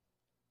worth.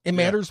 It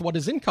matters what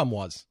his income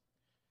was.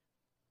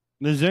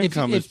 His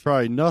income is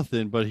probably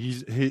nothing, but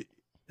he.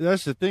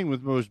 That's the thing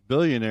with most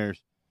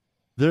billionaires.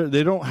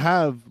 They don't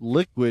have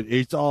liquid.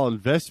 It's all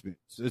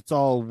investments. It's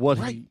all what's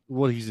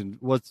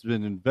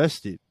been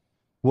invested,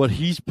 what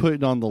he's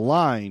putting on the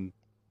line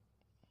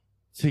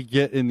to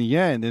get in the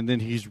end, and then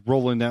he's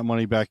rolling that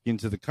money back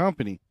into the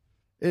company.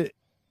 It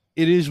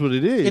is what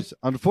it is.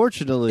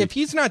 Unfortunately, if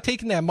he's not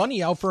taking that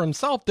money out for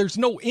himself, there's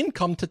no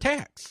income to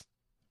tax.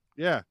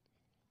 Yeah.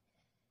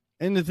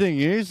 And the thing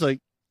is,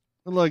 like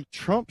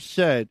Trump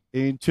said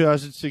in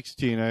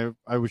 2016,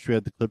 I wish we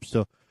had the clip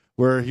still,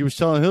 where he was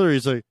telling Hillary,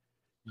 he's like,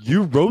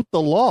 you wrote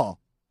the law.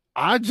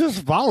 I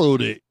just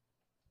followed it.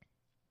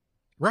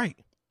 Right.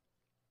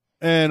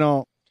 And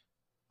so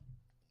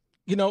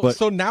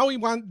now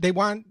they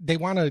want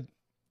to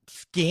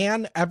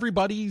scan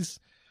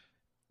everybody's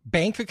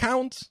bank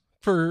accounts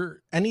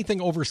for anything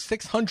over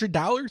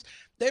 $600.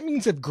 That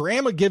means if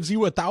grandma gives you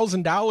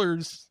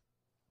 $1,000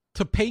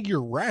 to pay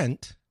your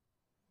rent,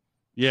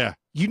 yeah,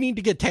 you need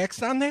to get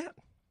taxed on that.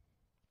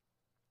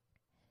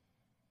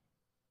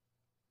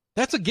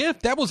 That's a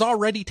gift. That was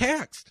already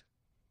taxed.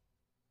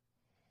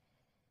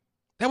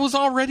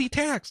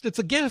 It's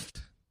a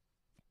gift.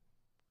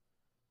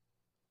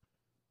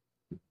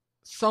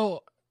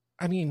 So,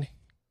 I mean,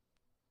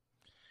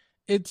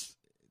 that's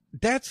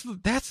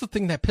the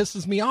thing that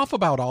pisses me off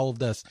about all of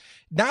this.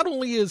 Not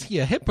only is he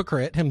a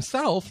hypocrite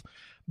himself,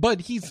 but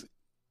he's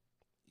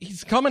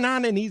coming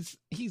on and he's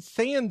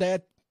saying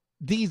that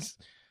these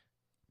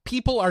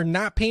people are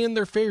not paying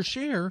their fair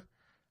share.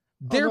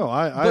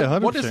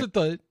 What is it?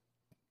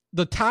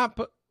 The top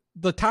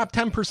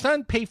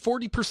 10% pay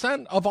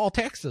 40% of all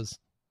taxes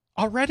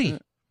already.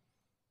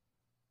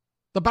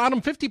 The bottom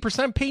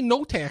 50% pay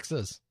no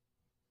taxes.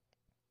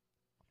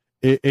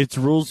 It's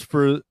rules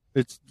for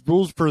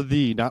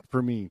thee, not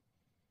for me.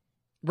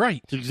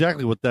 Right. It's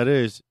exactly what that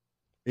is.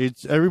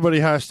 It's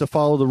everybody has to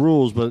follow the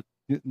rules, but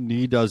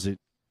he doesn't.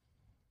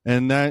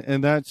 And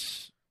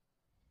that's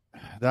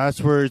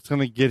where it's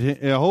going to get him.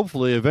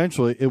 Hopefully,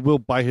 eventually, it will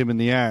bite him in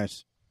the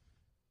ass.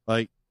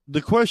 Like,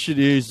 the question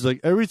is, like,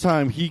 every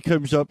time he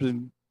comes up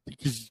and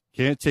because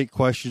can't take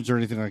questions or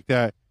anything like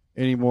that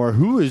anymore,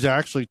 who is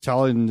actually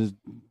telling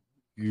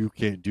you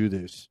can't do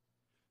this?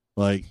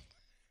 Like,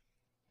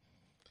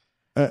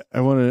 I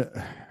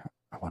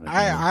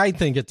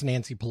think it's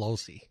Nancy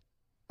Pelosi.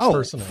 Oh,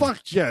 personally. fuck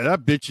yeah,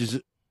 that bitch is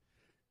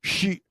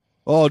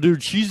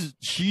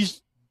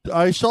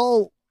I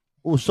saw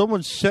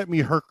someone sent me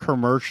her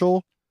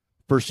commercial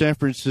for San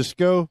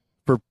Francisco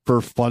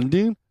for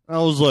funding. And I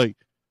was like,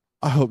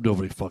 I hope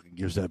nobody fucking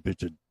gives that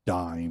bitch a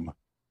dime.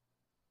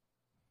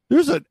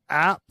 There's an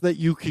app that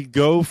you can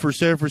go for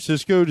San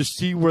Francisco to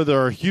see where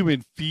there are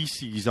human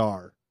feces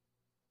are.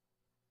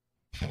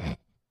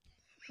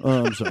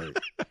 I'm sorry.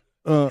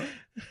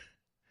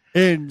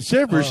 In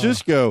San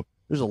Francisco,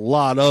 there's a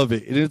lot of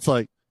it, and it's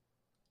like,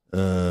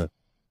 I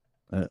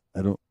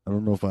don't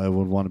know if I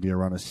would want to be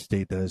around a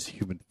state that has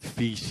human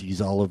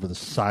feces all over the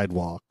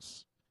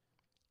sidewalks.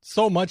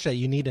 So much that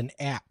you need an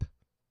app,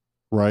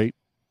 right?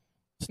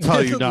 To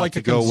tell you not like to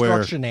a go where.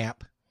 construction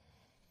app.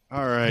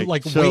 All right,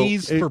 like so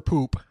Waze for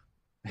poop.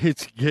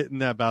 It's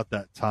getting about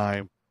that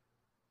time.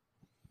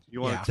 You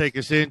want Yeah. to take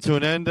us into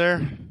an end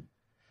there?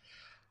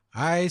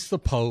 I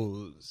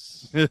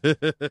suppose.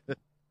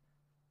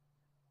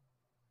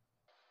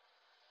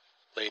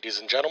 Ladies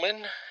and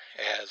gentlemen,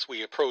 as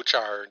we approach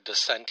our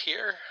descent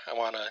here, I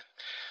want to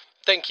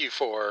thank you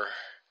for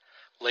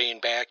laying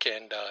back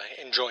and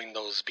enjoying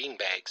those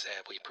beanbags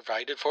that we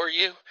provided for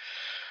you.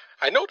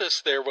 I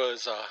noticed there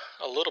was a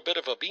little bit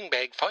of a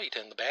beanbag fight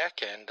in the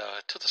back, and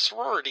to the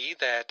sorority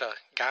that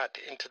got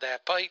into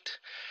that fight,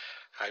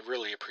 I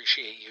really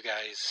appreciate you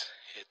guys.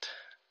 It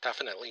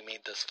definitely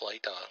made this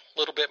flight a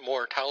little bit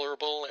more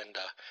tolerable and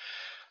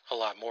a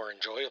lot more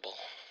enjoyable.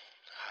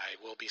 I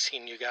will be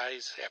seeing you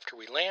guys after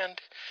we land,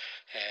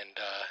 and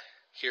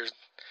here's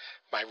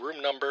my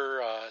room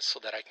number so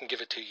that I can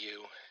give it to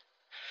you.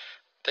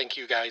 Thank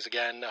you guys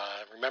again.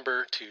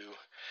 Remember to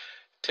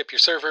tip your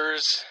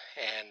servers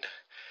and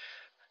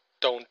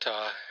don't,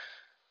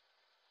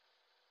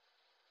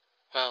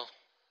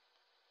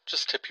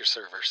 just tip your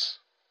servers.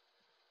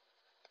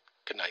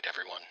 Good night,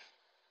 everyone.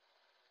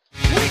 We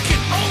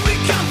can only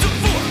count to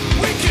four.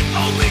 We can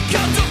only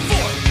count to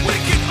four. We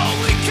can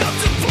only count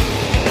to four.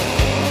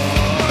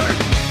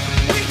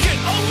 We can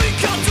only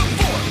count to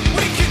four.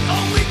 We can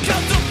only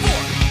count to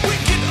four. We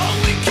can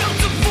only count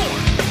to four.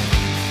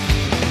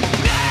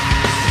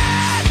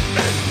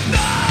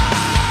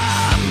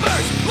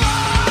 Numbers.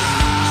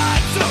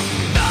 Lots of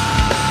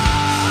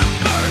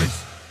numbers.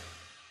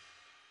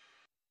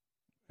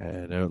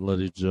 And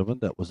ladies and gentlemen,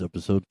 that was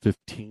episode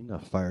 15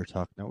 of Fire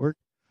Talk Network,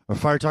 or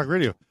Fire Talk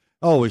Radio.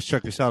 Always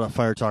check us out at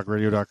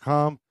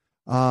firetalkradio.com.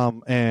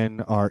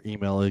 And our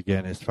email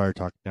again is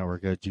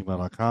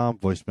firetalknetwork@gmail.com.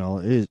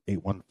 Voicemail is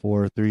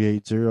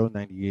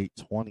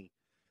 814-380-9820.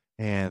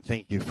 And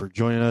thank you for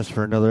joining us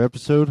for another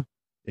episode.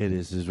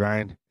 This is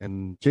Ryan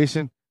and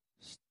Jason.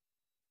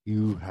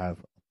 You have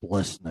a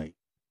blessed night.